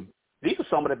diminish him. These are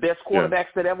some of the best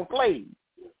quarterbacks that ever played.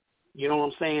 You know what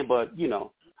I'm saying? But, you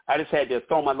know, I just had to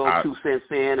throw my little 2 cents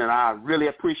in, and I really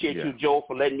appreciate you, Joe,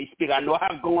 for letting me speak. I know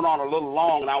I was going on a little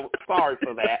long, and I was sorry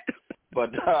for that.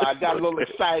 But I got a little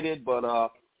excited, but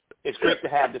it's great to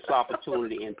have this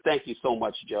opportunity, and thank you so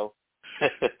much, Joe.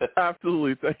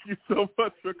 Absolutely. Thank you so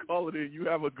much for calling in. You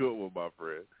have a good one, my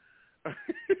friend.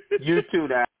 You too,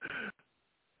 now.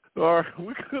 All right,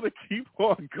 we're going to keep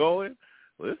on going.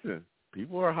 Listen,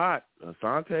 people are hot.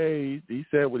 Asante, he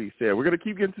said what he said. We're going to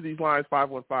keep getting to these lines,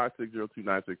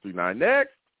 515-602-9639.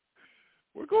 Next,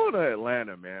 we're going to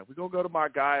Atlanta, man. We're going to go to my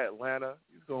guy, Atlanta.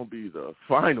 He's going to be the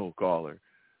final caller.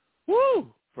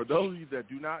 Woo! For those of you that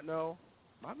do not know,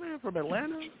 my man from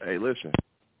Atlanta, hey, listen.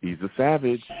 He's a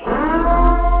savage.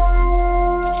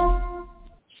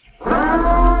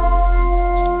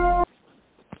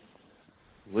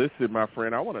 Listen, my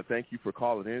friend, I want to thank you for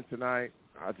calling in tonight.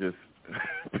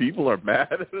 People are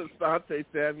mad at Asante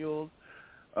Samuels.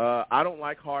 I don't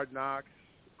like Hard Knocks.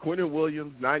 Quinnen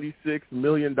Williams, $96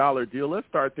 million deal. Let's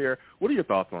start there. What are your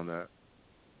thoughts on that?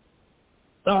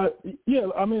 Yeah,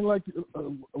 I mean, like,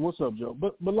 what's up, Joe?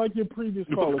 But like your previous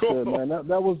caller said, man,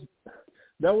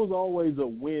 that was always a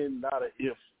win, not an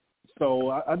if. So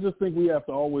I just think we have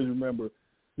to always remember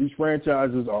these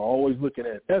franchises are always looking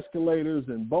at escalators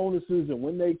and bonuses, and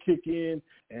when they kick in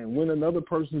and when another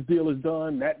person's deal is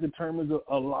done, that determines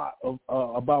a lot of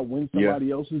about when somebody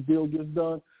else's deal gets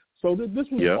done. So this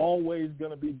was always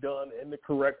going to be done in the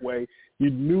correct way.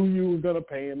 You knew you were going to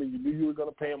pay him, and you knew you were going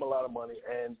to pay him a lot of money,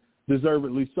 and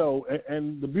deservedly so.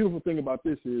 And the beautiful thing about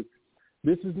this is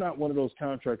not one of those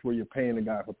contracts where you're paying a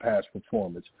guy for past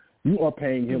performance. You are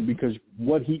paying him because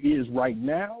what he is right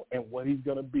now and what he's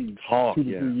going to be 2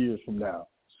 to 3 years from now.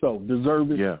 So deserve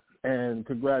it, and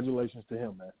congratulations to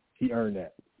him, man. He earned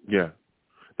that. Yeah.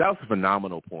 That was a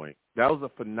phenomenal point.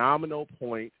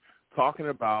 Talking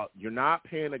about you're not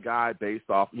paying a guy based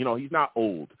off, you know, he's not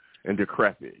old and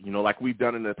decrepit, you know, like we've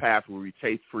done in the past where we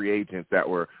chased free agents that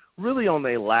were really on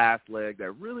their last leg,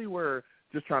 that really were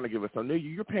just trying to give us something new.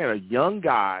 You're paying a young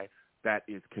guy that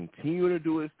is continuing to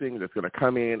do his thing, that's going to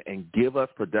come in and give us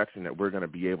production that we're going to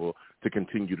be able to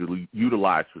continue to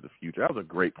utilize for the future. That was a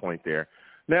great point there.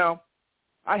 Now,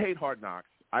 I hate Hard Knocks.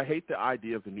 I hate the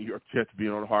idea of the New York Jets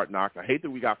being on Hard Knocks. I hate that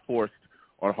we got forced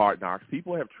on Hard Knocks.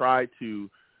 People have tried to,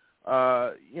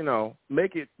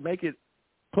 make it,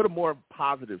 put a more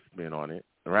positive spin on it,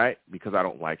 right? Because I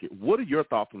don't like it. What are your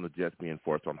thoughts on the Jets being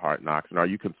forced on Hard Knocks, and are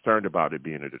you concerned about it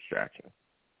being a distraction?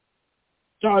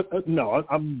 No,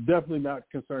 I'm definitely not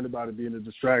concerned about it being a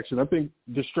distraction. I think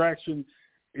distraction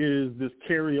is this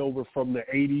carryover from the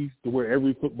 80s to where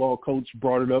every football coach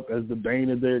brought it up as the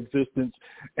bane of their existence,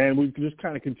 and we've just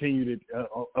kind of continued it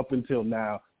up until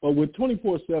now. But with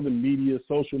 24/7 media,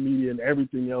 social media, and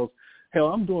everything else, hell,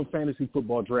 I'm doing fantasy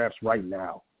football drafts right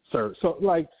now, sir. So,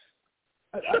 I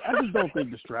just don't think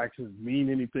distractions mean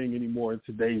anything anymore in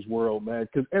today's world, man,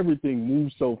 because everything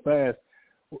moves so fast.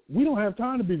 We don't have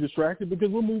time to be distracted because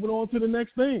we're moving on to the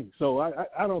next thing. So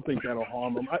I don't think that'll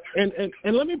harm them.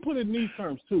 And let me put it in these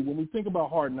terms, too. When we think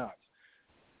about Hard Knocks,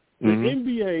 the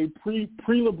NBA,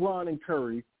 pre-LeBron and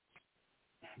Curry,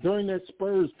 during that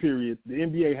Spurs period, the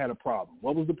NBA had a problem.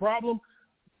 What was the problem?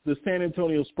 The San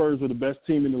Antonio Spurs were the best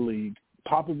team in the league.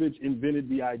 Popovich invented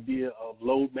the idea of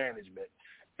load management.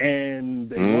 And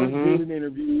they weren't good in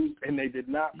interviews, and they did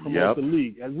not promote the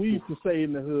league. As we used to say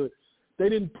in the hood, they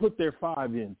didn't put their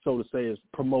five in, so to say, as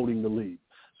promoting the league.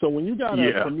 So when you got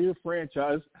a premier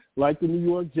franchise like the New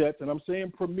York Jets, and I'm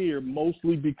saying premier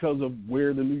mostly because of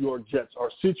where the New York Jets are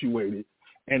situated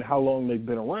and how long they've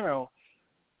been around,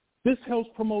 this helps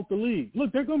promote the league.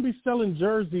 Look, they're going to be selling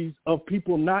jerseys of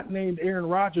people not named Aaron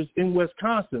Rodgers in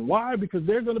Wisconsin. Why? Because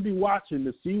they're going to be watching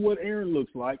to see what Aaron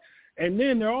looks like, and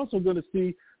then they're also going to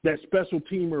see that special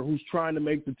teamer who's trying to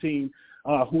make the team,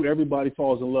 who everybody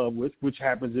falls in love with, which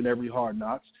happens in every Hard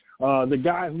Knocks, the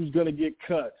guy who's going to get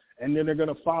cut, and then they're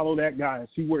going to follow that guy and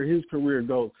see where his career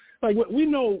goes. Like, we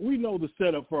know the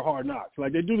setup for Hard Knocks.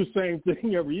 Like, they do the same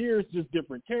thing every year. It's just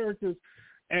different characters.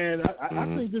 And I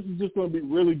think this is just going to be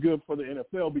really good for the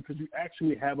NFL because you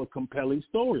actually have a compelling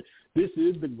story. This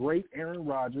is the great Aaron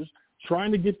Rodgers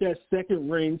trying to get that second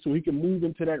ring so he can move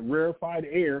into that rarefied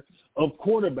air of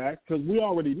quarterback, because we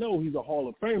already know he's a Hall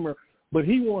of Famer, but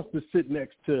he wants to sit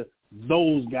next to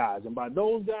those guys. And by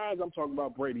those guys, I'm talking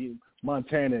about Brady,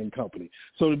 Montana, and company.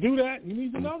 So to do that, he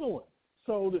needs another one.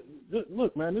 So,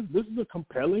 look, man, this is a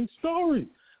compelling story.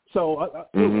 So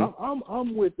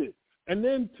I'm with it. And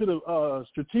then to the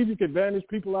strategic advantage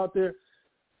people out there,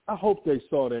 I hope they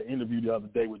saw that interview the other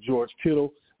day with George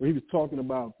Kittle, where he was talking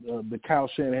about the Kyle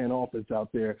Shanahan offense out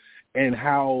there and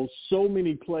how so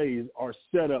many plays are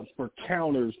setups for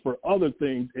counters for other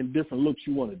things and different looks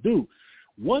you want to do.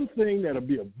 One thing that'll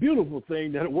be a beautiful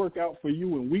thing that'll work out for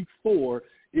you in week 4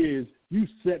 is you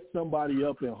set somebody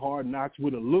up in Hard Knocks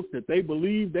with a look that they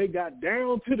believe they got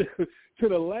down to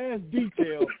the last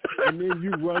detail, and then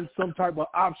you run some type of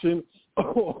option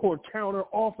or counter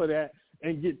off of that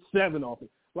and get 7 off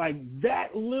it. Like,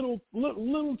 that little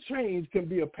change can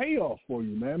be a payoff for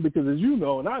you, man, because as you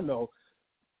know and I know,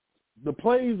 the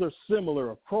plays are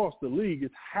similar across the league.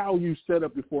 It's how you set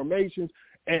up your formations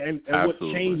and what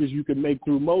changes you can make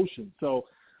through motion. So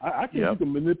I think you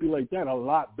can manipulate that a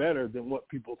lot better than what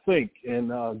people think. And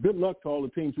good luck to all the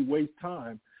teams who waste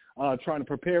time trying to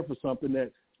prepare for something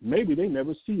that maybe they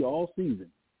never see all season.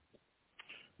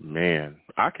 Man,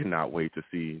 I cannot wait to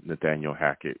see Nathaniel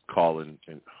Hackett calling.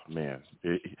 And man,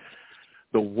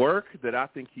 the work that I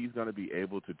think he's going to be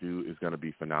able to do is going to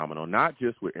be phenomenal, not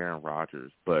just with Aaron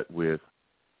Rodgers, but with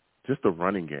just the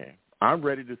running game. I'm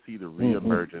ready to see the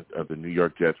reemergence of the New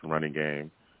York Jets running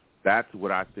game. That's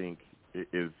what I think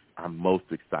I'm most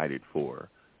excited for,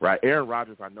 right? Aaron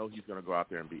Rodgers, I know he's going to go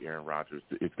out there and be Aaron Rodgers.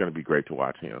 It's going to be great to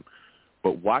watch him.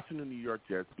 But watching the New York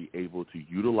Jets be able to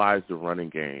utilize the running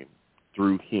game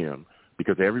through him,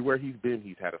 because everywhere he's been,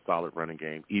 he's had a solid running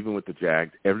game. Even with the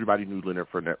Jags, everybody knew Leonard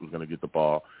Fournette was going to get the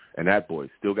ball, and that boy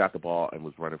still got the ball and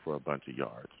was running for a bunch of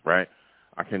yards, right?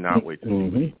 I cannot wait to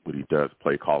see what he does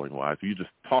play calling-wise. You're just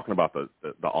talking about the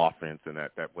offense, and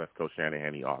that West Coast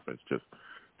Shanahan offense just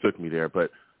took me there.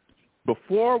 But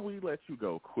before we let you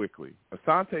go quickly,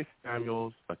 Asante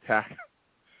Samuels attacked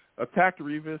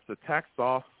Revis, attacked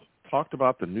Sauce, talked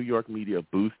about the New York media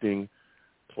boosting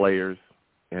players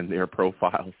and their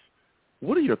profiles.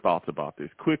 What are your thoughts about this?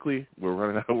 Quickly, we're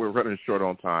running short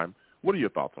on time. What are your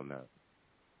thoughts on that?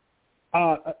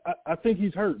 I think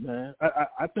he's hurt, man.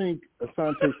 I think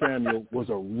Asante Samuel was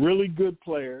a really good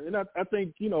player, and I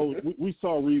think we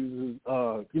saw Reeves'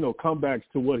 comebacks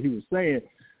to what he was saying,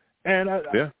 and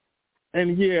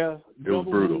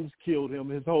double moves killed him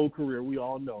his whole career. We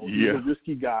all know he's a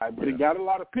risky guy, but he got a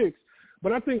lot of picks.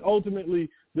 But I think ultimately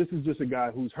this is just a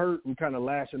guy who's hurt and kind of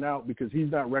lashing out because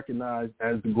he's not recognized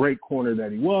as the great corner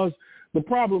that he was. The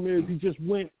problem is he just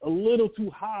went a little too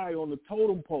high on the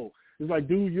totem pole. It's like,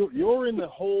 dude, you're in the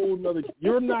whole nother –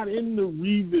 you're not in the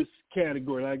Revis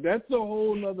category. Like, that's a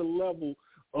whole nother level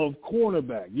of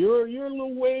cornerback. You're a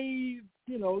little way –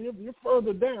 you're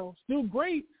further down. Still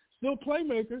great, still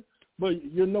playmaker, but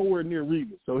you're nowhere near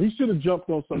Revis. So he should have jumped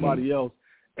on somebody else,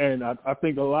 and I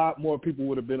think a lot more people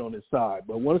would have been on his side.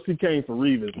 But once he came for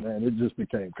Revis, man, it just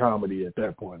became comedy at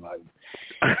that point. Like,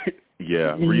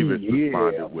 yeah, Revis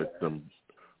responded with some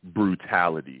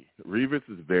brutality. Revis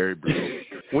is very brutal.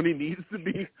 When he needs to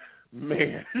be,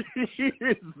 man, he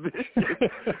is vicious.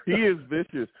 He is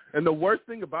vicious. And the worst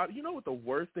thing about, what the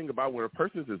worst thing about when a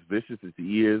person is as vicious as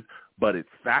he is, but it's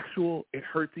factual, it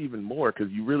hurts even more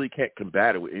because you really can't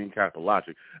combat it with any kind of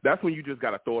logic. That's when you just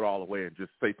got to throw it all away and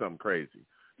just say something crazy.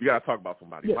 You got to talk about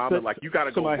somebody. Yeah, Mama, like you got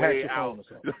to go way out.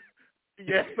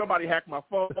 Yeah, somebody hacked my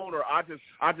phone, or I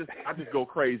just go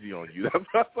crazy on you.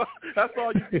 That's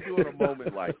all you can do in a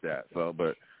moment like that. So,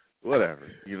 but whatever,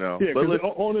 Yeah, but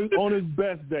on his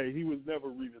best day, he was never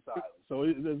Revis Island. So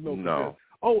there's no. No.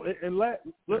 Oh, and let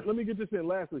me get this in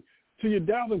lastly to your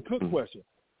Dalvin Cook question.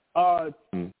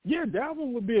 Yeah,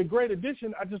 Dalvin would be a great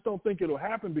addition. I just don't think it'll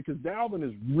happen because Dalvin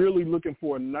is really looking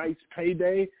for a nice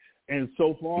payday, and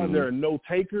so far there are no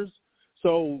takers.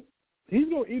 So he's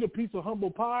going to eat a piece of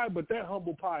humble pie, but that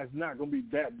humble pie is not going to be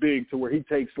that big to where he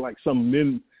takes like some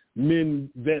min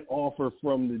vet offer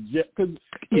from the Jets. Because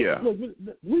look,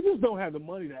 we just don't have the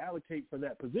money to allocate for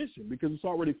that position because it's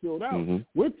already filled out.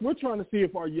 We're trying to see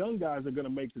if our young guys are going to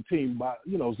make the team by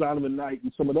Zonovan Knight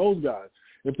and some of those guys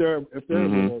if they're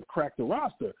going to crack the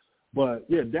roster. But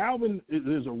yeah, Dalvin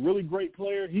is a really great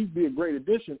player. He'd be a great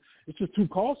addition. It's just too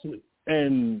costly,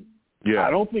 and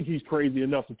I don't think he's crazy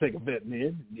enough to take a vet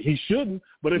in. He shouldn't,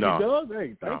 but if he does,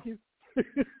 hey, thank you.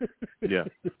 Yeah,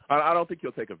 I don't think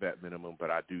he'll take a vet minimum,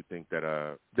 but I do think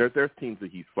that there's teams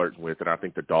that he's flirting with, and I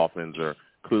think the Dolphins are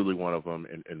clearly one of them,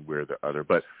 and we're the other.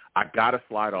 But I got to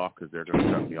slide off because they're going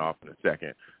to cut me off in a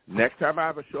second. Next time I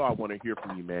have a show, I want to hear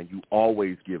from you, man. You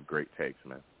always give great takes,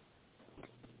 man.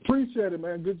 Appreciate it,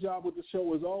 man. Good job with the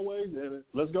show as always, and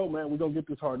let's go, man. We're going to get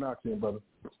this Hard Knocks in, brother.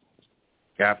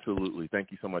 Absolutely.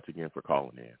 Thank you so much again for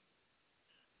calling in.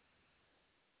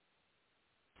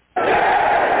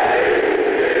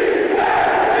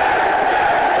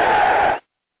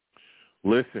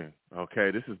 Listen,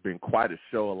 okay, this has been quite a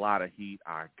show, a lot of heat.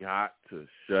 I got to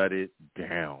shut it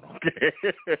down, okay?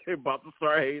 About to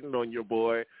start hating on your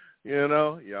boy.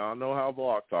 Y'all know how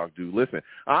Blog Talk do. Listen,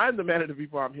 I'm the man of the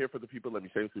people. I'm here for the people. Let me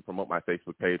shamelessly promote my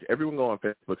Facebook page. Everyone go on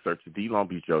Facebook, search the Long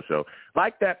Beach Joe Show.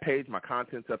 Like that page. My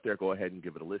content's up there. Go ahead and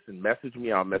give it a listen. Message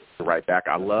me. I'll message you right back.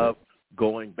 I love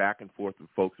going back and forth with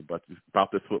folks about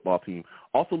this football team.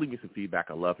 Also, leave me some feedback.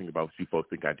 I love hearing about what you folks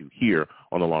think I do here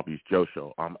on the Long Beach Joe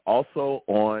Show. I'm also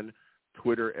on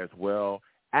Twitter as well,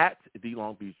 at the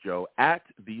Long Beach Joe, at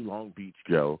the Long Beach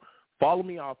Joe. Follow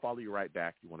me, I'll follow you right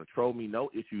back. You want to troll me, no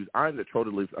issues. I'm the troll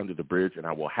that lives under the bridge, and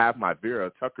I will have my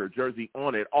Vera Tucker jersey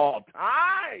on at all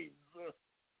times.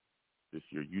 This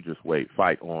year, you just wait.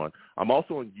 Fight on. I'm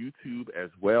also on YouTube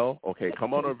as well. Okay,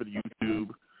 come on over to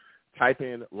YouTube. Type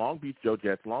in Long Beach Joe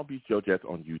Jets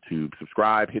on YouTube.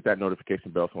 Subscribe, hit that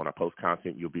notification bell so when I post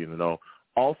content, you'll be in the know.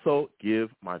 Also, give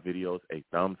my videos a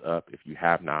thumbs up if you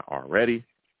have not already.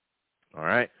 All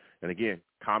right? And again,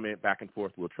 comment back and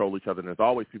forth. We'll troll each other. And as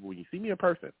always, people, when you see me in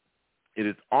person, it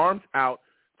is arms out,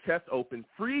 chest open,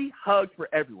 free hugs for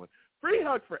everyone. Free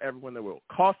hugs for everyone that will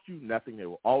cost you nothing. They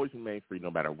will always remain free no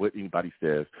matter what anybody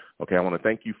says. Okay, I want to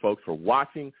thank you folks for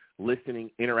watching, listening,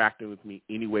 interacting with me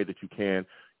any way that you can.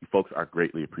 You folks are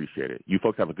greatly appreciated. You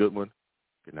folks have a good one.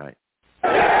 Good night.